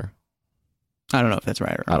 The Visitor. I don't know if that's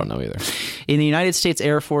right or wrong. I don't know either. In the United States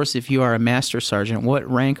Air Force, if you are a master sergeant, what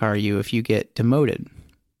rank are you if you get demoted?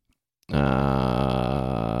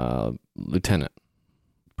 Lieutenant.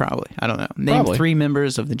 Probably. I don't know. Name 3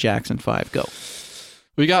 members of the Jackson 5. Go.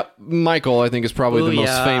 We got Michael, I think, is probably the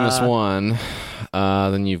most famous one.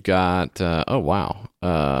 Then you've got,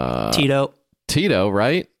 Tito,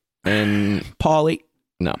 right? And Paulie.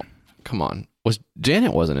 No. Come on.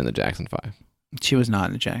 Janet wasn't in the Jackson 5. She was not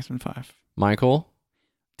in the Jackson 5. Michael.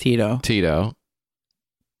 Tito. Jermaine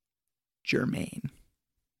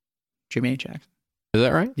Jackson. Is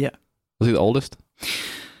that right? Yeah. Was he the oldest?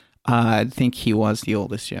 I think he was the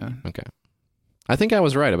oldest, yeah. Okay. I think I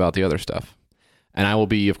was right about the other stuff. And I will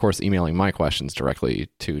be, of course, emailing my questions directly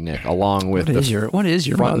to Nick, along with what is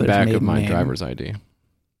your front and back of my name? driver's ID.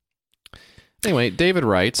 Anyway, David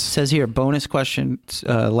writes... Says here, bonus question,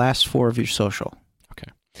 last 4 of your social.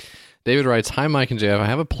 Okay. David writes, "Hi, Mike and JF. I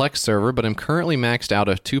have a Plex server, but I'm currently maxed out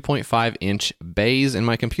of 2.5-inch bays in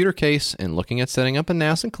my computer case and looking at setting up a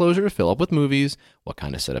NAS enclosure to fill up with movies. What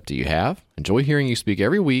kind of setup do you have? Enjoy hearing you speak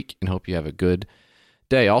every week and hope you have a good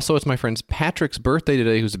day. Also, it's my friend Patrick's birthday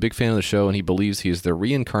today, who's a big fan of the show, and he believes he is the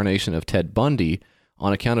reincarnation of Ted Bundy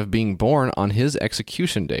on account of being born on his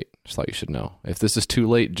execution date. Just thought you should know. If this is too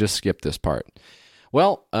late, just skip this part."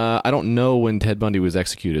 Well, I don't know when Ted Bundy was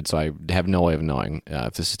executed, so I have no way of knowing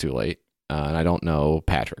if this is too late. And I don't know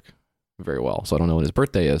Patrick very well, so I don't know what his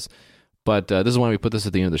birthday is. But this is why we put this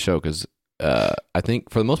at the end of the show, because I think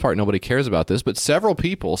for the most part nobody cares about this, but several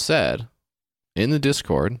people said in the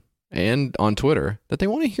Discord and on Twitter that they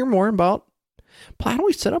want to hear more about how do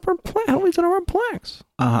we set up our Plex.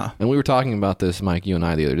 And we were talking about this, Mike, you and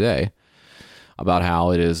I, the other day, about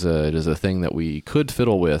how it is a thing that we could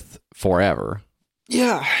fiddle with forever.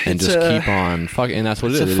 Yeah, and just keep on fucking, and that's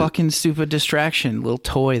what it is. It's a fucking stupid distraction, little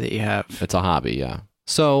toy that you have. It's a hobby, yeah.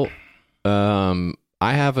 So, I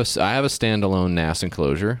have a standalone NAS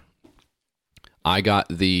enclosure. I got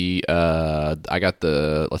I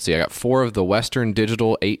got 4 of the Western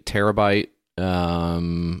Digital 8 terabyte.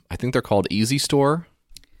 I think they're called Easy Store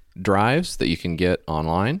drives that you can get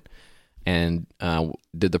online, and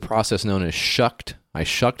did the process known as shucked. I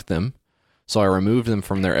shucked them, so I removed them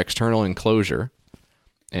from their external enclosure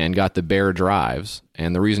and got the bare drives.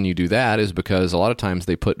 And the reason you do that is because a lot of times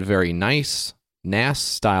they put very nice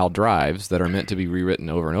NAS-style drives that are meant to be rewritten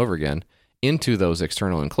over and over again into those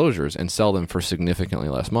external enclosures and sell them for significantly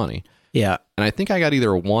less money. Yeah. And I think I got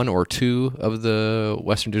either 1 or 2 of the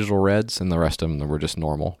Western Digital Reds, and the rest of them were just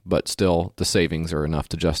normal. But still, the savings are enough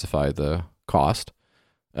to justify the cost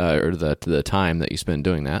or the time that you spend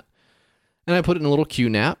doing that. And I put it in a little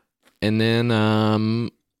QNAP, and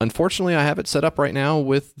then... unfortunately, I have it set up right now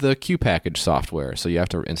with the Q package software. So you have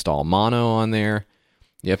to install Mono on there.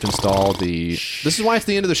 You have to install This is why it's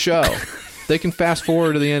the end of the show. They can fast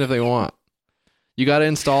forward to the end if they want. You got to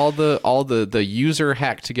install all the user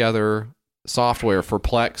hacked together software for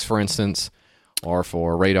Plex, for instance, or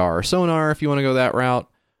for Radar or Sonar if you want to go that route.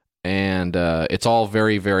 And it's all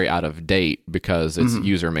very, very out of date because it's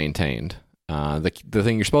user maintained. The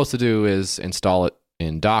thing you're supposed to do is install it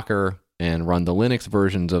in Docker and run the Linux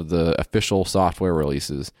versions of the official software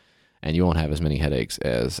releases, and you won't have as many headaches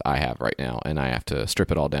as I have right now, and I have to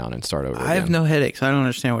strip it all down and start over again. I have no headaches. I don't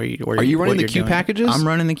understand where you Are you running the Q packages? I'm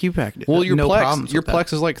running the Q packages. Well, your no Plex,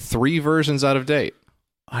 Plex is like 3 versions out of date.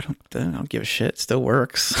 I don't give a shit. It still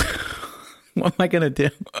works. What am I going to do?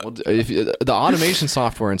 Well, if the automation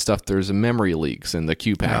software and stuff, there's a memory leaks in the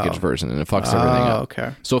Q package version, and it fucks everything up.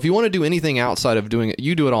 Okay. So if you want to do anything outside of doing it,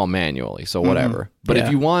 you do it all manually, so whatever. But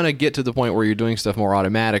if you want to get to the point where you're doing stuff more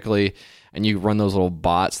automatically, and you run those little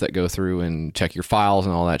bots that go through and check your files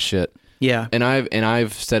and all that shit. Yeah. And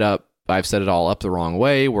I've set it all up the wrong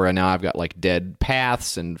way, where now I've got like dead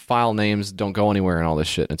paths and file names don't go anywhere and all this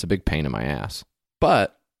shit. And it's a big pain in my ass.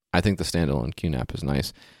 But I think the standalone QNAP is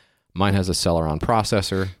nice. Mine has a Celeron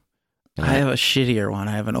processor. I have a shittier one.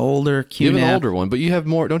 I have an older QNAP. You have an older one, but you have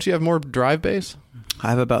more. Don't you have more drive bays?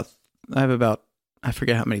 I have about. I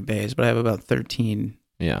forget how many bays, but I have about 13.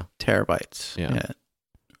 Terabytes. Yeah.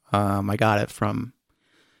 I got it from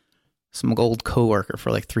some old coworker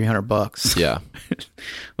for like $300. Yeah.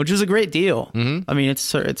 Which was a great deal. Mm-hmm. I mean, it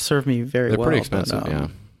served me very well. They're pretty expensive.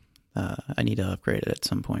 I need to upgrade it at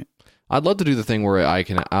some point. I'd love to do the thing where I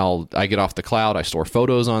get off the cloud, I store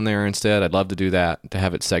photos on there instead. I'd love to do that, to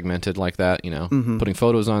have it segmented like that, putting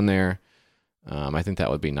photos on there. I think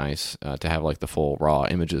that would be nice to have like the full raw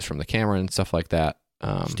images from the camera and stuff like that.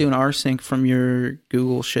 Just do an rsync from your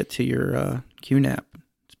Google shit to your QNAP.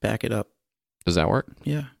 Just back it up. Does that work?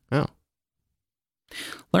 Yeah. Oh.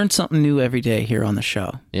 Learn something new every day here on the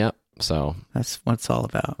show. Yep. So that's what it's all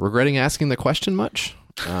about. Regretting asking the question much?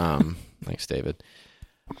 Thanks, David.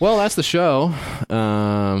 Well, that's the show.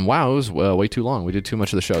 Wow, it was way too long. We did too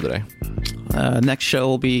much of the show today. Next show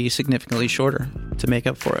will be significantly shorter to make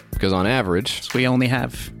up for it. Because on average... we only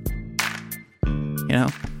have...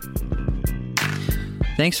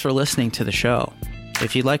 Thanks for listening to the show.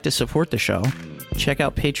 If you'd like to support the show, check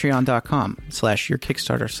out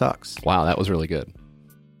patreon.com/yourkickstartersucks. Wow, that was really good.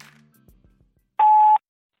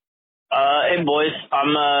 Hey, boys.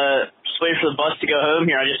 I'm just waiting for the bus to go home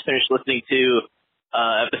here. I just finished listening to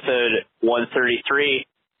episode 133,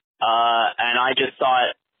 and I just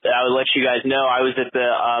thought that I would let you guys know I was at the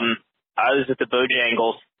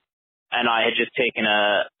Bojangles, and I had just taken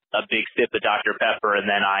a big sip of Dr. Pepper, and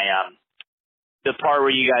then the part where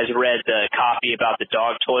you guys read the copy about the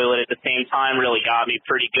dog toilet at the same time really got me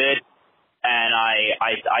pretty good, and I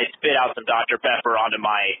spit out some Dr. Pepper onto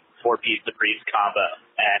my 4-piece Caprice combo,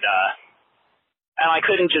 and and I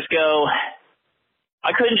couldn't just go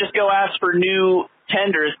ask for new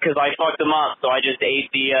tenders because I fucked them up. So I just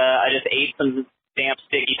ate some damp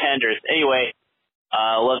sticky tenders. Anyway,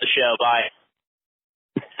 love the show. Bye.